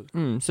then? was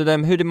quarters. So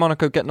then, who did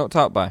Monaco get knocked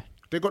out by?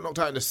 They got knocked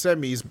out in the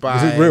semis by.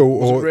 Was it Real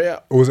was or it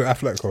Real? was it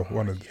Atletico?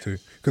 One of the two.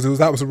 Because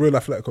that was a real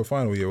Atletico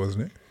final year,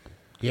 wasn't it?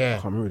 I Yeah.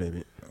 can't remember who they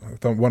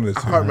beat. One of the two.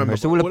 I can't remember.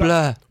 It's all a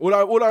blur.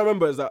 All I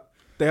remember is that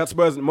they had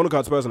Spurs. Monaco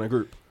had Spurs in their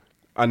group,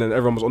 and then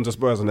everyone was on to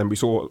Spurs, and then we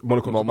saw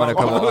Monaco.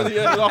 Monaco won.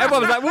 Yeah,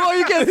 Everyone was like, "What are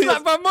you getting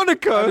slapped by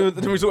Monaco?"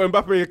 then we saw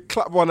Mbappe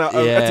clap one out.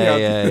 Yeah,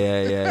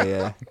 Etihad.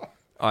 yeah.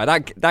 Oh,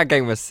 that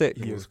game was sick.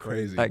 It was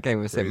crazy. That game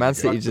was sick. Crazy. Man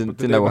City But didn't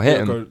the know day what hit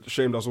him. Monaco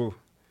shamed us all.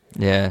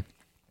 Yeah.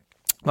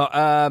 But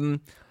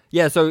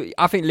yeah. So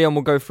I think Leon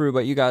will go through.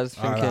 But you guys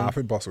thinking? I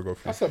think Barca will go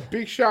through. That's a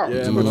big shout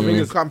Yeah, to man, go I to think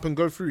the it's- camp and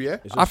go through, yeah?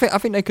 I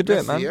think they could do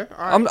it, Messi, man. yeah?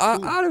 I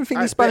Alright, don't think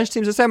I these Spanish bet.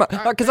 teams are the same.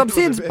 Because I'm bet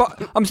seeing it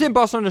was I'm seeing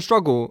Barcelona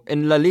struggle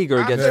in La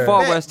Liga against said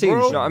far bet, worse teams.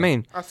 bro. You know what I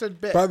mean? I said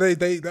bet. But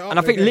they And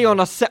I think Leon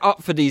are set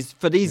up for these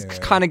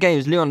kind of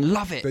games. Leon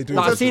love it. They do.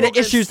 Like, I They see draw the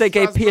issues they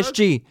gave against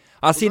PSG.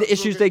 I see that the draw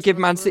issues they against give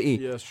Man Salzburg?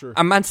 City. Yeah, it's true.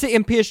 And Man City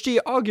and PSG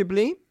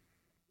arguably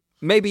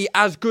maybe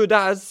as good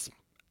as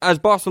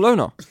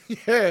Barcelona.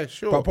 Yeah,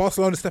 sure. But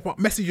Barcelona step up.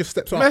 Messi just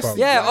steps up. Messi- bro.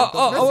 Yeah,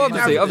 Messi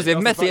obviously, average. if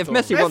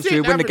Messi wants Messi to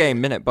win the average.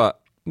 game, innit? But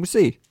we'll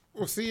see.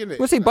 We'll see, innit?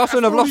 We'll see.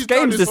 Barcelona have That's all lost he's done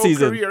games his this whole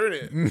season. Career,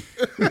 innit?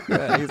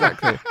 Yeah,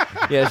 exactly.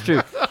 Yeah, it's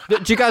true.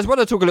 Do you guys want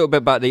to talk a little bit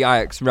about the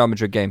Ajax Real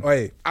Madrid game?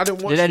 Hey, I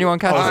didn't watch Did anyone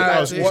it. catch I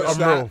it? was It's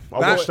watching unreal. I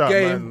watched that that,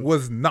 game man.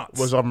 was nuts.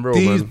 Was unreal,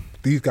 man.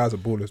 These guys are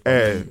ballers. bro.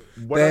 Eh,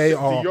 They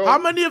are. How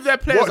many of their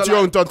players What are De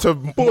Jong like, done to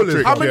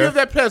Modric? how many yeah? of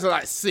their players are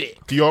like sick?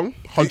 De Jong,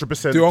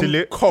 100%. De Jong,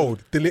 Delete.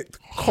 cold. Delict,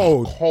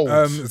 cold. Cold.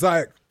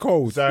 Zayek,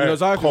 cold. Zayek, You know,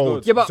 Zayek is cold.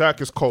 good. Yeah, but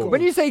Zayek is cold.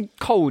 When you say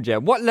cold, yeah,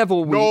 what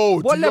level No,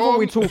 what De level are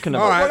we Jong- talking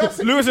All about? right.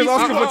 Lewis is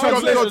asking for De Jong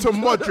translation. done to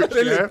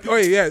Modric, yeah? Oh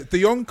yeah, De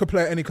Jong could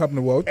play at any club in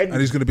the world, and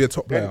he's going to be a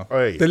top player.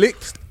 Oi.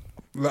 Delict,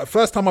 like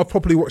first time I've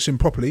properly watched him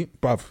properly,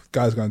 bruv,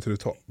 guy's going to the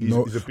top.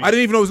 No, he's a beast. I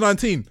didn't even know he was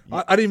 19.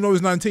 I didn't even know he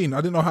was 19. I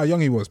didn't know how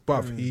young he was,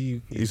 bruv.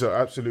 He's an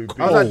absolute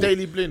I was beast. like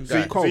Daily Blind.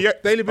 guy. cold.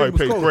 Ziyech- Daily Blind he was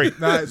played cold. great.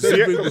 Nah, Ziyech Daily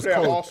Blind could was play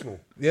at cold. Arsenal.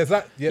 Yeah,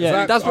 Zach. Yeah,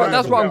 Zach- that's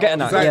what I'm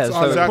getting at. Zach's Yeah, so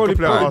Arsenal. Zach Probably could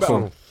play at better.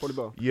 Arsenal. Probably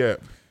better. Yeah.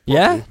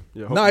 Yeah?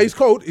 Yeah, Nah, he's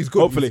cold. He's good.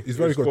 Hopefully. he's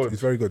very He's good. good.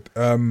 He's very good.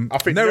 I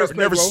think Neres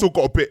played Neres well. still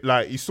got a bit,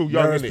 like, he's still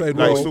young, Neres innit? played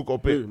Like, he's well. still got a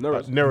bit. Who?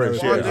 Neres? Neres,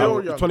 Neres. yeah. They're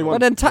all young. 21.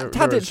 But then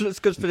Tadic looks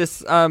good for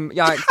this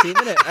Ajax team,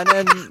 innit? And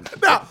then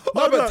No,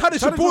 but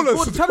Tadic's a baller.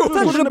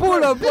 Tadic's a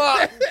baller,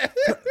 but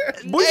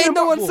ain't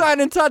no one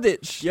signing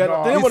Tadic. Yeah,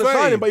 they didn't want to he's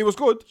sign fine. him, but he was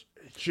good.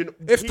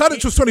 If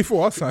Tadic was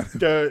 24, I'd sign him.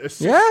 The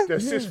assist, Yeah? the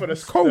assist for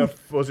cold.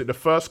 was it the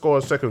first goal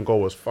or second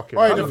goal was fucking.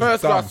 Oh, the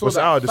first guy saw was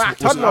that. out of this. Back.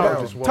 Was out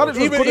of this world.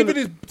 Tadic was Even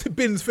his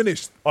bins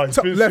finished. Oh, his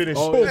top bins left. finished.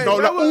 Oh, No, yeah.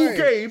 like all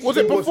game. Was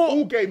it before?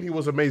 All game he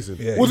was amazing.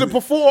 Yeah, Was he- it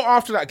before or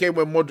after that game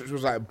when Modric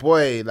was like,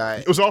 boy,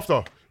 like, It was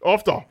after.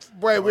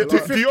 boy, we're De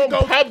Jong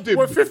pammed him.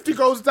 We're 50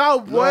 goals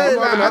down, boy.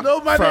 Like, I know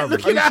man ain't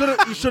looking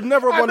at. You should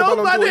never have I won a know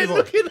Ballon man d'Or ain't either.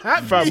 looking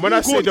at. Fam, me. when I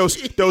saw there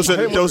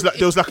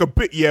was like a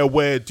bit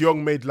where De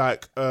Jong made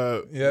like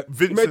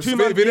Vincent made two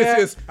man,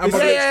 Vinicius and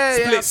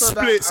Modric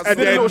splits and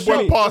Then then it was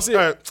went funny.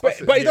 past.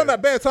 But he done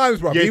that bare times,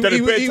 bro. Yeah, he done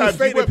it bare was times. He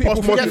fading went people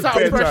past for Modric Gets out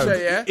of bare pressure,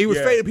 times. yeah. He was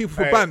fading people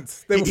for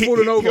bants. They were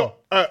falling over.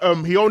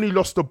 He only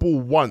lost the ball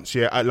once,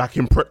 like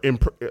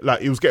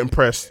like he was getting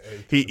pressed.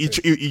 He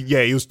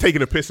was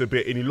taking a piss a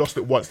bit and he lost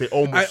it once. They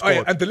almost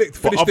scored. And De Ligt But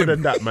finished other him.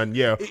 than that, man,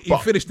 He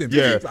finished him.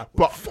 Yeah, He was like,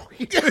 but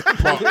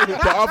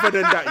other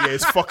than that,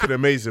 it's fucking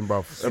amazing,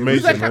 bro. Amazing,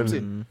 Who's that man.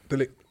 captain? De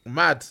Ligt.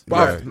 Mad.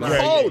 Bruv,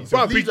 Cold. He's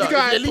a big Leader.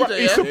 guy. He's a leader,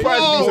 He yeah?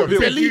 surprised me. He's a He's a big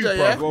big leader,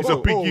 yeah? He's a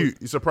big youth.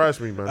 He surprised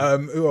me,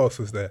 man. Who else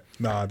was there?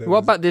 Nah. What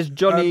about this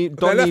Donny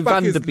van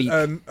der Beek?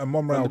 A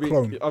Monreal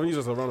clone. I think he's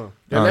just a runner.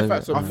 Yeah, left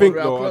back's a I think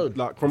Monreal though, clone.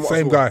 like from what I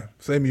Same saw, guy.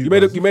 Same you.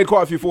 You made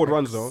quite a few forward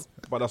runs though,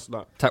 but that's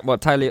like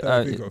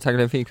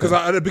Tagliafico. Because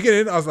at the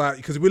beginning, I was like,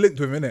 because we linked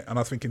with him in it, and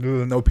I was thinking,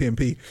 no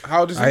PMP.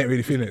 How does I he- ain't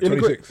really feeling it. In the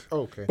 26.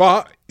 Oh, okay.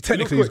 But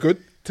technically, he's good.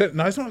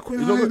 No, it's not.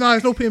 No,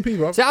 it's no PMP,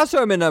 bro. See, I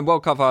saw him in the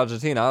World Cup for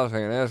Argentina. I was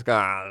thinking, this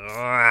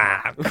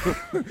guy.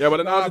 yeah, but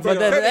then But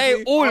then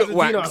they all look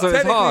whack, so it's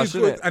Technically, harsh, he's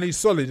isn't good, it? and he's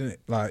solid, isn't it?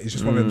 Like he's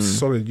just one of them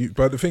solid.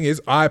 But the thing is,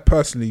 I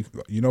personally,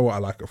 you know what I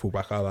like at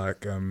fullback? I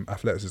like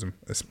athleticism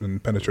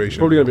and penetration.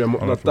 Probably gonna be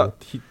on the floor.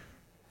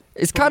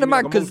 It's kind of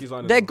mad Probably because like a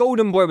monkey's their island.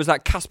 golden boy was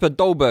like Casper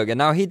Dolberg, and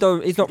now he's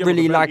not Give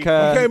really him a like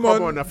penalty. Came Come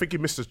on. on, I think he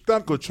missed a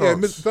Done- good yeah,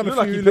 chance. done He a looked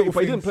like few he little played, but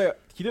he didn't things. play.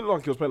 He didn't look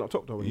like he was playing up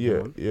top though. When he Yeah,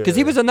 came on. yeah. because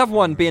he was another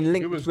one being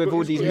linked was with good.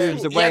 all these Yeah.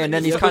 moves Yeah, away, and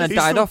then he's kind of he's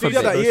died still- off a He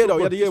had that bit. year though.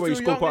 He had the year He's where he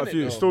still scored quite a young,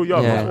 few. innit, Still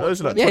young. Yeah. man.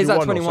 He's like Yeah, he's like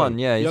 21 or 21. something.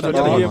 Yeah, he's Yeah, like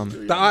the- 21.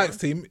 The Ajax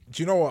team.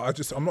 Do you know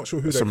what? I'm not sure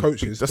who their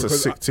coach is. That's a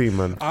because sick team,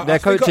 man. Their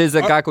coach is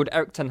a guy called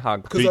Eric Ten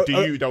Hag. Because that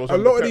was a on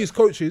the lot of Pep. these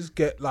coaches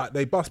get like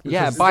they bust.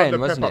 Yeah, because Bayern, the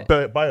wasn't Pep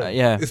it? at Bayern.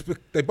 Yeah.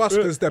 they bust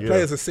because their Yeah.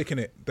 players are sick in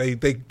it.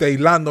 They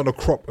land on a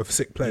crop of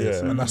sick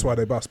players, Yeah. and that's why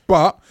they bust.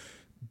 But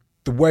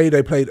the way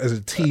they played as a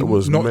team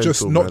was not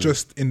mental, not man.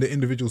 just in the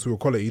individuals who were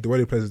quality. The way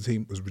they played as a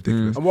team was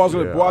ridiculous. And what I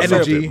was Yeah. what I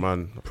Energy, said,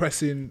 man.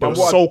 pressing. They were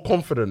so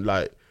confident.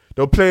 Like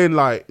they were playing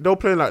like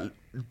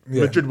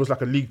Madrid was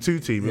like a League Two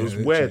team. It was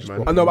Yeah, weird, it's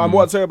man. I know, and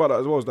what I'd say about that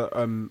as well is that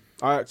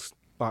Ajax,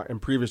 like in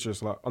previous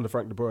years, like under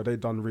Frank de Boer,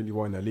 they'd done really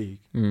well in their league,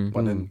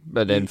 but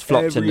then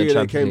flopped in every the year they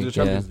Champions came to the League,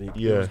 Champions League.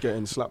 Yeah. It was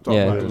getting slapped up.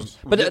 Yeah, like, it was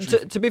but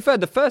literally- to be fair,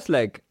 the first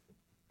leg,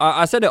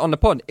 I said it on the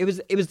pod. It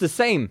was the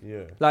same.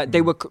 Yeah. Like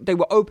they were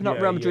open up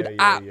Yeah, Real Madrid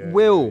yeah, at yeah,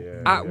 will,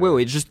 yeah, at will.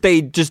 It's just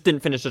they just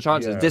didn't finish the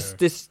chances.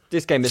 Yeah.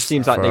 This game, it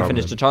seems like they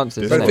finished the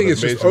chances. But the innit? thing is,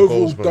 just Amazing overall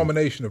goals, man.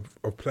 domination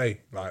of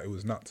play. Like it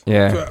was nuts.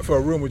 Yeah. For a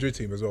Real Madrid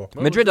team as well.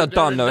 Madrid are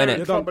done though, They're innit?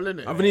 in trouble,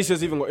 innit? and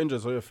Vinicius even got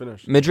injured, so you're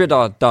finished. Madrid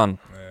are done.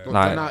 They're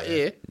Like, not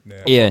here.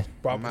 yeah.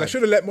 But they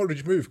should have let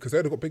Modric move because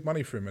they'd have got big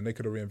money for him and they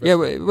could have reinvested. Yeah,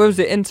 where was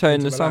it? Inter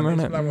in the Milan- summer,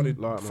 Inter innit? Milan wanted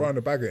Like, throwing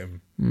the bag at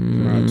him.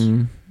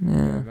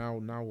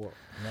 Now what?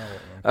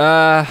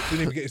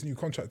 Didn't even get his new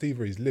contract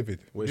either. He's livid.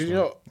 Did you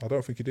know? I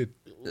don't think he did.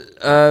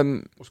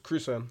 What's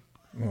Chris saying?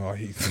 Oh,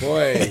 he's.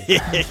 Boy,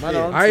 man,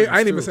 I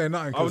ain't even saying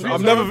nothing. 'cause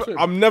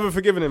I'm never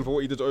forgiven him for what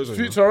he did to Ozil.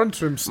 Future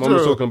onto him Man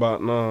was still. talking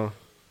about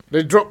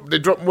They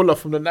dropped Muller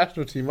from the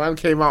national team. Man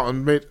came out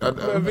and made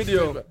a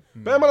video.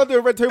 Bear man are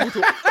doing red table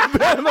talk.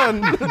 Bear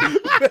man are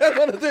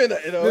doing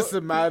that. You know.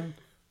 Listen, man,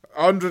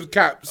 100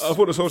 caps. I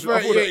thought the social.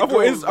 I 38 thought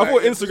goals, like,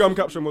 Instagram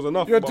caption was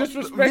enough. You're but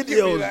disrespecting me.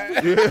 videos,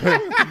 Like.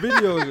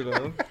 videos, you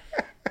know.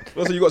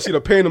 Also, you got to see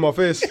the pain in my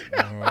face,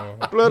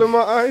 blood in my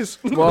eyes.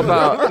 What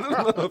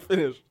about?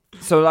 Finish.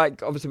 So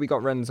like, obviously we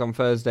got Rennes on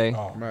Thursday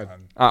Oh, man.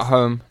 at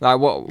home. Like,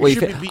 what we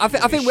should think? be I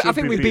think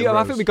beaten. we beat them.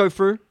 I think we go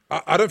through.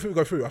 I don't think we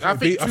go through. I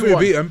think we 2-1.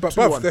 beat them, but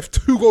 2-1. they're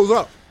 2 goals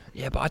up.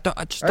 Yeah, but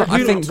I just I don't. I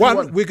think think. not.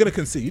 One, we're going to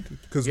concede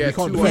because Yeah, we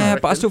can't 2-1. defend. Yeah,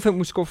 but I still think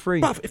we'll score 3.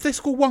 But if they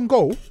score 1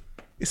 goal,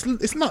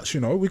 it's nuts,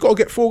 you know. We've got to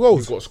get 4 We've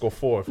goals. got to score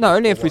 4. No,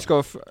 only if we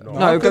score. No, it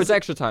because- goes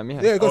extra time.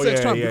 Yeah. Yeah, it goes Oh,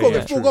 extra time. yeah, We've got to yeah,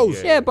 get 4 true,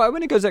 goals. Yeah, but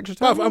when it goes extra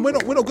time, Bruv,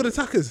 and we're not good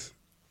attackers.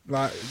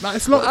 Like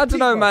it's not. I don't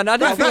know, man. I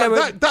didn't think they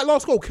were- that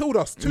last goal killed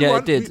us. 2-1. Yeah,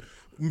 it did.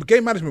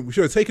 Game management. We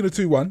should have taken a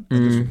 2-1.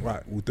 and just,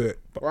 right, we'll do it.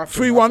 What happened?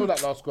 3-1. I saw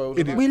that last goal.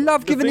 Idiot. we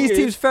love giving thing these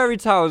teams is- fairy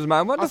tales,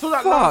 man. What I the saw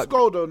that last fuck?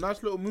 goal though.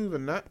 Nice little move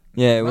in that.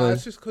 Yeah, it Nah, was.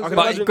 it's just 'cause-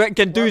 But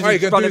Guendouzi's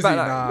Hey, running back Guendouzi,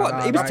 like what?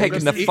 nah, He was nah,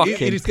 taking the he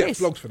fucking needs to get piss.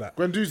 flogged for that.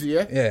 Guendouzi,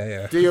 yeah.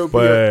 Yeah.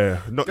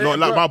 D.O.B. Not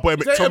like my boy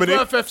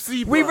McTominay.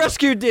 FC, We bro.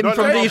 rescued him Not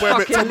from like these my boy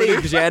fucking McTominay.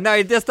 leagues, yeah.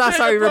 No, that's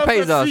how he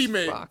repays us. FC,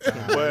 mate. He's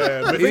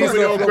not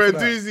McTominay or for that.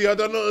 Guendouzi, I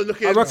don't know.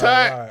 Looking reckon-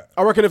 tight.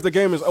 I reckon if the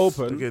game is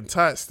open, Looking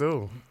tight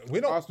still.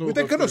 We're not. Arsenal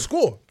They're go gonna through.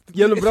 score.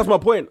 yeah, no, but that's my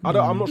point.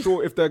 I'm not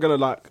sure if they're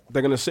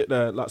gonna sit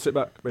there, like sit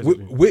back,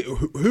 basically.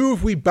 Who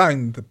have we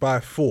banged by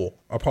 4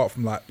 apart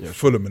from like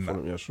Fulham and that?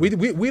 Fulham, yeah,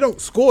 sure. We don't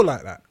score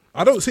like that.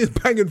 I don't see us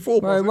banging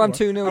 4 Right, balls.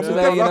 1-2-0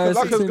 today. You know, Laka's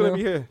 6-2. going to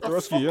be here.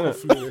 Dorosky,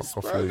 innit?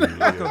 Hopefully,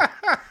 yeah.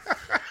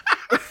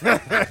 I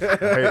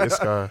hate this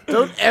guy.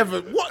 Don't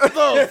ever. What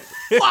the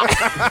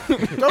fuck?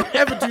 Don't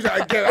ever do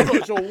that again. I'm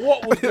not sure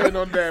what was going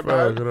on there,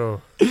 man.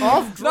 No.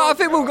 No, I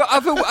think we'll go. I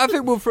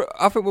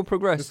think we'll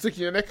progress.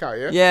 Sticking your neck out,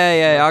 yeah?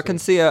 Yeah. I can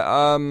see it.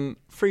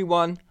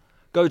 3-1.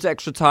 Go to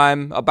extra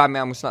time.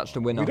 Aubameyang will snatch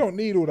the winner. We don't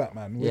need all that,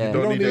 man. We Yeah.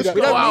 don't need that.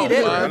 We don't need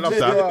it. I love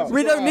that.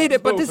 We don't need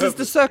it, but this is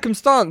the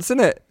circumstance, isn't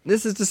it?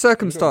 This is the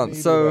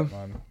circumstance. So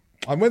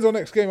And when's our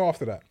next game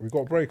after that? We've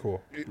got a break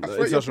or?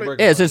 International break.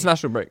 yeah, it's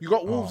international break. You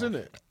got Wolves in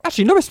it.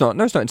 Actually, no, it's not.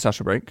 No, it's not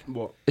international break.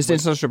 What? It's the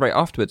international break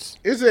afterwards.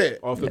 Is it?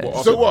 After Yeah.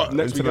 what? So what?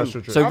 Next International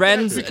weekend. So After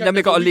Rennes, next weekend, then we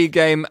there's got a a league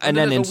game, and and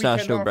then then there's a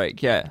international weekend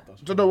break. Yeah.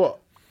 Do you know what?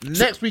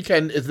 Next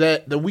weekend is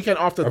there. The weekend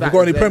after Have that. we got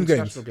is any their Prem games?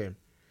 international game.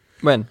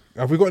 When?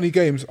 Have we got any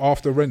games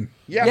after Rennes?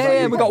 Yeah,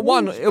 but we got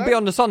one. Wolves, It'll be man.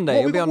 on the Sunday. What,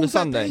 It'll we be got on the Wolves that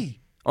Sunday. day?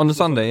 On the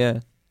Sunday, yeah.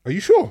 Are you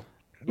sure?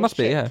 Must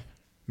be, yeah.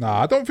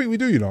 Nah, I don't think we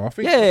do, you know. I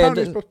think Yeah,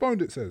 apparently the- it's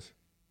postponed, it says.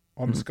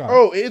 On Sky.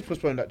 Oh, it is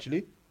postponed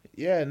actually.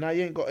 Yeah, now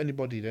you ain't got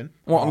anybody then.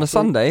 What, on the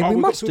Sunday? We we've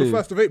got must till do. the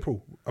 1st of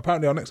April.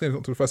 Apparently our next game's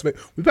not till the 1st of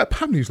April. We better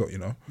Pam these lot, you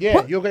know.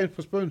 Yeah, your game's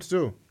postponed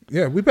still.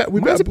 Yeah, we better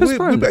Why is it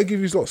postponed?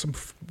 give you lot some.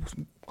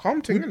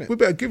 Calm thing, innit? We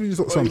better give you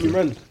lot something.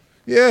 Rennes.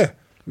 Yeah,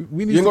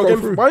 we need You to ain't got go game.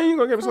 through. Why you ain't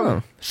got game for Sunday?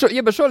 Oh. Sure,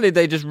 yeah, but surely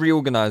they just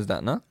reorganised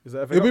that, no? Is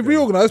that FA It'll be Cup game?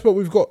 reorganised, but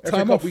we've got FA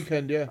time Cup off.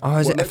 weekend, yeah. Oh,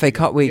 is it FA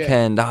Cup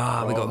weekend?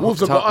 Ah, we got Wolves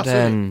hooked have got up us, innit?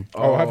 then.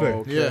 Oh, have they?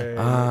 okay. Yeah.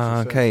 Ah,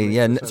 Makes okay, sense,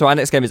 yeah. makes So our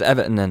next game is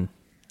Everton then.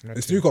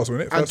 It's Newcastle,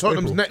 isn't it? And 1st of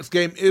Tottenham's April. next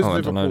game is Oh,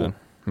 I don't know Liverpool. then.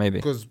 Maybe.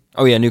 Because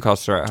Oh yeah,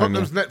 Newcastle are at home.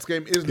 Tottenham's Yeah. next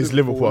game is It's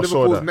Liverpool. Liverpool, I saw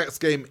Liverpool's that. next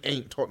game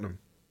ain't Tottenham.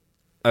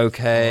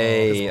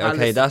 Okay, Palace.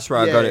 okay, that's where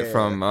I got it Yeah.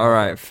 from. All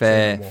right,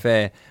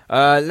 fair.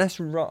 I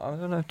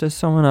don't know if there's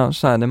someone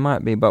outside. There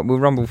might be, but we'll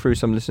rumble through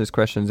some listeners'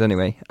 questions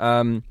anyway.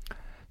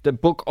 The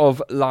Book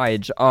of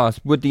Lige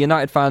asked, would the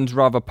United fans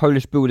rather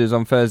Polish builders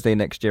on Thursday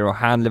next year or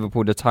hand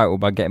Liverpool the title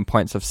by getting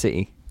points of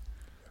City?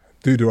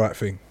 Do the right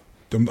thing.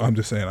 I'm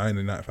just saying, I ain't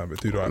a United fan, but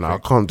do the right Nah, I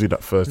thing. can't do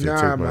that Thursday Nah,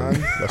 thing, man.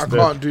 That's I dead.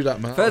 can't do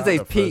that, man.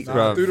 Thursday's peak,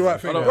 bro. Do the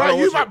right thing. Right,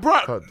 you like, bro.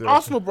 Can't do it.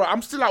 Arsenal, bro.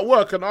 I'm still at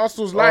work and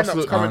Arsenal's lineup's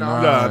Arsenal- coming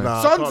out. Nah,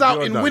 I Sun's can't out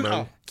be in on that, winter.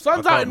 man.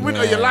 Sun's I out can't- in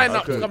winter. Your Yeah,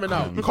 lineup's okay. coming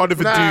out. You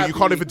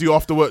can't even do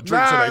after work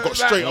drinks and that. You got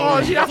straight Oh,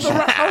 on. you have to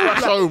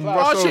rush home.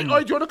 Oh shit! Oh,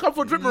 do you want to come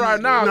for a drink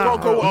around now? I've got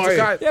to go watch the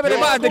guy. Yeah, but they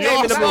might have the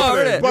game in the bar,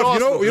 innit? But you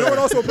know when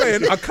Arsenal are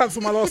playing, I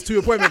cancel my last 2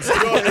 appointments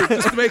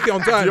just to make it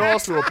on time. The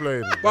Arsenal are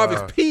playing. Bruv,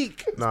 it's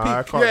peak. Nah,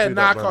 I can't Yeah, do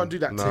nah, I that, man. can't do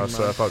that Nah, thing,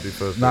 sir, man. I can't do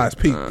Thursday. Nah, it's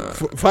peak.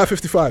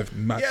 5:55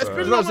 max. Yeah, it's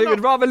been No, long so you would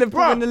enough. rather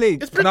Liverpool Bruh, win the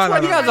league? It's been No, no,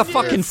 29 no. You guys are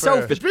years. fucking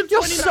selfish. It's been You're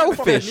 29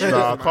 selfish. years,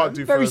 Nah, I man. can't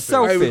do Very Thursday.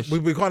 selfish.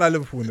 We can't have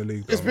Liverpool in the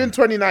league. It's though. been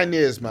 29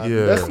 years, man.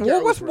 Yeah. Let's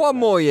get What's over it, one man.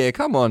 more year?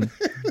 Come on.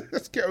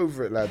 Let's get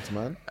over it, lads,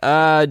 man.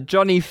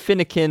 Johnny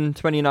Finnekin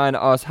 29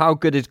 asks, how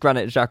good is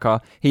Granit Xhaka?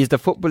 He's the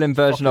footballing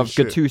version of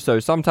Fucking shit.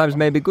 Gattuso. Sometimes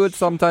maybe good,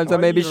 sometimes Why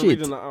they may be are you shit.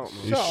 reading that out,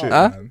 man? He's shit,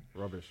 Huh? man.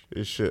 Rubbish.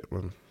 He's shit,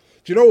 man.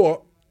 Do you know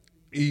what?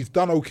 He's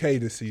done okay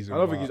this season. I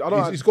don't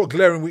think he's got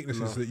glaring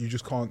weaknesses that you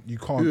just can't. You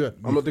can't. Yeah.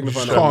 I'm not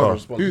dignifying you that. can't-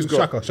 Response.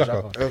 Who's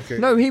Shaka? Okay.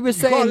 No, he was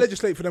You can't saying...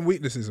 legislate for them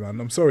weaknesses, man.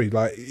 I'm sorry.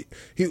 Like,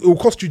 it will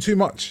cost you too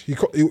much.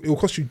 It will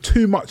cost you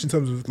too much in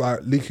terms of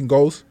like leaking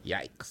goals.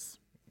 Yikes.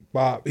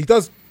 But he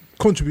does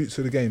contribute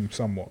to the game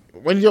somewhat.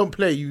 When you don't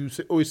play, you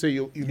always say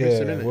you're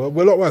missing, innit? well,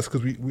 we're a lot worse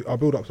because our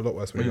build up's a lot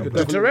worse when you You don't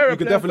could play. Torreira you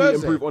could play on definitely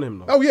Thursday? improve on him,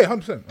 though. Oh yeah,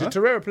 100%. Did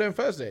Torreira play on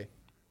Thursday?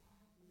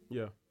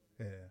 Yeah.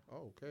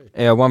 Oh, okay.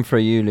 Yeah, one for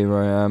you,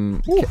 Leroy.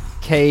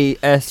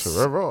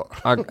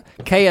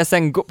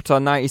 KSN Gupta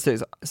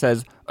 96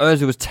 says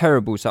Ozil was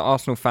terrible, so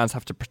Arsenal fans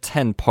have to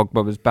pretend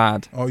Pogba was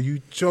bad. Are you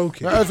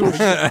joking? That was all shit.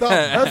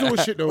 That was all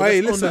shit, though.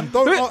 Hey, Let's listen,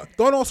 own that.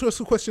 don't answer us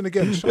a question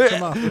again. Shut your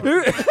mouth. Man.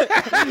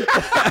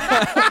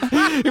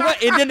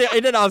 he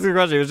didn't ask a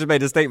question, he just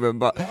made a statement.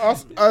 But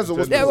Ozil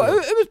was yeah, well, who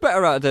was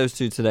better out of those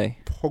two today?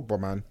 Pogba,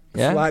 man.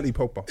 Yeah, Slightly,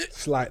 Pogba.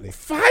 Slightly.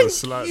 slightly.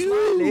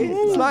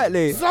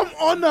 Some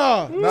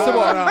honour.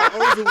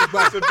 Ozil was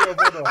bad.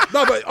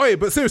 No,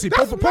 but seriously,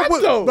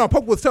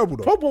 Pogba was terrible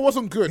though. Pogba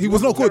wasn't good. He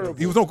was not good. terrible.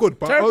 He was not good.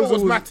 But Terrible Ozil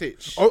was Matic.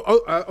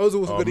 Ozil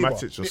was a good either.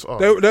 Matic was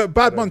They're a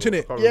bad bunch,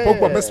 innit? Yeah.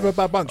 Pogba, best of a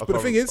bad bunch. But the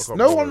thing is,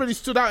 No one really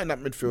stood out in that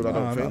midfield, I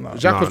don't think.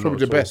 Xhaka was probably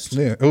the best.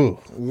 yeah.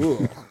 Oh,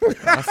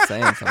 That's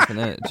saying something,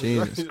 isn't it?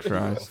 Jesus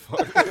Christ.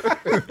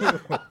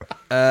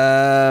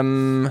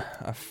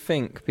 I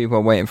think people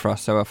are waiting for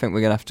us, so I think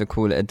we're gonna have to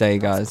call it a day,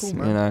 guys. You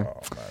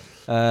know,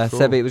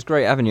 Sebi, it was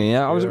great having you.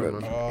 Yeah, I was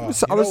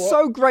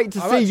so great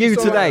to see you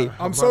today.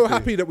 I'm so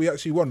happy that we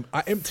actually won.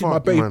 I emptied my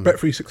man.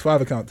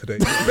 Bet365 account today.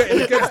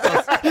 Betting against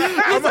us.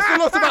 I must have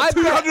lost about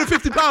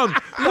 £250.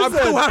 But I'm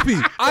still happy.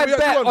 I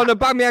bet on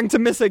Aubameyang to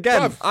miss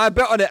again. Bruv. I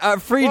bet on it at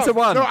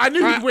 3-1. No, I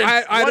knew he'd win.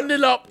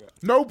 1-0 up.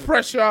 No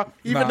pressure.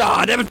 Even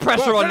Nah, there was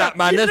pressure on that,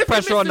 man. There's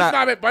pressure on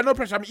that. By no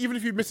pressure. I mean, even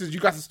if you misses, you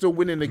guys are still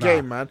winning the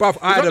game, man. Bruv,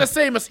 It's not the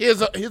same as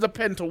here's a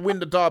pen to win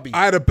the derby.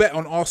 I had a bet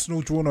on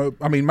Arsenal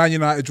Man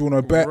United draw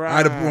no bet. I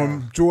had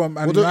a draw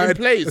Man United.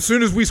 Plays. As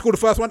soon as we scored the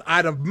first one, I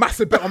had a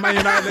massive bet on Man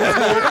United.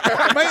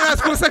 Man United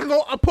scored the second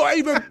goal. I put an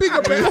even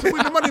bigger bet to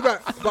win the money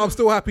back. But I'm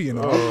still happy, you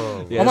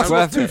know. Yeah, I must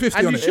have it's worth it. 250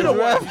 on And it. you should have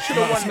won. You should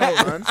have won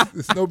that, man.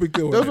 It's no big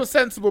deal. Those were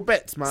sensible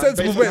bets, man.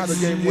 Sensible based on how bets.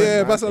 the game Yeah, went,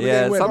 man. that's how the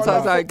Yeah, game went.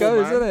 sometimes how it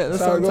goes, man. isn't it?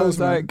 That's how it Sometimes goes,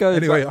 how man. it goes.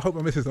 Anyway, I hope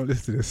my missus don't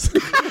listen to this.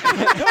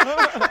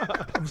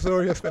 I'm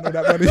sorry I spent all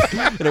that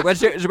money. You know,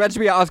 when she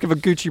be asking for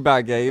Gucci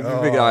bag, yeah, you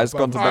think it's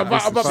gone to I'm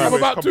that.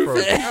 about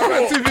 250. I'm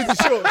at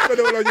 250 short. Spend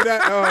all on you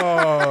that.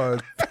 Oh,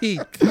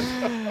 peak.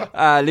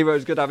 Leroy, it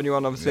was good having you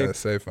on, obviously. Yeah,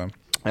 safe, fam.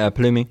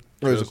 Plumi.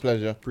 It was a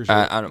pleasure.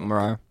 And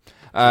Mariah.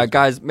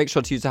 Guys, make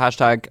sure to use the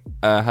hashtag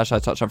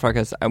Touchdown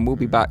Fracas, and we'll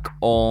be back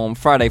on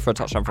Friday for a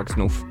Touchdown Fracas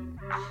North.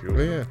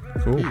 Yeah,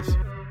 Cool. Peace.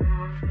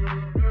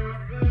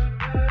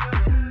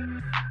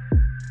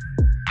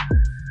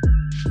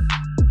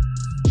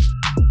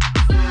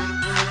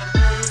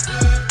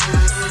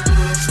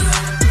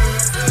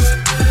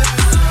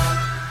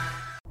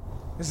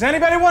 Does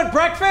anybody want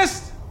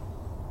breakfast?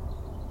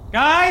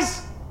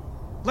 Guys,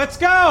 let's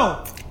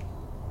go.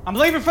 I'm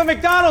leaving for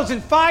McDonald's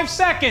in 5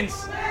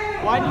 seconds.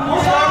 Why didn't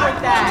you start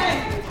with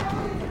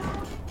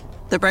that?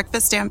 The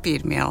Breakfast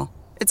Stampede Meal.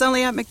 It's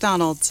only at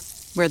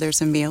McDonald's, where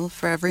there's a meal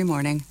for every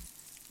morning.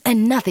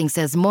 And nothing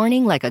says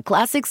morning like a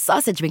classic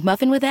sausage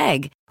McMuffin with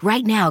egg.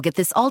 Right now, get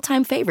this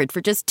all-time favorite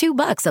for just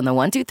 $2 on the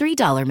 $1, $2,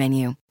 $3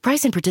 menu.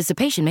 Price and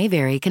participation may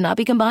vary. Cannot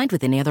be combined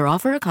with any other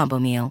offer or combo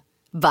meal.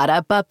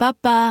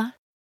 Ba-da-ba-ba-ba.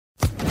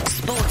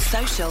 Sports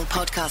Social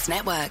Podcast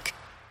Network.